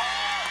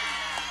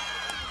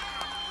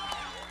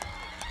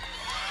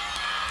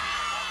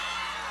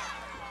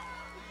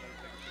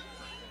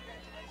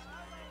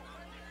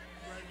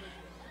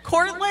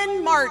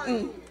 Cortland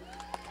Martin.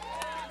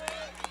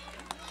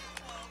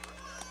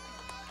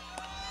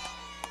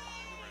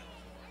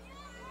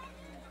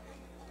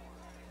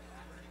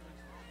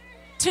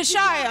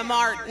 Tashia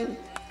Martin.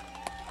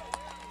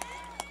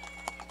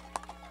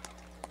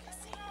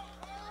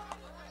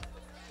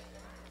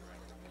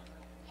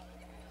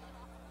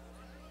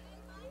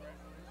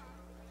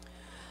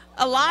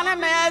 Alana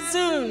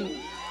Mazoon.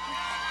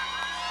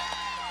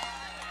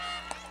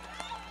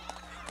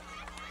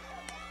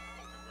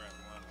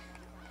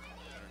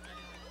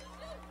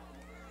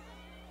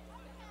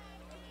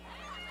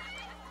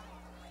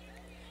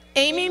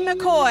 Amy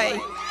McCoy.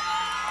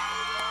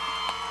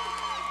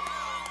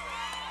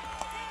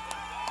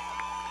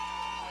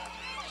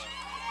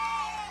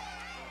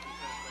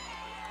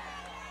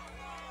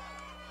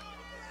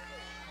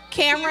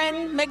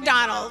 Cameron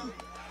McDonald.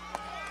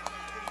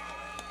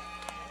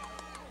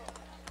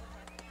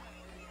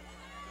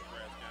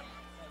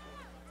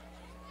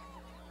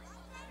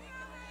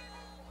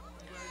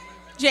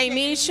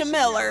 Jamie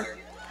Shamiller.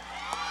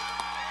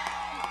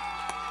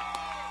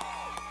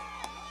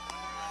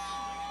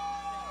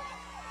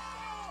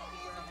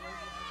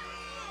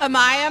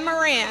 Amaya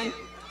Moran.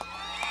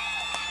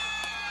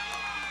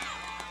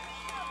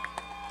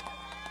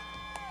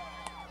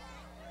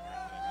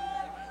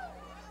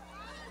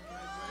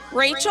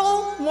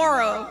 Rachel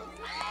Morrow.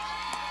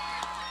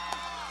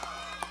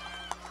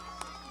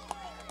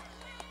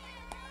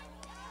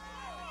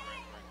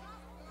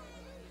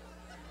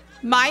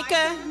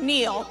 Micah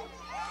Neal.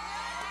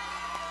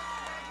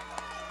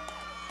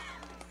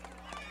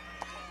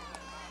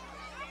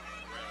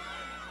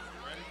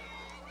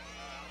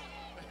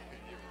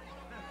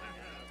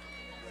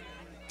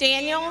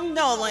 Daniel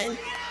Nolan.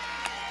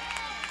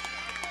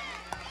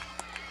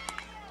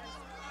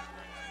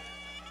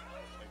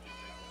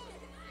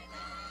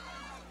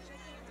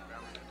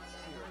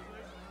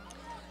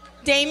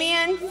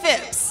 Damian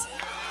Phipps.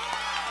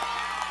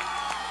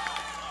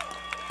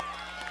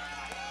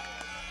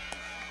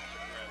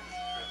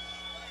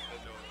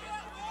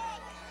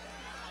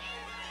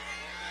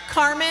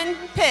 Carmen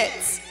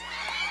Pitts.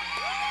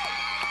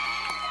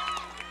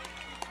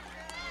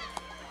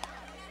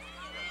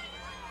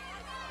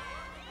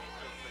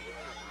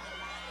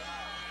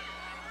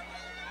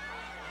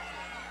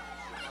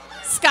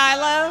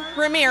 Skyla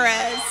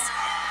Ramirez.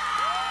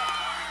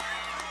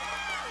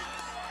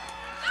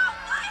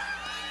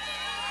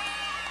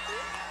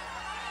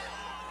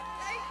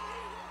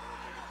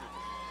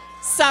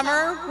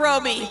 Summer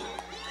Roby.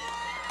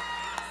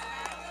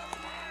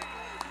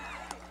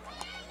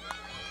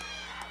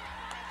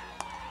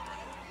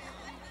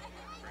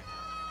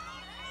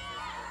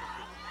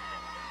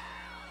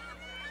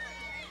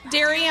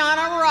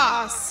 Dariana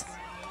Ross.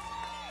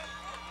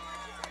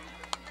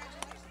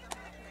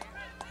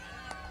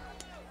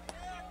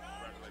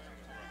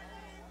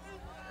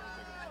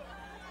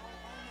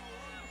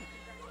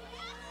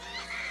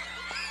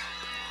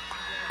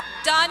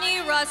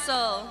 Donnie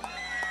Russell.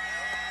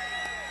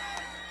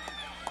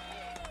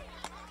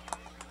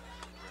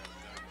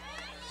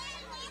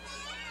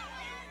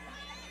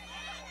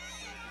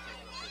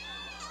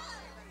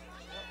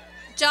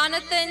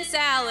 Jonathan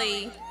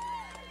Sally.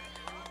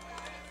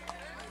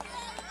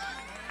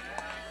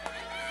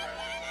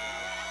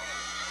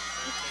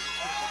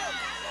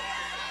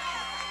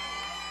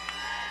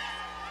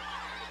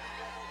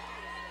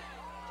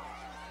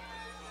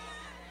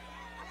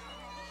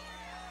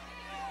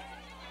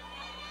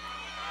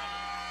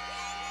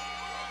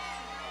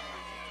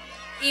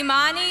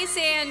 Imani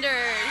Sanders.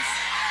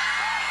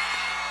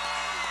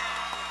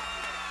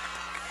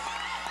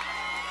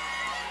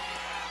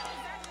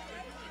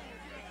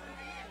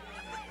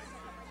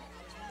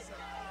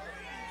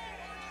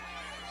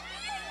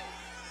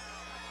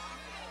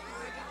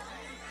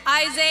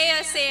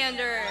 Isaiah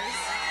Sanders.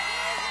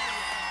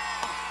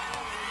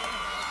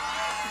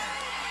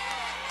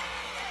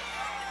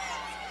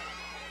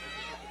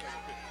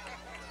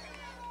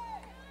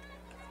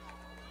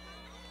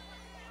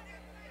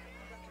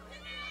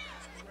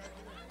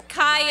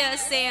 Kaya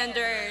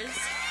Sanders.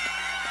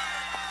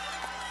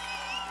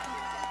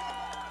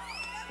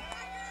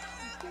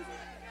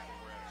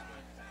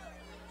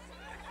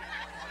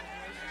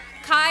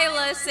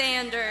 Kyla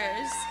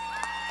Sanders.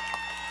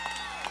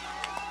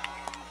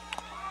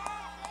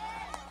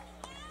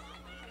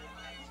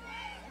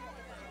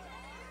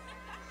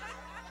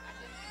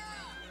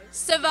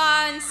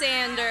 Savon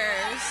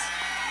Sanders.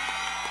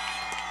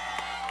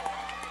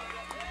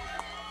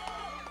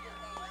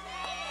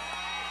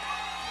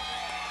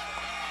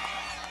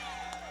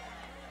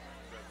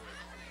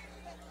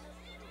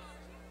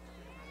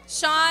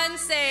 Sean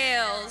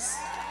Sales.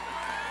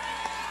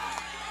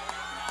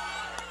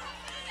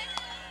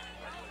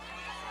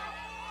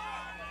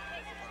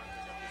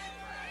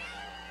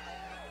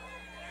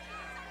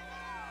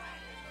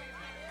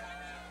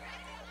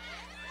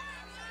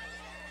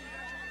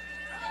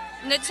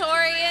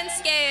 Notorian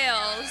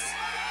Scales.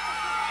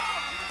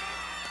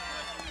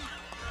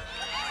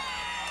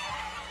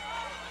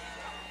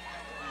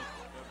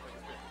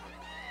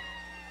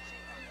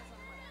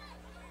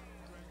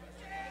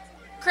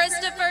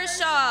 Christopher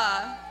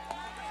Shaw.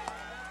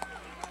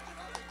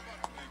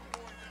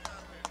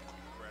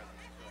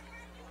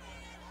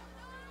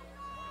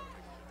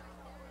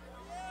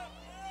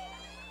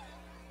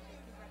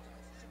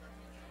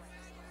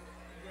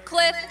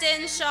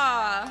 Clifton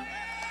Shaw.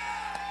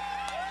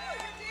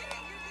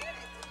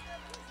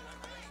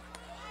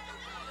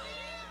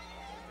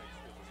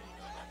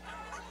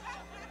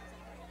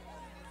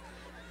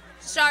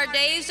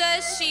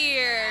 Shardasia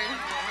Shear.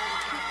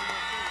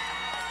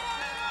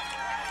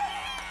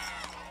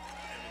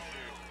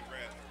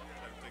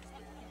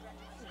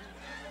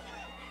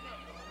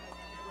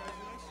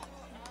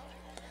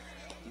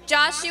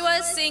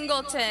 Joshua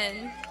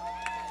Singleton.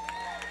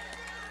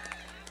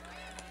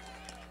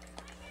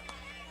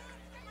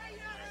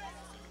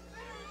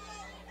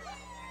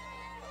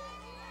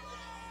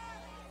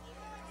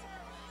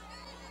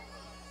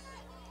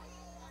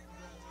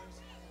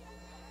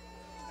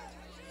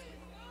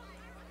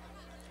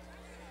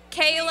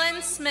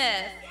 Kaylin Smith.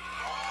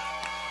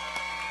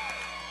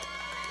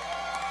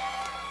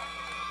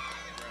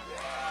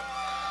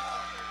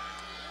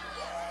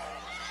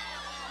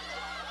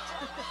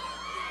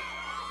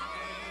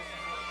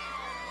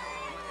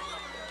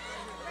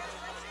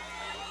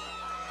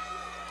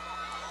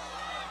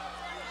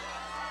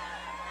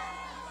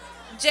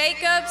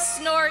 Jacob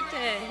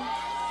Snorton.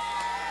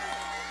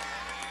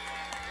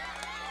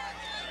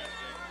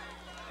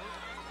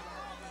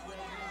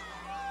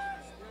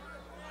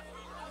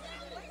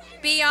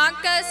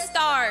 Bianca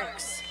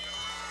Starks.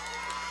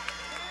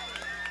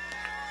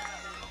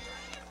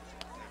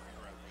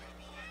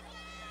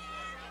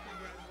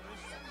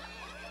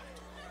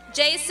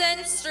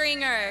 Jason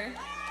Stringer.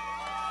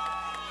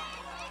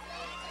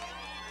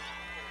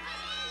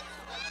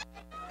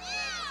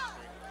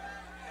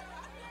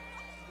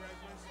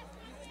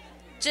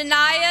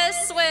 Janiyah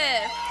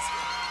Swift.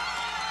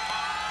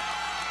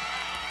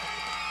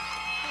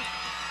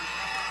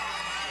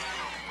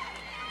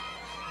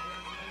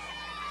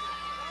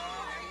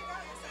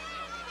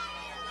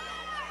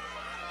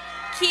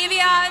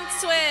 Kevion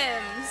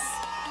Swims.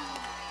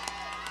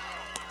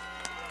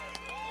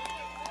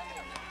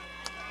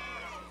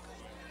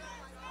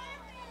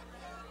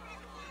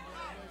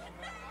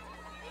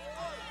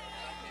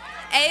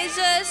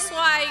 Asia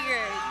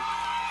Swigert.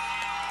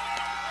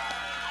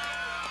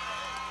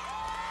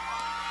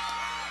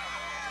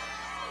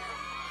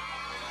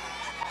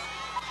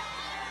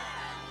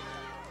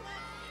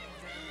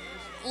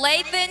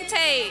 Lathan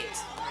Tate.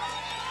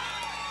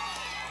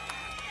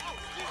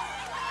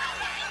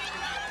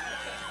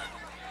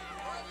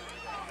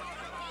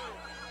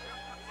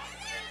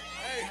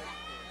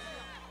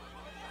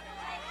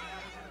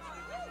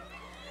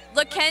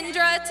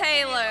 Lakendra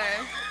Taylor.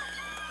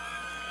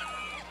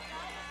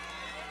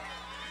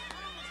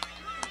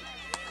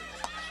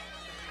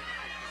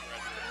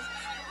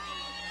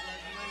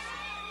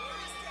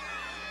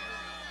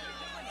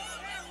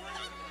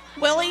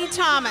 Willie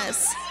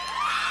Thomas.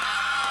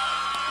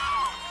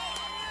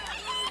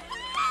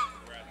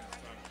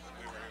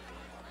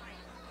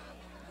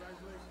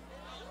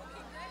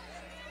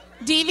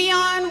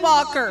 Devion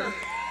Walker.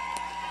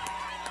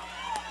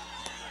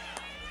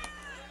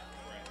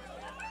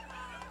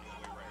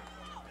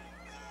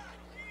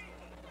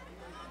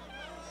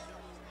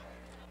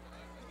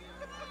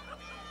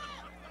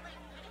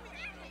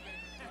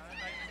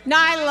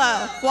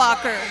 Nyla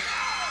Walker.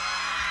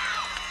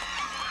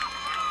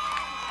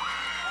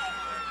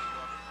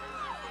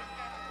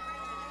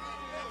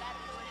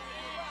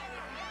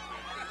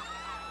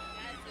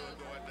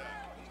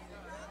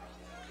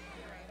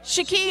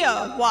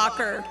 Shakia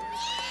Walker.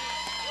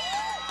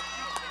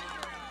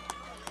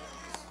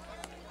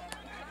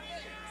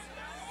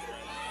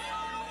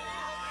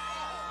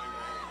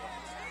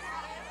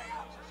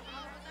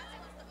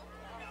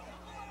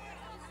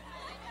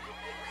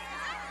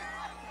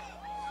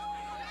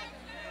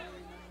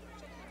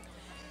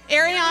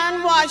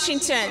 Ariane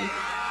Washington.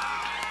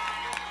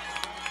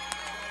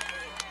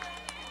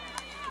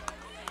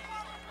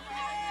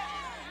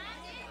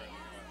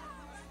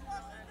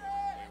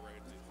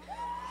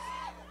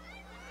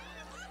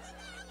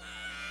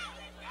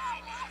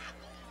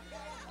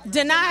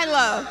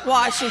 Denila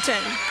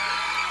Washington.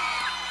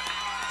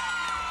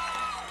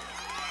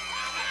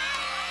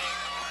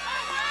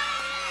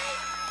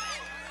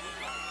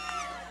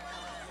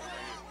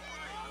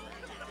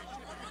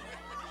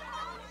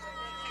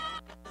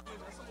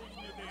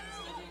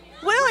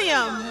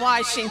 William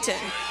Washington.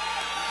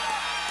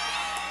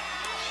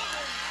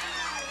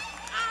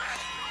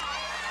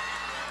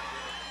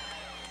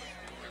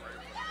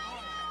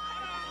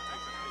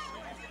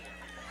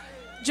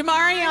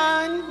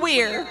 Jamarion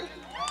Weir.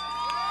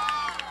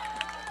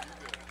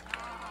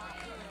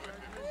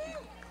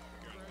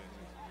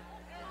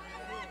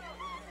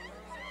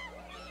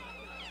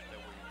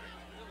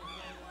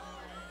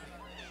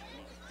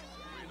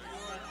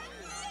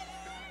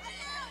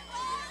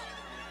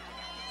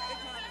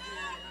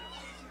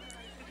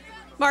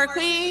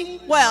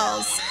 Marquis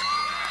Wells.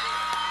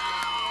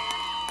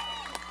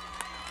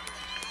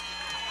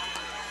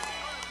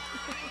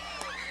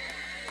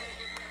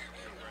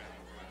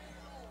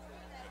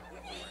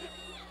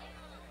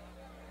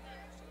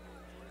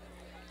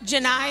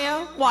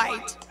 Janiyah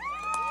White.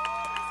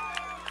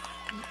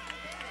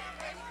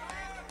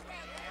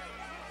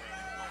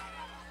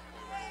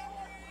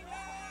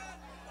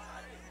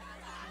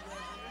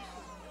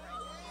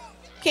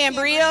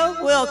 Cambria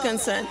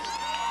Wilkinson.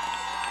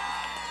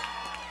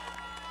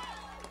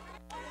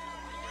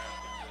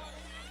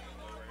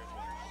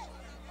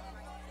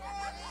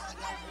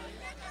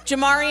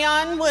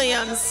 Jamarion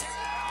Williams.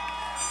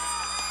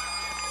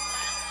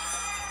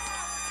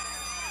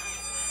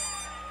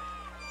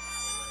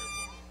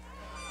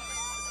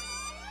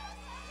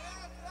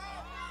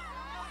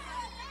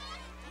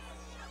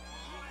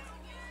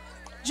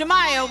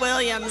 Jemiah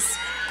Williams.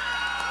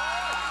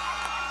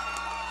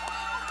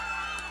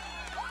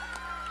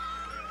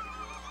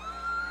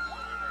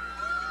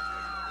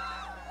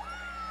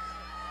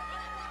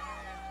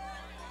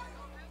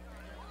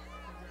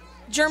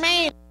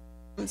 Jermaine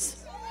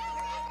Williams.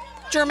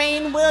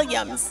 Jermaine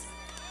Williams.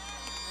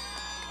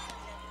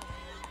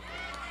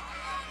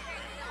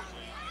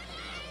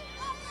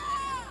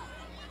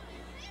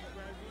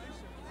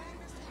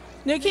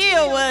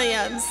 Nakia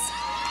Williams.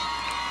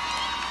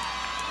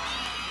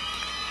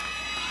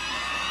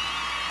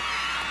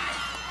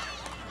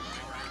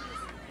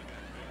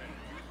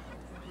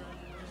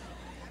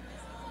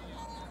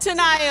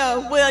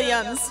 Tanaya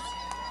Williams.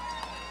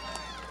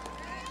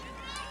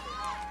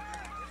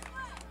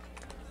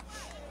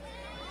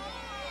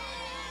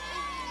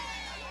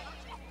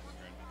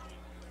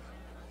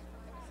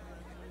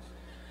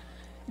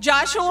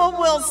 Joshua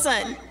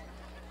Wilson.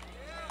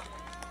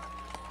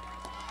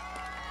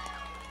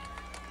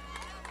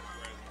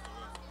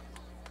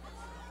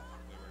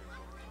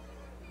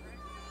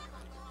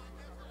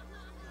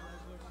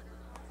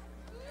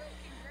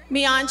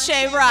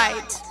 Mianche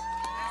Wright.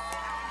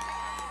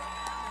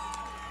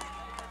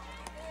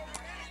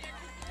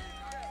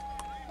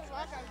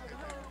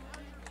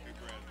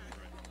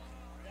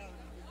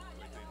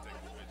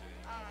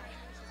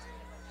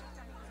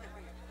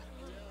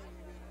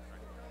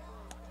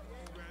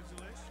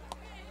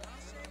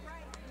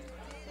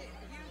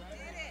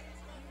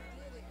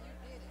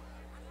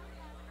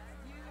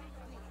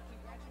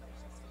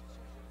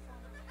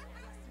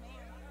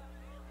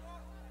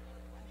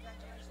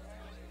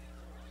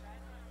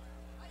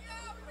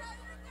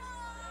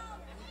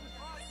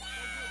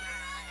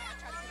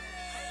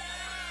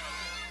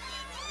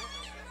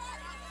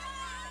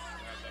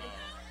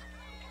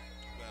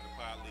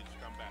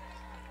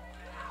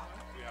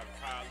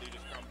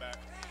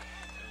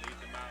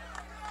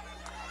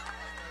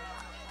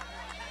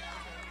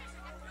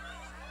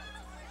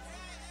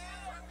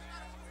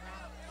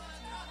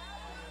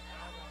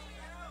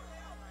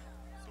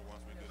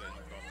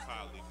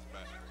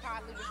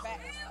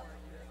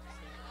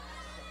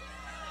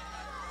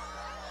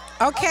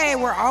 Okay,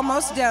 we're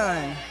almost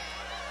done.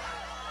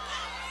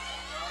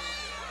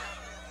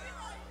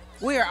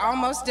 We are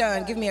almost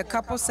done. Give me a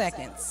couple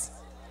seconds.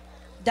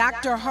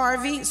 Dr.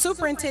 Harvey,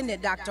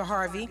 Superintendent Dr.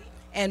 Harvey,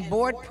 and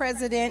Board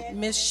President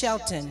Ms.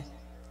 Shelton,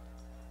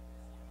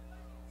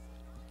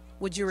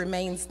 would you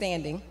remain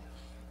standing?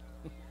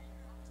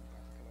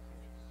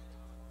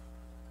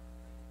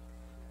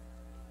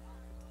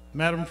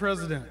 Madam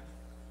President,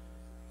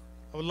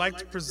 I would like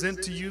to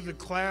present to you the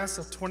class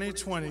of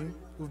 2020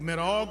 who've met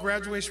all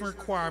graduation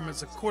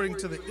requirements according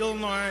to the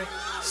Illinois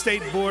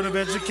State Board of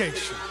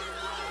Education.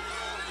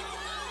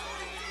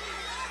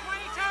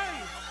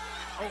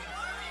 Oh,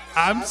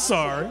 I'm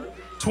sorry,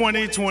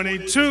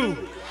 2022.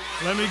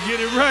 Let me get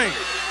it right.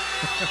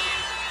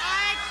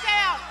 I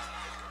accept.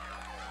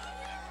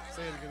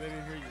 Say it because they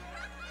didn't hear you.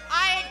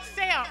 I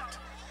accept.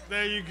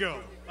 There you go.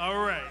 All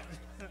right.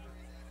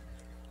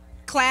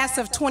 Class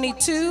of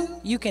 22,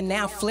 you can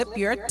now flip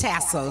your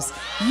tassels.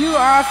 You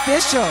are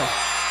official.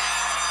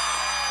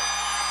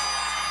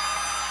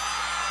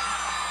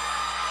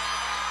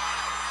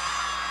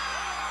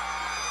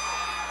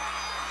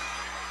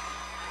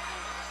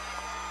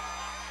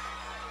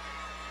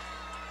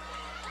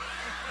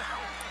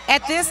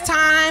 At this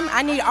time,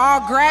 I need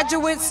all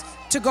graduates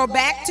to go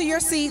back to your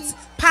seats.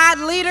 Pod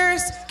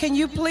leaders, can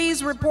you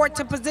please report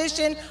to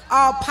position?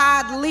 All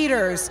pod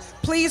leaders,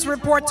 please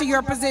report to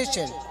your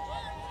position.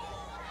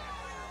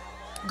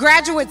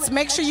 Graduates,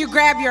 make sure you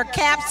grab your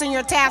caps and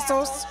your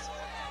tassels.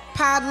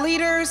 Pod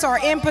leaders are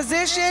in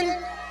position.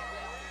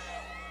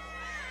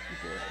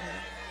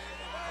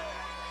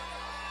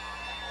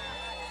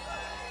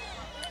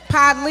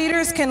 Pod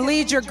leaders can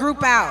lead your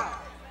group out.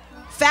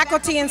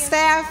 Faculty and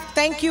staff,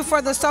 thank you for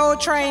the Soul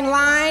Train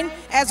line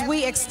as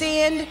we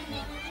extend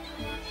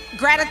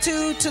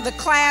gratitude to the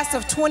class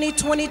of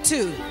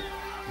 2022.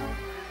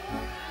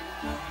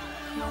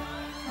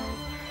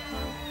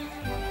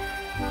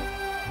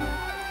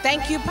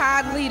 Thank you,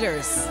 pod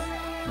leaders.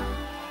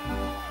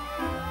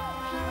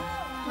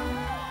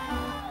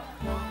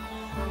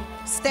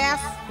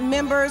 Staff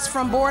members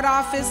from board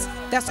office,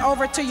 that's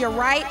over to your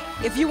right.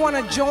 If you want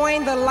to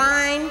join the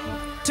line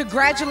to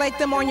congratulate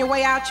them on your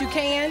way out, you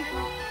can.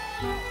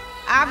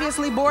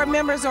 Obviously, board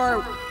members,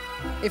 or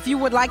if you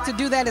would like to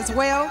do that as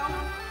well,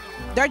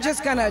 they're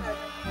just gonna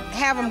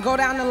have them go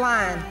down the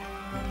line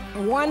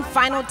one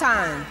final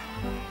time.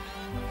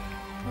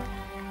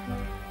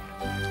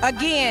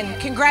 Again,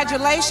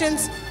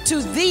 congratulations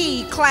to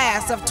the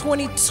class of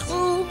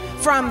 22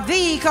 from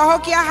the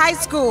Cahokia High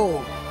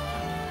School.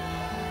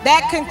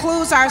 That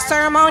concludes our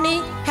ceremony.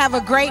 Have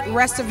a great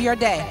rest of your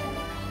day.